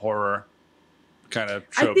horror kind of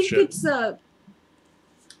I trope think shit. it's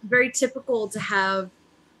very typical to have,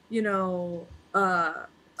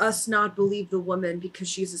 us not believe the woman because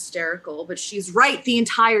she's hysterical, but she's right the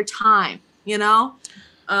entire time. And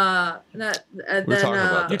then We're talking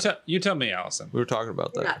about that. You tell me, Allison. We were talking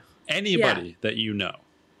about that. yeah, Anybody that you know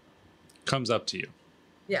comes up to you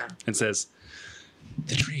yeah. and says,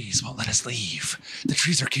 The trees won't let us leave. The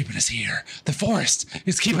trees are keeping us here. The forest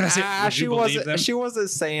is keeping us here. Would you believe them? She wasn't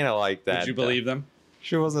saying it like that. Would you believe them?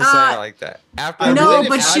 She wasn't saying it like that. After No, everything-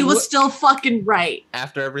 but she was still fucking right.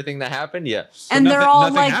 after everything that happened, yes. And they're all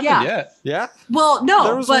nothing like, happened yeah. yet. Yeah. Well, no,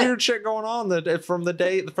 There was but weird shit going on from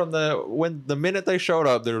the minute they showed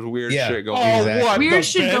up. There was weird Yeah. shit going Oh, on. Exactly. what? weird the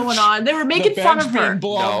shit bench? going on. They were making The fun bench of her. being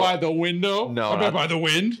blown No. by the window? No, Or not- by the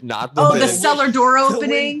wind? Not the Oh, the wind. cellar door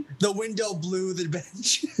opening. The window blew the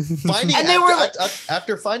bench. Finding And they after, were like-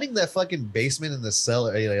 after finding that fucking basement in the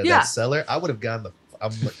cellar, Yeah. that cellar, I would have gone the. I'm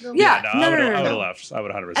like, Yeah, I would have no. left. I would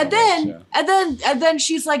 100%. And then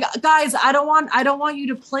she's like, guys, I don't want you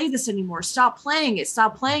to play this anymore. Stop playing it.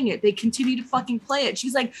 Stop playing it. They continue to fucking play it.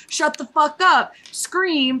 She's like, shut the fuck up.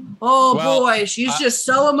 Scream. Oh Well, boy, she's just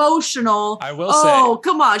so emotional. I will Oh, say,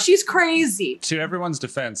 come on. She's crazy. to everyone's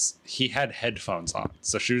defense, he had headphones on,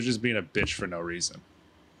 so she was just being a bitch for no reason.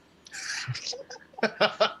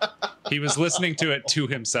 He was listening to it to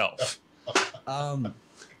himself.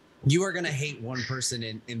 You are gonna hate one person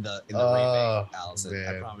in the Oh, remake, Allison.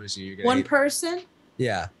 I man. promise you. You're gonna One hate, person.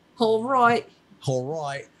 yeah. All right. All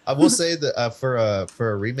right. I will say that for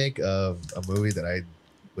a remake of a movie that I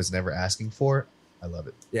was never asking for, I love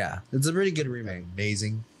it. Yeah, it's a pretty good remake.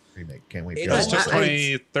 Amazing remake. Can't wait. It for It was it. just I-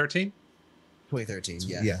 2013. 2013.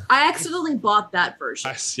 Yeah. Yeah. I accidentally bought that version.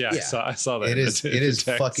 I Yeah. saw that. It in is. the It is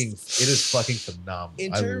text. fucking phenomenal.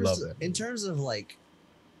 In I terms, love it. in terms of like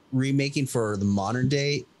remaking for the modern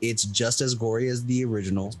day, it's just as gory as the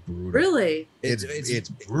original. Brutal. Really? It's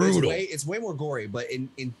brutal. It's way more gory, but in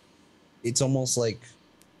it's almost like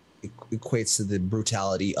it equates to the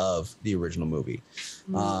brutality of the original movie.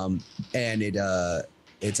 And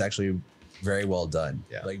it's actually very well done.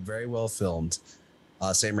 Yeah. Like very well filmed.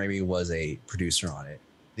 Sam Raimi was a producer on it.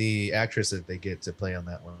 The actress that they get to play on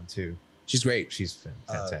that one too. She's great. She's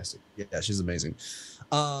fantastic. Yeah, she's amazing.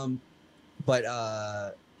 But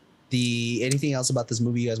anything else about this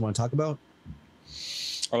movie you guys want to talk about?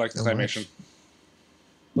 I like the So much. claymation.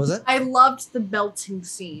 What was that? I loved the belting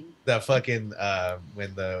scene. That fucking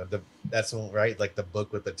when the that's one, right, like the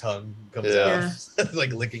book with the tongue comes Yeah. out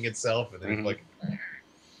like licking itself and then Mhm. like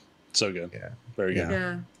So good. yeah. Very good. Yeah.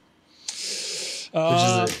 Yeah.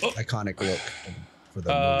 Which is an iconic look for the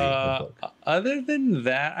movie. The book. Other than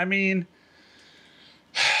that, I mean,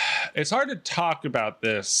 it's hard to talk about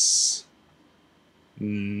this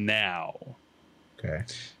now Okay.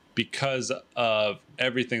 because of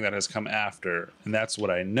everything that has come after, and that's what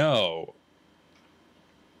I know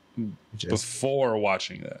Just, before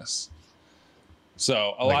watching this.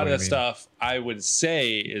 So a Like, lot what of do the you mean? stuff I would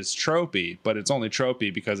say is tropey, but it's only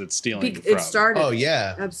tropey because it's stealing from. It started. oh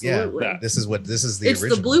yeah. Absolutely. Yeah. This is the It's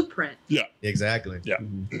original. the blueprint. Exactly. Yeah.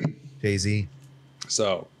 Jay-Z.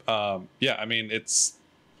 So yeah, I mean it's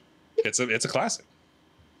a classic.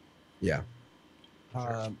 Yeah.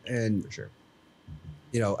 And For sure.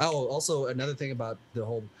 also another thing about the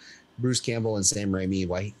whole Bruce Campbell and Sam Raimi,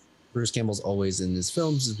 why Bruce Campbell's always in his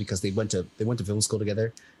films is because they went to film school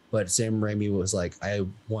together. But Sam Raimi was like, I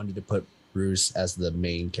wanted to put Bruce as the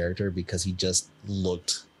main character because he just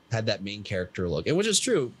had that main character look, and which is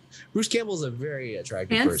true. Bruce Campbell's a very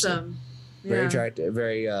attractive person, Handsome. very Yeah. attractive,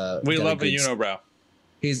 very. We got love the good- unibrow.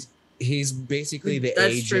 He's basically the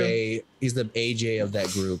That's AJ. true. He's the AJ of that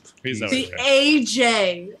group. He's no The AJ.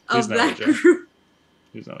 AJ He's of no that AJ. group.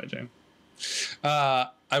 He's no AJ.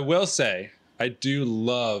 I will say I do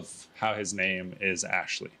love how his name is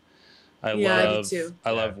Ashley. I Yeah, I do too.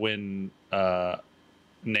 love when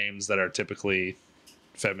names that are typically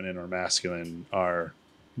feminine or masculine are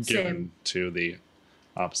given Same. to the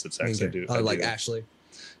opposite sex. I do. Oh, I like do. Ashley.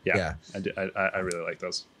 Yeah. Yeah. I really like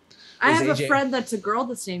those. I Is have a AJ friend that's a girl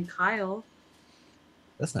that's named Kyle.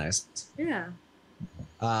 That's nice. Yeah.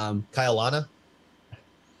 Kyle Lana?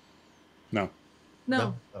 No.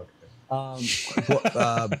 No. Okay.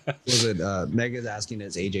 Was it Mega's asking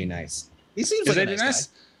is AJ nice? He seems Is like a AJ nice nice?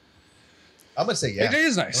 guy. I'm gonna say yeah. AJ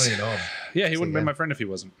is I nice. don't even know him. Yeah, he So, wouldn't yeah. be my friend if he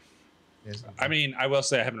wasn't. Yes. I mean, I will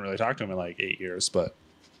say I haven't really talked to him in like 8 years, but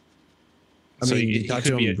I so mean, he, you he talked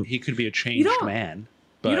could to be him- he could be a changed don't- man.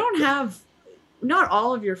 But You don't have. Not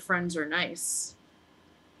all of your friends are nice.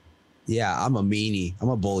 Yeah, I'm a meanie. I'm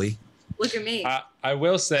a bully. Look at me. I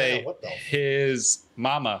will say Yeah, what the- his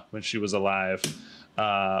mama, when she was alive,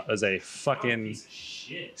 was a fucking Piece of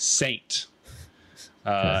shit. saint,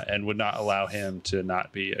 and would not allow him to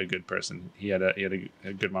not be a good person. He had a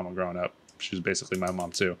good mama growing up. She was basically my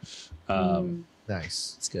mom too.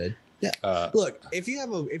 Nice. It's good. Yeah. Uh, Look, if you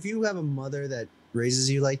have a mother that raises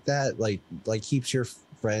you like that, like keeps your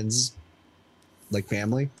friends like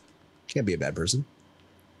family, can't be a bad person.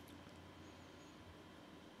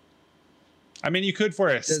 I mean, you could for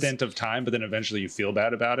a stint of time, but then eventually you feel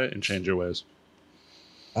bad about it and change your ways.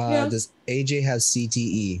 Yeah. Does AJ have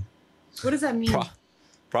CTE? What does that mean?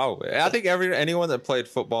 Probably. I think anyone that played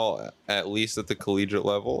football at least at the collegiate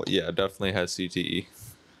level, yeah, definitely has CTE.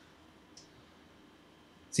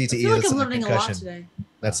 CTE I feel like is I'm a learning a lot concussion. today.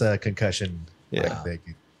 That's a concussion. Yeah.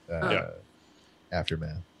 Yeah.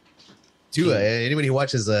 Aftermath. Anybody who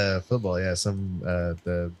watches football, yeah,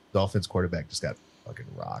 the Dolphins quarterback just got fucking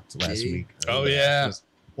rocked last Did he? week. Oh, yeah. It was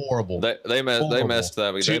horrible. They messed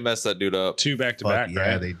that dude up. 2 back to Fuck, back,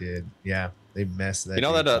 yeah, right? they did. Yeah, they messed that. You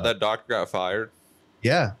know dude that up. that doctor got fired.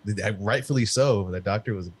 Yeah, rightfully so. That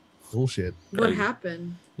doctor was bullshit. What Crazy.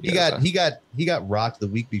 happened? He got rocked the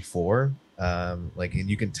week before. And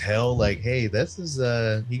you can tell, like, hey, this is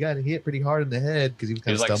he got hit pretty hard in the head because he was He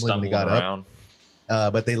kind was of like stumbling when he got up. around.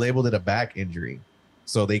 But they labeled it a back injury,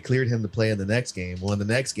 so they cleared him to play in the next game. Well, in the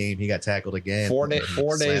next game, he got tackled again. Four and he days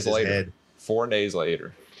slammed his later. head. 4 days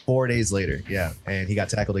later. 4 days later, yeah, and he got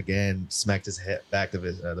tackled again, smacked his head back of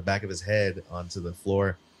the back of his head onto the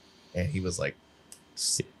floor, and he was like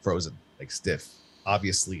frozen, like stiff.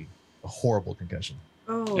 Obviously, a horrible concussion.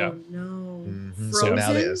 Oh Yeah. no. Mhm. So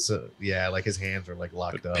now Frozen? like his hands are like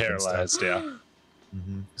locked up, and stuff. Paralyzed, yeah.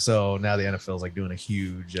 Mhm. So now the NFL is like doing a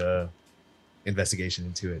huge investigation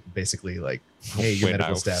into it. Basically, like, hey, your Wait,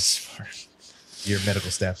 medical I staff,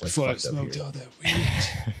 was- like fucked up here. all that weed.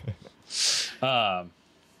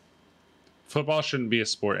 Football shouldn't be a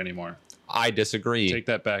sport anymore. I disagree. Take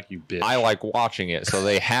that back, you bitch. I like watching it, so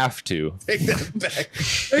they have to. Take that back.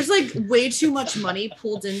 There's like way too much money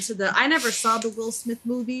pulled into the. I never saw the Will Smith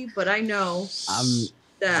movie, but I know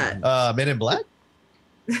that. Men in Black.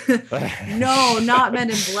 No, not Men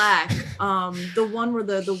in Black. The one where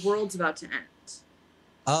the world's about to end.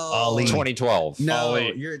 Oh, Ali. 2012. no,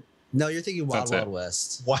 Ollie. you're thinking Wild That's it. Wild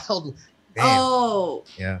West. Wild. Damn. Oh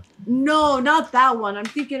Yeah. no, not that one. I'm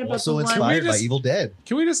thinking about Also the one. inspired by just- Evil Dead.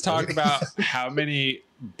 Can we just talk about how many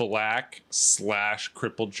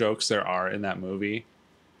black/crippled jokes there are in that movie?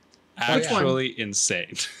 Which one? Actually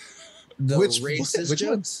insane. The Which- racist which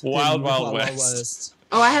one? jokes. Wild in Wild West.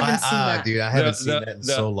 Oh, I haven't seen that. Dude, I haven't seen that in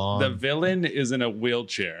so long. The villain is in a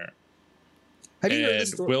wheelchair, Have you heard and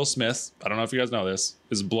this story? Will Smith, I don't know if you guys know this,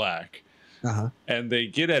 is black, Uh-huh. and they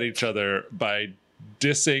get at each other by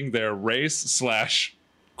dissing their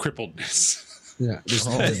race/crippledness. Yeah, just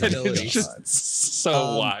Oh, It's disability. just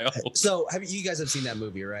so wild. So, you guys have seen that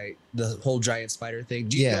movie, right? The whole giant spider thing.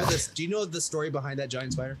 Do you Yeah. know this? Do you know the story behind that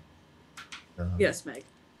giant spider? Yes, Meg.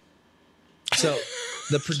 So,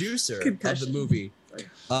 the producer of the Concussion. movie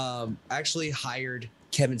Sorry. actually hired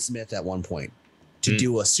Kevin Smith at one point to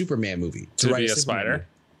do a Superman movie To write be a Superman spider? movie.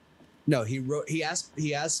 No, he asked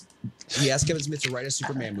Kevin Smith to write a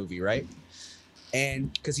Superman movie, right?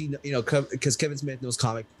 And because because Kevin Smith knows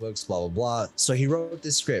comic books, blah blah blah. So he wrote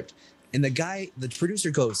this script, and the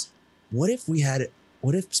producer goes, "What if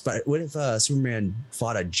Superman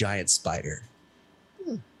fought a giant spider?"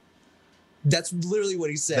 That's literally what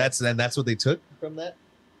he said. That's what they took from that.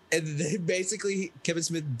 And then basically Kevin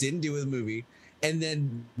Smith didn't do the movie, and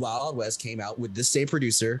then Wild West came out with the same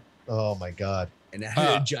producer, Oh my god. and it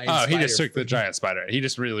had a giant. Oh, spider. he just took the giant spider. He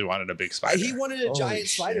just really wanted a big spider. He wanted a Holy giant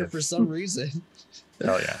spider shit. for some reason.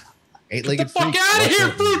 Hell yeah. Eight-legged Fuck freak. out of What's here,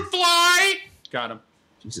 up? fruit fly! Got him.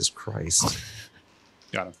 Jesus Christ.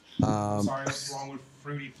 Got him. Sorry, what's wrong with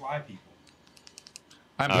fruity fly people?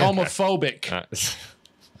 I'm Okay. homophobic. It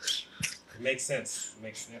makes sense. It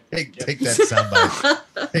makes sense. Take that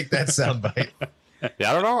soundbite. Take that soundbite.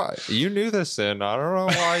 Yeah, I don't know. You knew this, and I don't know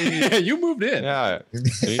why you. You moved in. Yeah,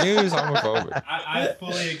 you knew he was homophobic. I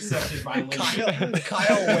fully accepted my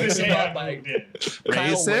Kyle wakes him up by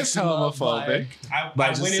Racist, homophobic. I by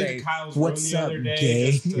went just into saying, Kyle's "What's room the up, other day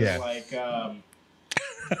gay?" just to Yeah. like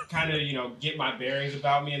kind of get my bearings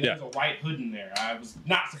about me, and Yeah. there's a white hood in there. I was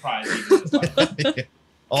not surprised. Even this time.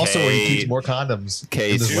 Also, where he keeps Kate. more condoms.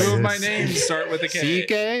 Kate. in this Two place. of my names start with a K.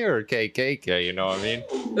 CK or KKK? You know what I mean?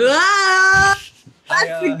 Ah, that's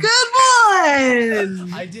I, a good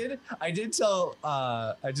one. I did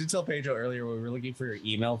tell Pedro earlier when we were looking for your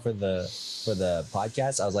email for the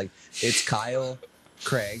podcast. I was like, it's Kyle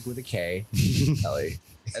Craig with a K. Ellie.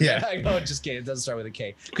 And Yeah. then I go, just kidding, it doesn't start with a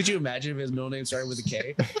K. Could you imagine if his middle name started with a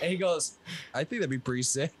K? And he goes, I think that'd be pretty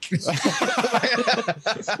sick.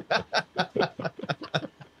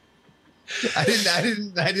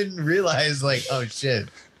 I didn't realize, like, oh shit.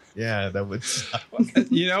 Yeah, that would suck.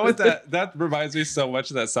 You know what? That reminds me so much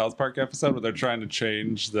of that South Park episode where they're trying to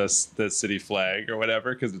change the city flag or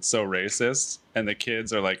whatever because it's so racist, and the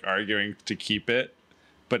kids are like arguing to keep it,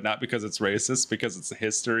 but not because it's racist, because it's the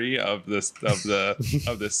history of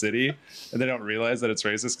the city, and they don't realize that it's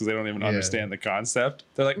racist because they don't even Yeah. understand the concept.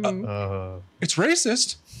 They're like, Oh. it's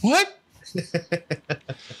racist. What?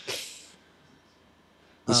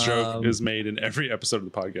 This joke is made in every episode of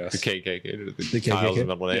the podcast. The KKK. The Kyle's KKK?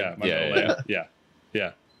 middle name. Yeah, my middle name.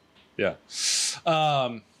 Yeah.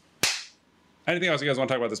 Anything else you guys want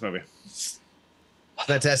to talk about this movie?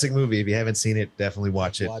 Fantastic movie. If you haven't seen it, definitely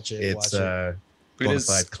watch it. Watch it, It's watch a It bona is-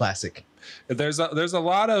 fide classic. There's a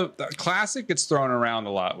lot of classic gets thrown around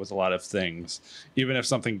a lot with a lot of things, even if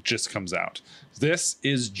something just comes out. This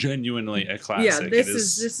is genuinely a classic. Yeah, this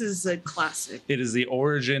It is a classic. it is the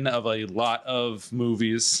origin of a lot of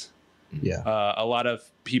movies. Yeah. A lot of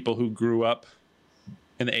people who grew up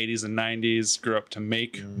in the 80s and 90s grew up to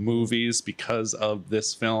make movies because of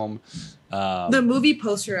this film. The movie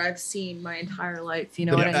poster I've seen my entire life. You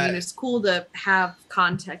know what I mean? It's cool to have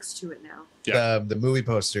context to it now. Yeah. The movie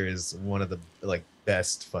poster is one of the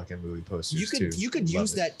best fucking movie posters. You could Love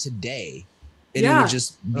use it. that today, and it Yeah. would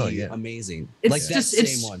just be Oh, yeah. amazing. It's like that just same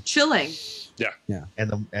it's one. chilling.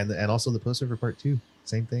 And also the poster for part 2.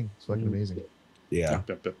 Same thing. It's fucking amazing. Yeah.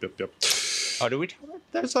 Yep. Oh, did we talk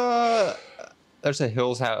about there's a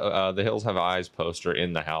Hills Have the Hills Have Eyes poster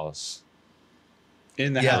in the house.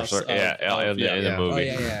 In the Yeah, house. Sorry, in the movie.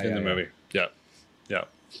 Oh, yeah, In the movie. Yeah.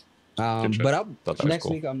 Good show. But Thought that was next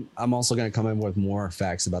cool. week I'm also gonna come in with more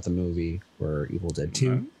facts about the movie for Evil Dead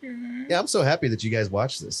 2. Yeah, I'm so happy that you guys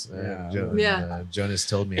watched this. Yeah. Yeah. Jonas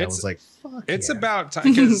told me. I It's- was like, fuck. It's yeah. about time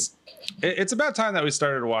because it's about time that we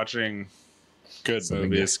started watching good Something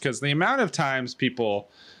movies because the amount of times people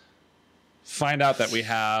find out that we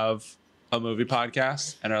have a movie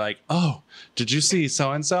podcast and are like, "Oh, did you see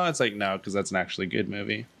so and so?" It's like, no, because that's an actually good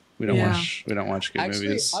movie. We don't Yeah. watch good Actually,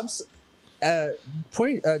 movies.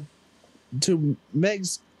 point to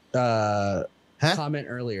Meg's comment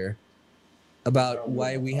earlier about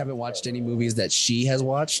why we haven't watched any movies that she has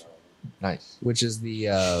watched, Nice. which is the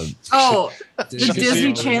Oh, Disney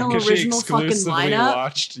Disney Channel. Channel Because she original fucking exclusively lineup.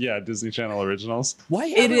 watched, Disney Channel originals. Why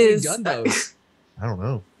It haven't is- we done those? I don't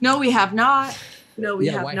know. No, we have not. No, we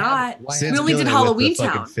have why not. haven't- why Sid's We only did killing it with the Halloween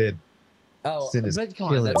fucking Town. Fid. Oh, Sid is but come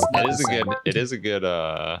on, killing that's it. It is a good. It is a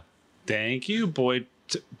good. Thank you, Boy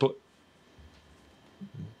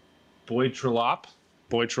Trelop.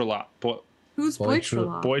 Who's Boy Boy Tro-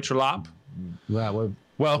 Trolop? Boy Trelop. Wow, what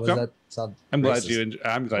Welcome. does that sound? I'm glad racist?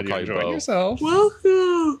 I'm glad you I'll call you enjoyed Bo. yourself.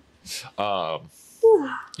 Welcome.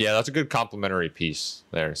 Yeah, that's a good complimentary piece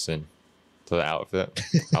there, Sin, to the outfit.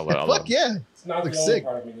 I love. Fuck yeah. It's not Looks the only sick.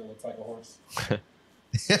 part of me that looks like a horse.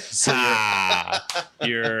 Ha!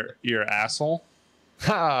 Your asshole.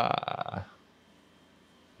 Ha!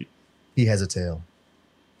 He has a tail.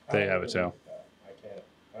 They I have a don't tail. believe that. I can't.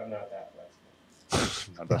 I'm not that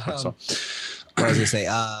flexible. Not that asshole. What was I gonna say?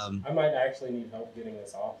 I might actually need help getting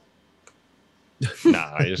this off.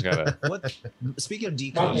 Nah, you just gotta. What? Speaking of My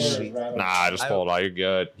decom hair is movies, rather- Nah, just hold on. You're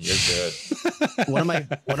good. You're good. one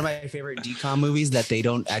of my favorite decom movies that they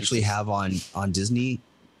don't actually have on Disney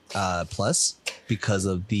Plus because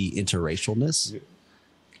of the interracialness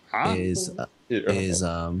Huh? is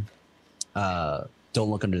Don't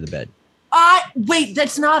Look Under the Bed. Wait,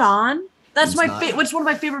 that's not on. That's It's my not. What's one of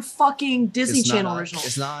my favorite fucking Disney It's not Channel on- originals?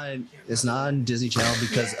 It's not on Disney Channel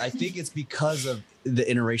because I think it's because of the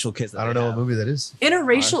interracial kids. That I don't they know have. what movie that is.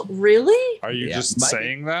 Interracial, really? Are you Yeah, just might be.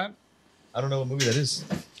 saying that? I don't know what movie that is.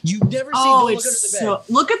 You've never seen Oh, Don't Look Under it's the so. Bed.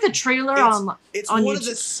 Look at the trailer It's- on. It's on one of YouTube.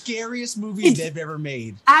 the scariest movies It's- they've ever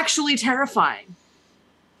made. Actually terrifying.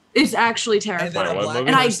 It's actually And then terrifying. a black And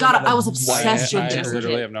I person got and a I was white obsessed with I this.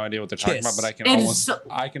 literally kid. have no idea what they're talking about, but Kiss.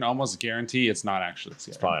 I can almost guarantee it's not actually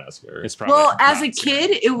scary. It's probably not scary. It's probably Well, as not a scary.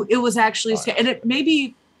 kid, it was actually scary, and it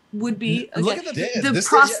maybe would be Look again, at the, Damn, the this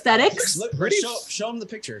prosthetics. Look, Pretty- show him the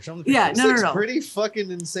picture. Show him the Yeah, picture. no, This looks no. pretty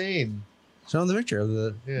fucking insane. Show him the picture of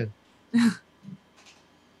the. Yeah.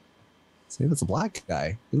 See, that's a black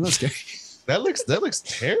guy. Isn't that scary? That looks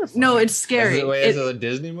terrifying. No, it's scary. Wait, is It- it a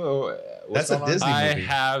Disney movie? What's That's a going on? Disney I movie.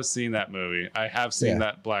 have seen that movie. I have seen Yeah.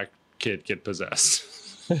 that black kid get possessed.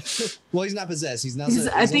 Well, he's not possessed. He's not. He's- He's,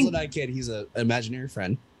 I think- also not a kid. He's an imaginary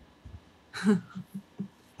friend.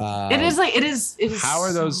 it is like it is. It is. How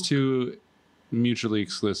are those so- two mutually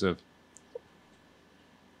exclusive?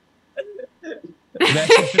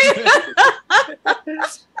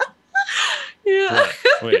 Yeah.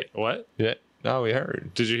 Wait, what? Yeah. No, we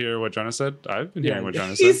heard. Did you hear what Jonah said? I've been hearing what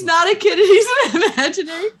Jonah He's said. not a kid. He's an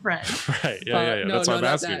imaginary friend. Right. Yeah. No, That's why no, I'm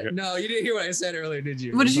not asking. that. No, you didn't hear what I said earlier, did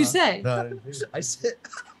you? What did you say? No, I didn't hear I said.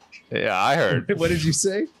 Yeah, I heard. What did you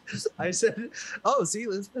say? I said. Oh, see,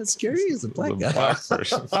 that's scary. He's a black The guy. black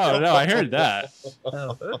person. Oh no, I heard that.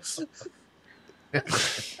 Oh.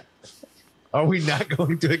 Are we not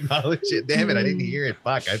going to acknowledge it? Damn it, I didn't hear it.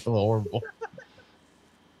 Fuck, I feel horrible.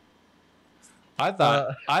 I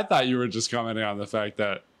thought you were just commenting on the fact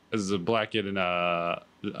that as a black kid in a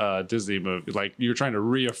Disney movie, like you're trying to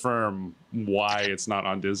reaffirm why it's not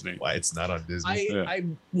on Disney. Why it's not on Disney? Yeah.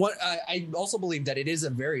 I also believe that it is a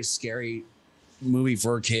very scary movie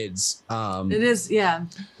for kids. It is. Yeah.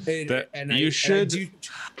 You should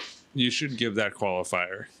give that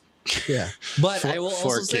qualifier. Yeah, but For- I will for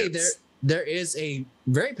also say kids. there is a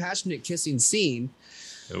very passionate kissing scene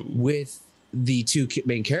Ooh. with the two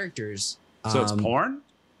main characters. So it's porn?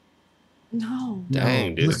 No.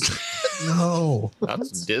 Dang, dude. No.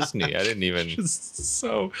 That's Disney. I didn't even.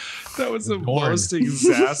 So that was the Porn. most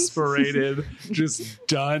exasperated, just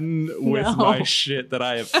done with No. my shit that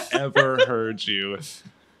I have ever heard you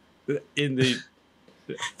in the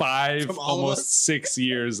 5, From all of almost us? 6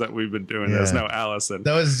 years that we've been doing this. Yeah. No, Allison.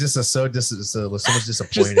 That was just so much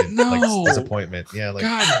disappointed. no. Like disappointment. Yeah, like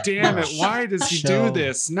God damn it. Why does he do No.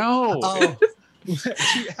 this? No.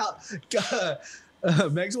 Oh,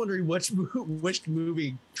 Meg's wondering which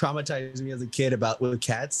movie traumatized me as a kid with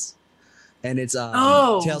cats, and it's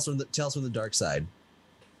Tales from the Dark Side.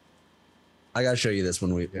 I gotta show you this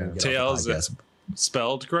when we get off the Tales podcast.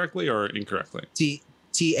 spelled correctly or incorrectly? Tales.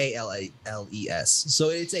 So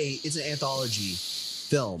it's an anthology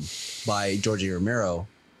film by George Romero.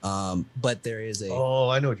 But there is a. Oh,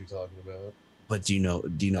 I know what you're talking about. But do you know?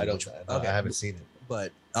 I don't. which one? I haven't seen it.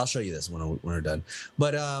 But I'll show you this when we're done.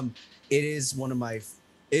 But it is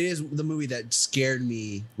it is the movie that scared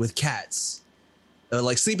me with cats,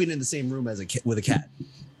 like sleeping in the same room as with a cat.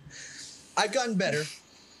 I've gotten better.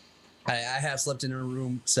 I have slept in a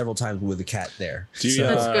room several times with a cat there. Do you,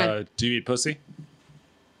 That's good. do you eat pussy?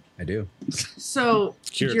 I do. So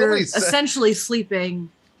Cured. you're Nobody said- essentially sleeping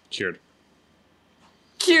Cured.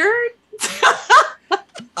 cured.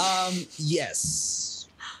 Yes,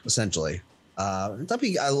 essentially. I've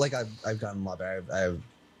gotten a lot better.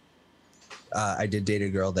 I did date a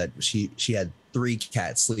girl that she had 3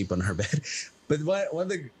 cats sleep on her bed. But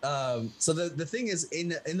the thing is in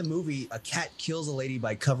the movie, a cat kills a lady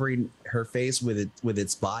by covering her face with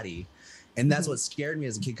its body, and that's what scared me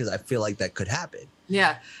as a kid because I feel like that could happen.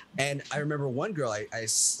 Yeah. And I remember one girl I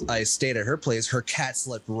stayed at her place. Her cat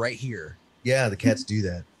slept right here, Yeah, the cats do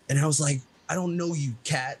that. and I was like, I don't know you,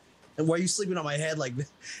 cat, and why are you sleeping on my head like this?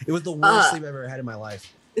 It was the worst sleep I've ever had in my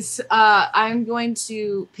life. I'm going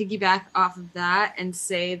to piggyback off of that and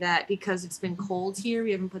say that because it's been cold here,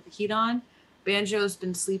 we haven't put the heat on. Banjo's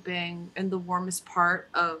been sleeping in the warmest part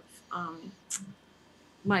of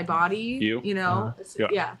my body. You know?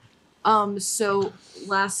 Yeah. So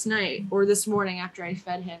last night or this morning after I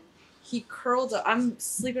fed him, he curled up. I'm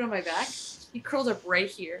sleeping on my back. He curled up right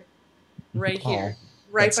here. Right here.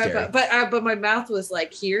 Right by scary. but my mouth was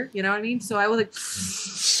like here, you know what I mean? So I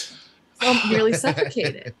was like nearly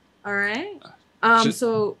suffocated. All right.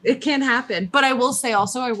 So it can happen. But I will say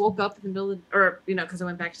also I woke up in the middle of, because I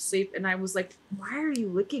went back to sleep and I was like, why are you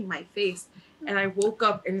licking my face? And I woke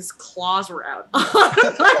up and his claws were out.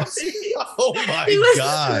 Oh my He was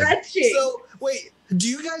god. stretching. So wait, do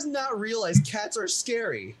you guys not realize cats are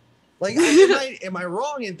scary? Like, am I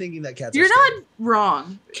wrong in thinking that cats? You're are scary? not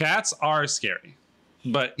wrong. Cats are scary,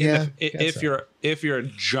 but Yeah, if you're a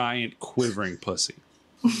giant quivering pussy,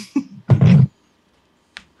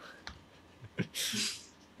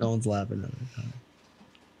 No one's laughing at it.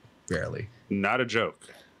 Barely. not a joke.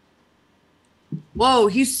 Whoa,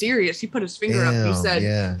 he's serious. He put his finger up and he Damn, said,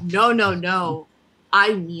 yeah. no.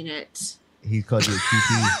 I mean it. He called you a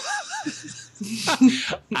QT.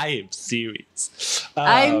 I am serious.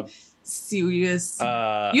 I'm serious. You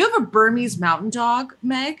have a Burmese mountain dog,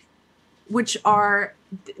 Meg,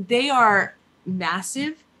 they are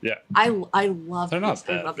massive. Yeah. I love They're not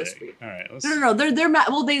I that love this big. breed. All right. No.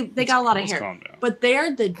 Well, they got a lot of hair, calm down. but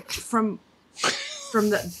they're from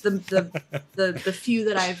the few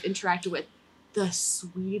that I've interacted with, the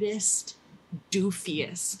sweetest,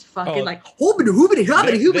 doofiest, fucking like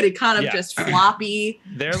hoobity kind of yeah. just floppy.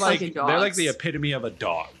 They're like fucking they're like dogs. the epitome of a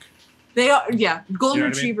dog. They are, yeah, golden You know what I mean?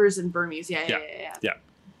 retrievers and Burmese, yeah.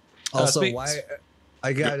 Also, speak- why?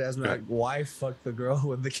 I gotta ask, like, why fuck the girl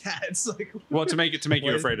with the cats? Like, Well, to make you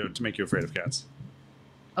What? afraid of cats.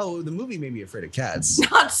 oh, the movie made me afraid of cats.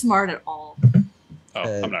 Not smart at all.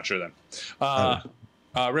 Oh, I'm not sure then.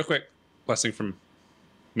 Real quick, blessing from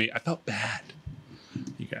me. I felt bad,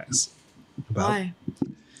 you guys, Why?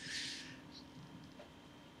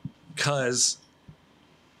 because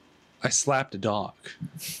I slapped a dog.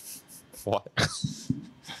 What?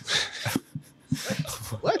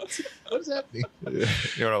 What? What is happening? You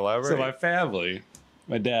want to elaborate? So my family,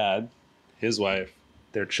 my dad, his wife,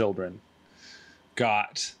 their children,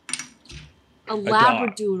 got A dog,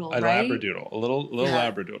 labradoodle, a right? labradoodle, a little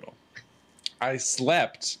Yeah. labradoodle. I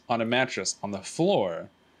slept on a mattress on the floor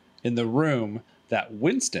in the room that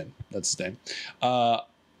Winston, that's his name,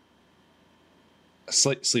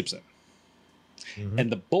 sleeps in. Mhm.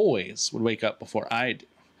 And the boys would wake up before I do.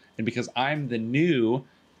 And because I'm the new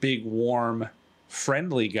big, warm,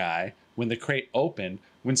 friendly guy, when the crate opened,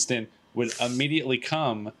 Winston would immediately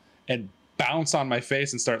come and bounce on my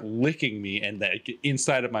face and start licking me and the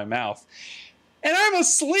inside of my mouth. And I'm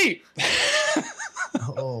asleep.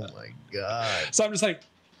 Oh my god. So I'm just like,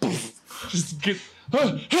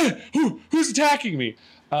 who's attacking me?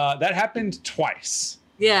 That happened twice.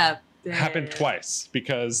 Yeah. Happened twice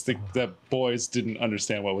because the boys didn't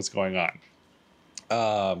understand what was going on.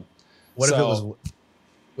 What if it so, was?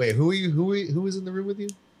 Wait, who was in the room with you?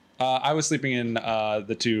 I was sleeping in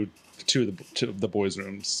the two of the boys'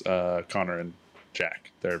 rooms, Connor and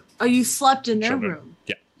Jack. They're Oh, you slept in their children. room.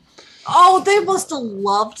 Yeah. Oh, they must have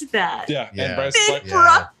loved that. Yeah. Yeah. And Bryce Big slept,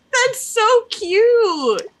 Yeah. That's so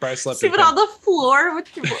cute. Bryce slept Sleeping in on the floor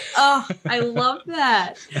with your, oh, I love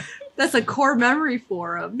that. That's a core memory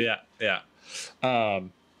for him. Yeah.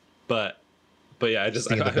 But yeah, I just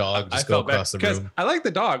Seeing the dog just go felt bad across the because room. I like the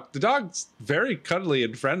dog. The dog's very cuddly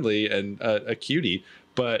and friendly and a cutie.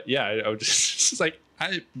 But yeah, I was just like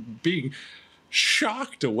I being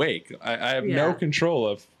shocked awake. I have no Yeah. control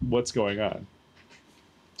of what's going on.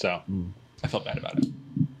 So I felt bad about it.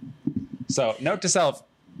 So note to self: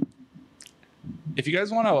 if you guys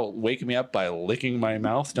want to wake me up by licking my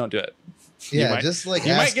mouth, don't do it. You Yeah, might- just like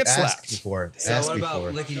you ask, might get ask slapped. before. So Ask what about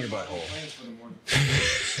before. licking your butthole?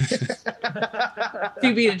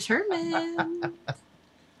 To be determined.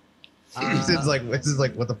 Winston's like,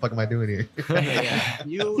 what the fuck am I doing here? Yeah.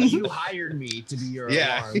 You hired me to be your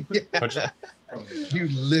Yeah. alarm. You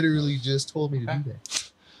literally just told me to do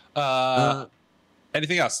that.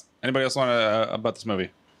 Anything else? Anybody else want to about this movie?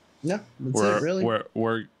 No, that's it, really. We're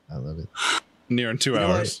I love it. nearing 2 You know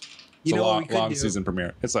what? hours. You It's know a what long, we could long do? season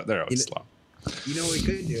premiere. It's like they're always You long. You know what we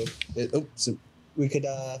could do? So we could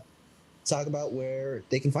talk about where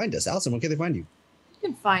they can find us. Allison, where can they find you? You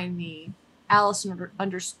can find me,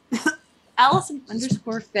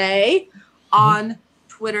 Allison_Faye on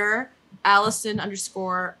Twitter,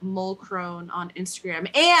 Allison_Mulcrone on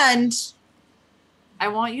Instagram. And I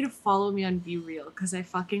want you to follow me on Be Real because I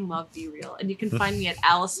fucking love Be Real. And you can find me at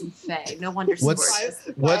Allison Faye. No underscore. What's- Kyle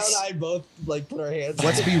and I both like put our hands.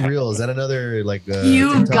 Let's be real. Is that another like?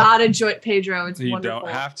 You TikTok? gotta join Pedro. It's You wonderful. don't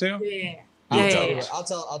have to. Yeah. I'll, Yeah, tell yeah, you. yeah.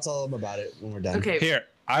 I'll tell them about it when we're done. Okay. Here,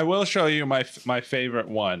 I will show you my favorite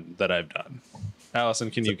one that I've done. Allison,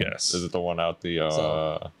 can you guess? Is it the one out the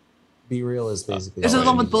So- Be Real is basically. Is it the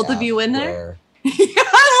one with the both of app you in there? where- I love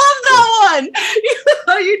that one.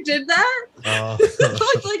 Oh, you did that? Oh. It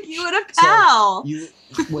looked like you and a pal. You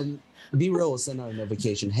when Be Real will send out a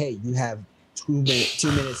notification. Hey, you have 2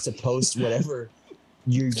 minutes to post whatever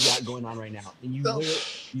you got going on right now, and you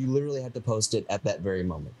literally have to post it at that very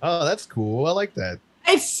moment. Oh, that's cool. I like that.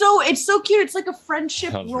 It's so cute. It's like a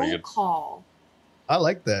friendship Sounds pretty roll good. call. I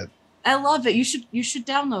like that. I love it. You should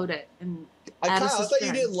download it and add Kyle, us I as thought you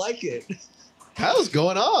friends. didn't like it. Kyle's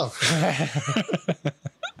going off.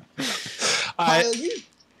 Kyle,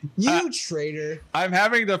 you traitor. I'm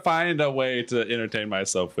having to find a way to entertain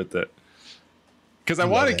myself with it because I You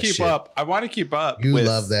want love to that keep shit. up. I want to keep up. You with,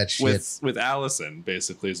 love that shit. with Allison.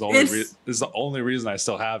 Basically, is the only reason I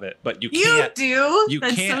still have it. But you You can't. do? You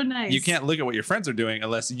That's can't. so nice. You can't look at what your friends are doing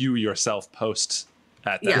unless you yourself post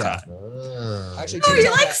at that Yeah. time. Actually, Oh, you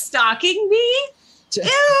TikTok like stalking me? Ti-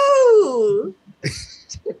 Ew!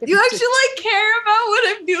 You actually like care about what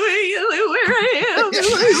I'm doing and like where I am.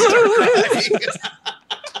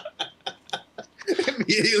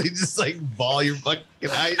 Immediately just like ball your fucking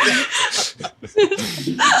eyes out.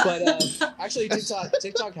 but actually,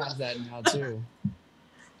 TikTok has that now too.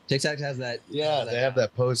 TikTok has that. Yeah, they have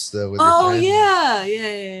that post with your Oh friends.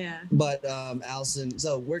 yeah. But Allison,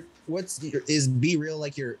 so is Be Real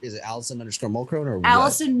like is it Allison _ Mulcrone or what?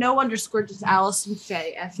 Allison, no underscore, just Allison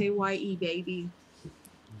Faye, FAYE, baby.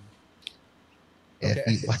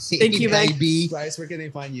 Okay. Thank you, Meg. Bryce, where can they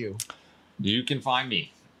find you? You can find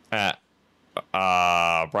me at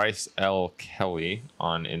Bryce L. Kelly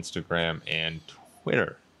on Instagram and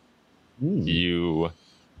Twitter. You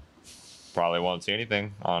probably won't see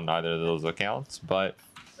anything on either of those accounts, but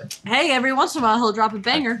Hey, every once in a while he'll drop a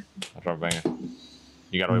banger. I'll drop a banger.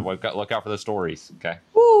 You gotta look out for the stories, okay?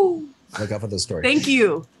 Woo! Look out for the story. Thank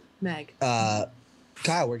you, Meg.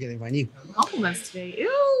 Kyle, where can they find you? Compliments today.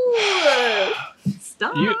 Ew!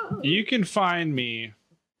 Stop. You can find me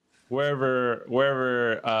wherever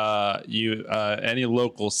you any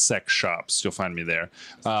local sex shops, you'll find me there.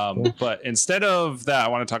 But instead of that, I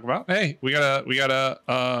want to talk about we got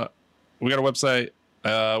a website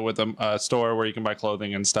with a store where you can buy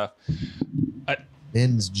clothing and stuff.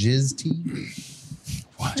 Men's jizz tea.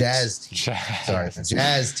 Jazz tea. Sorry,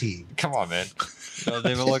 jazz tea. Come on, man.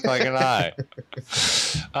 Doesn't even look like an eye.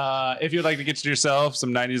 If you'd like to get yourself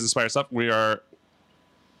some 90s inspired stuff, Ooh,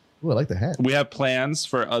 I like the hat. we have plans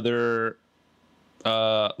for other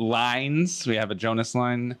lines. We have a Jonas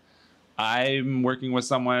line. I'm working with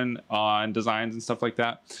someone on designs and stuff like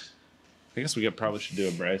that. I guess we probably should do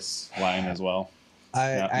a Bryce line as well.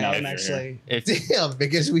 I Now am that you're actually. Damn, I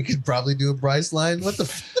guess we could probably do a Bryce line. What the?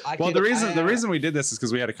 Well, the reason we did this is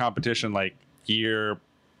because we had a competition like year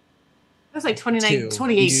That's like 2019, Two.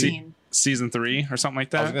 2018. season 3 or something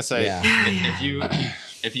like I was that. gonna say Yeah.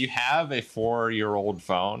 if you have a 4-year-old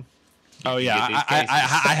phone, Oh you yeah, get these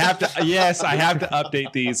I have to. Yes, I have to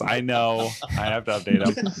update these. I know, I have to update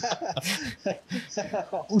them.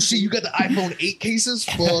 Oh shit, you got the iPhone 8 cases?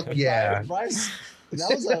 Fuck yeah. Bryce,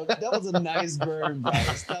 that was a nice burn,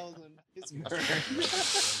 Bryce. That was a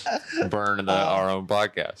nice burn. burn our own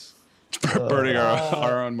podcast. Burning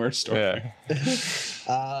our own merch store. Yeah.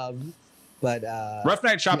 But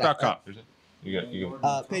Roughnightshop.com. You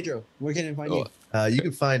got. Pedro, where can I find you? You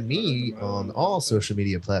can find me on all social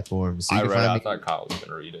media platforms. So you I can read. I find me thought Kyle was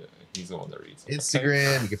gonna read it. He's the one that reads. it.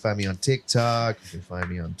 Instagram. You can find me on TikTok. You can find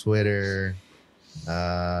me on Twitter.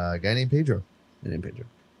 A guy named Pedro.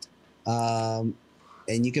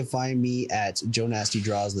 And you can find me at Joe Nasty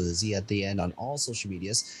Draws with a Z at the end on all social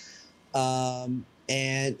medias. And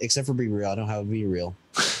except for Be Real, I don't have a Be Real.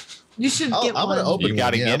 You should get I'm one. gonna open You one.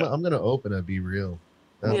 gotta Yeah, get I'm gonna open a Be Real.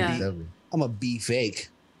 That'll Yeah. be deadly. I'm a B fake.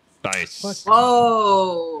 Nice.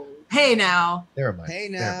 Whoa. Hey now. Never mind. Hey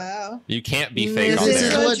Never mind. now. You can't be fake This on is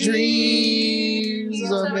there. what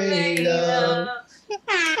dreams are made of.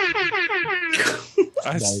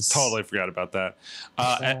 I Nice. totally forgot about that.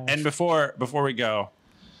 And before we go,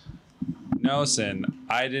 Nosin,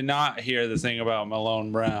 I did not hear the thing about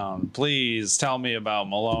Malone Brown. Please tell me about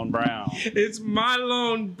Malone Brown. It's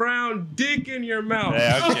Malone Brown dick in your mouth.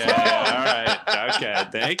 Yeah, okay, all right, okay,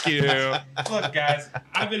 thank you. Look, guys,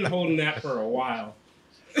 I've been holding that for a while.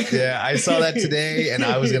 Yeah, I saw that today, and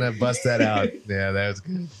I was gonna bust that out. Yeah, that was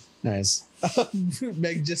good. Nice.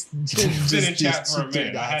 Meg just Been in chat for a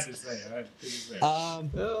did minute. I that. had to say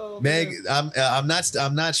it. Meg,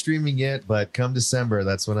 I'm not streaming yet, but come December,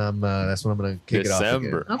 that's when I'm gonna kick it off.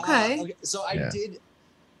 December. Again. Okay. So I Yeah. did.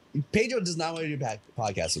 Pedro does not want to do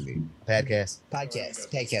podcast with me. Podcast.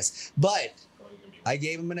 But I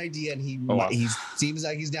gave him an idea, and he seems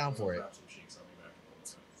like he's down for it.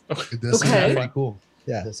 It does Okay. seem pretty cool.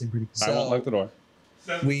 Yeah. It does seem pretty cool. I won't lock the door.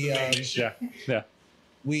 We Yeah.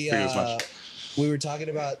 we Figure as much. we were talking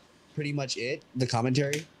about pretty much the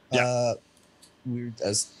commentary. Yeah. We were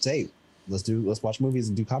let's watch movies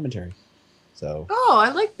and do commentary. So Oh, I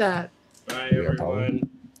like that. Bye, Yeah, probably. everyone.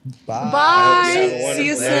 bye. Bye. Have a See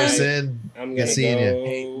you wonderful Later, soon. Sin. I'm Good gonna seeing go you.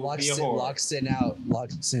 Hey, be a Lockston whore.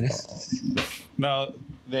 Lockston out. No,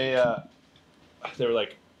 they were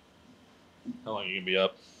like, "How long are you gonna be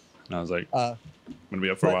up?" And I was like, "I'm gonna be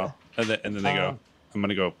up for a while." And then they go, "I'm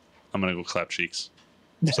gonna go clap cheeks."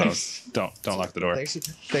 So don't lock the door. Thanks for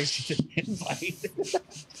the invite.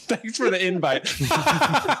 Thanks for the invite.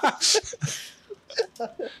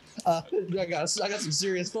 I got some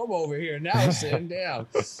serious FOMO over here now, sitting down.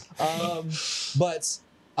 But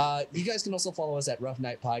you guys can also follow us at Rough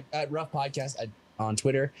Podcast on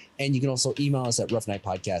Twitter. And you can also email us at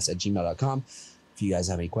roughnightpodcast@gmail.com if you guys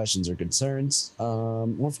have any questions or concerns. Or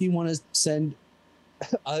if you want to send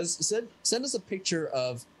us a picture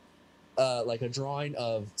of like a drawing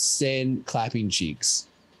of Sin clapping cheeks.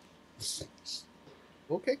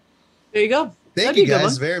 Okay. There you go. Thank you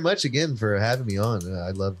guys very much again for having me on.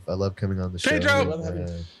 I love coming on the show.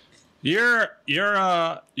 Pedro,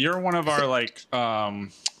 you're one of our like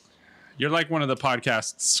you're like one of the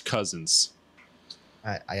podcast's cousins.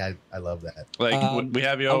 I love that. Like we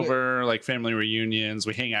have you over, like family reunions.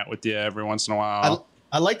 We hang out with you every once in a while.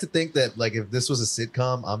 I like to think that like if this was a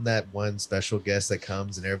sitcom, I'm that one special guest that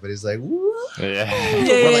comes and everybody's like, woo. Yeah. Like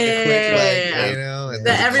a quick, like, you know, and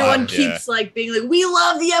that everyone keeps like being like, we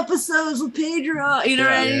love the episodes with Pedro. You know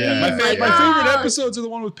what I mean? Yeah. My favorite episodes are the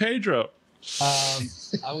one with Pedro. I'm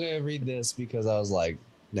gonna read this because I was like,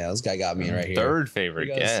 "No, this guy got me right here." Third favorite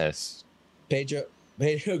guest. Pedro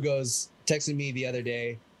goes texting me the other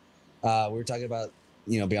day. We were talking about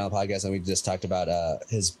being on the podcast, and we just talked about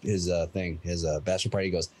his bachelor party.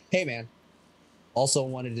 He goes, "Hey man, also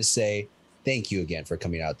wanted to say thank you again for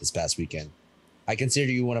coming out this past weekend. I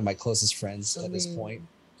consider you one of my closest friends at this point,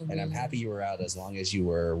 and I'm happy you were out as long as you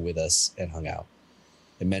were with us and hung out.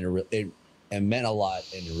 It meant a lot,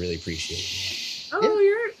 and really appreciate it."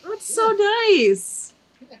 Oh, that's so nice.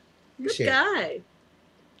 Good guy.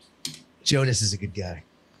 Jonas is a good guy.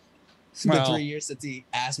 It's been 3 years since he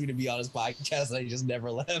asked me to be on his podcast, and I just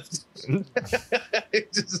never left.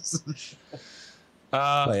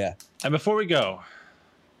 But yeah. And before we go,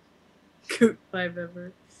 goodbye,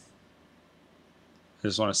 member. I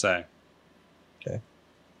just want to say, okay,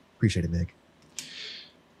 appreciate it, Meg.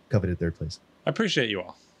 Coveted third place. I appreciate you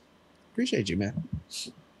all. Appreciate you, man.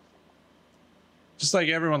 Just like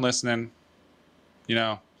everyone listening,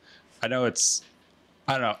 I know it's,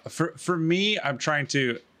 I don't know. For me, I'm trying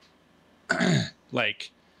to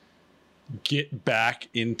like get back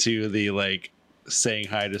into the like saying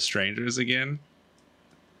hi to strangers again,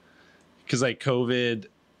 because like COVID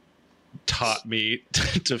taught me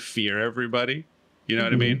to fear everybody. You know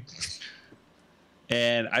what I mean?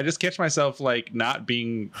 And I just catch myself like not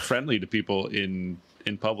being friendly to people in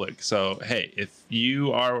public. So hey, if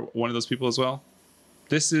you are one of those people as well,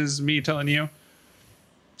 this is me telling you,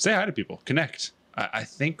 say hi to people, connect. I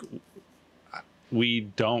think we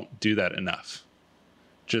don't do that enough.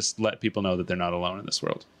 Just let people know that they're not alone in this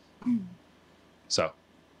world. So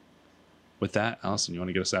with that, Allison, you want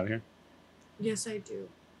to get us out of here? Yes, I do.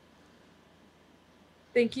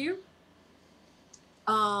 Thank you.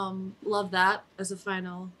 Love that as a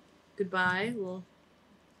final goodbye. Well,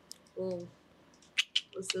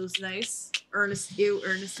 it was nice.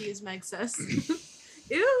 Earnesty as Meg says.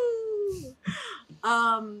 Ew.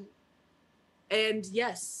 And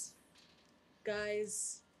yes,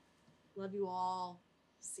 guys, love you all.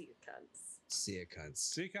 See you, cunts. See you, cunts.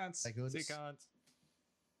 See you, cunts. See you, cunts. See you, cunts.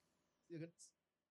 See you, cunts.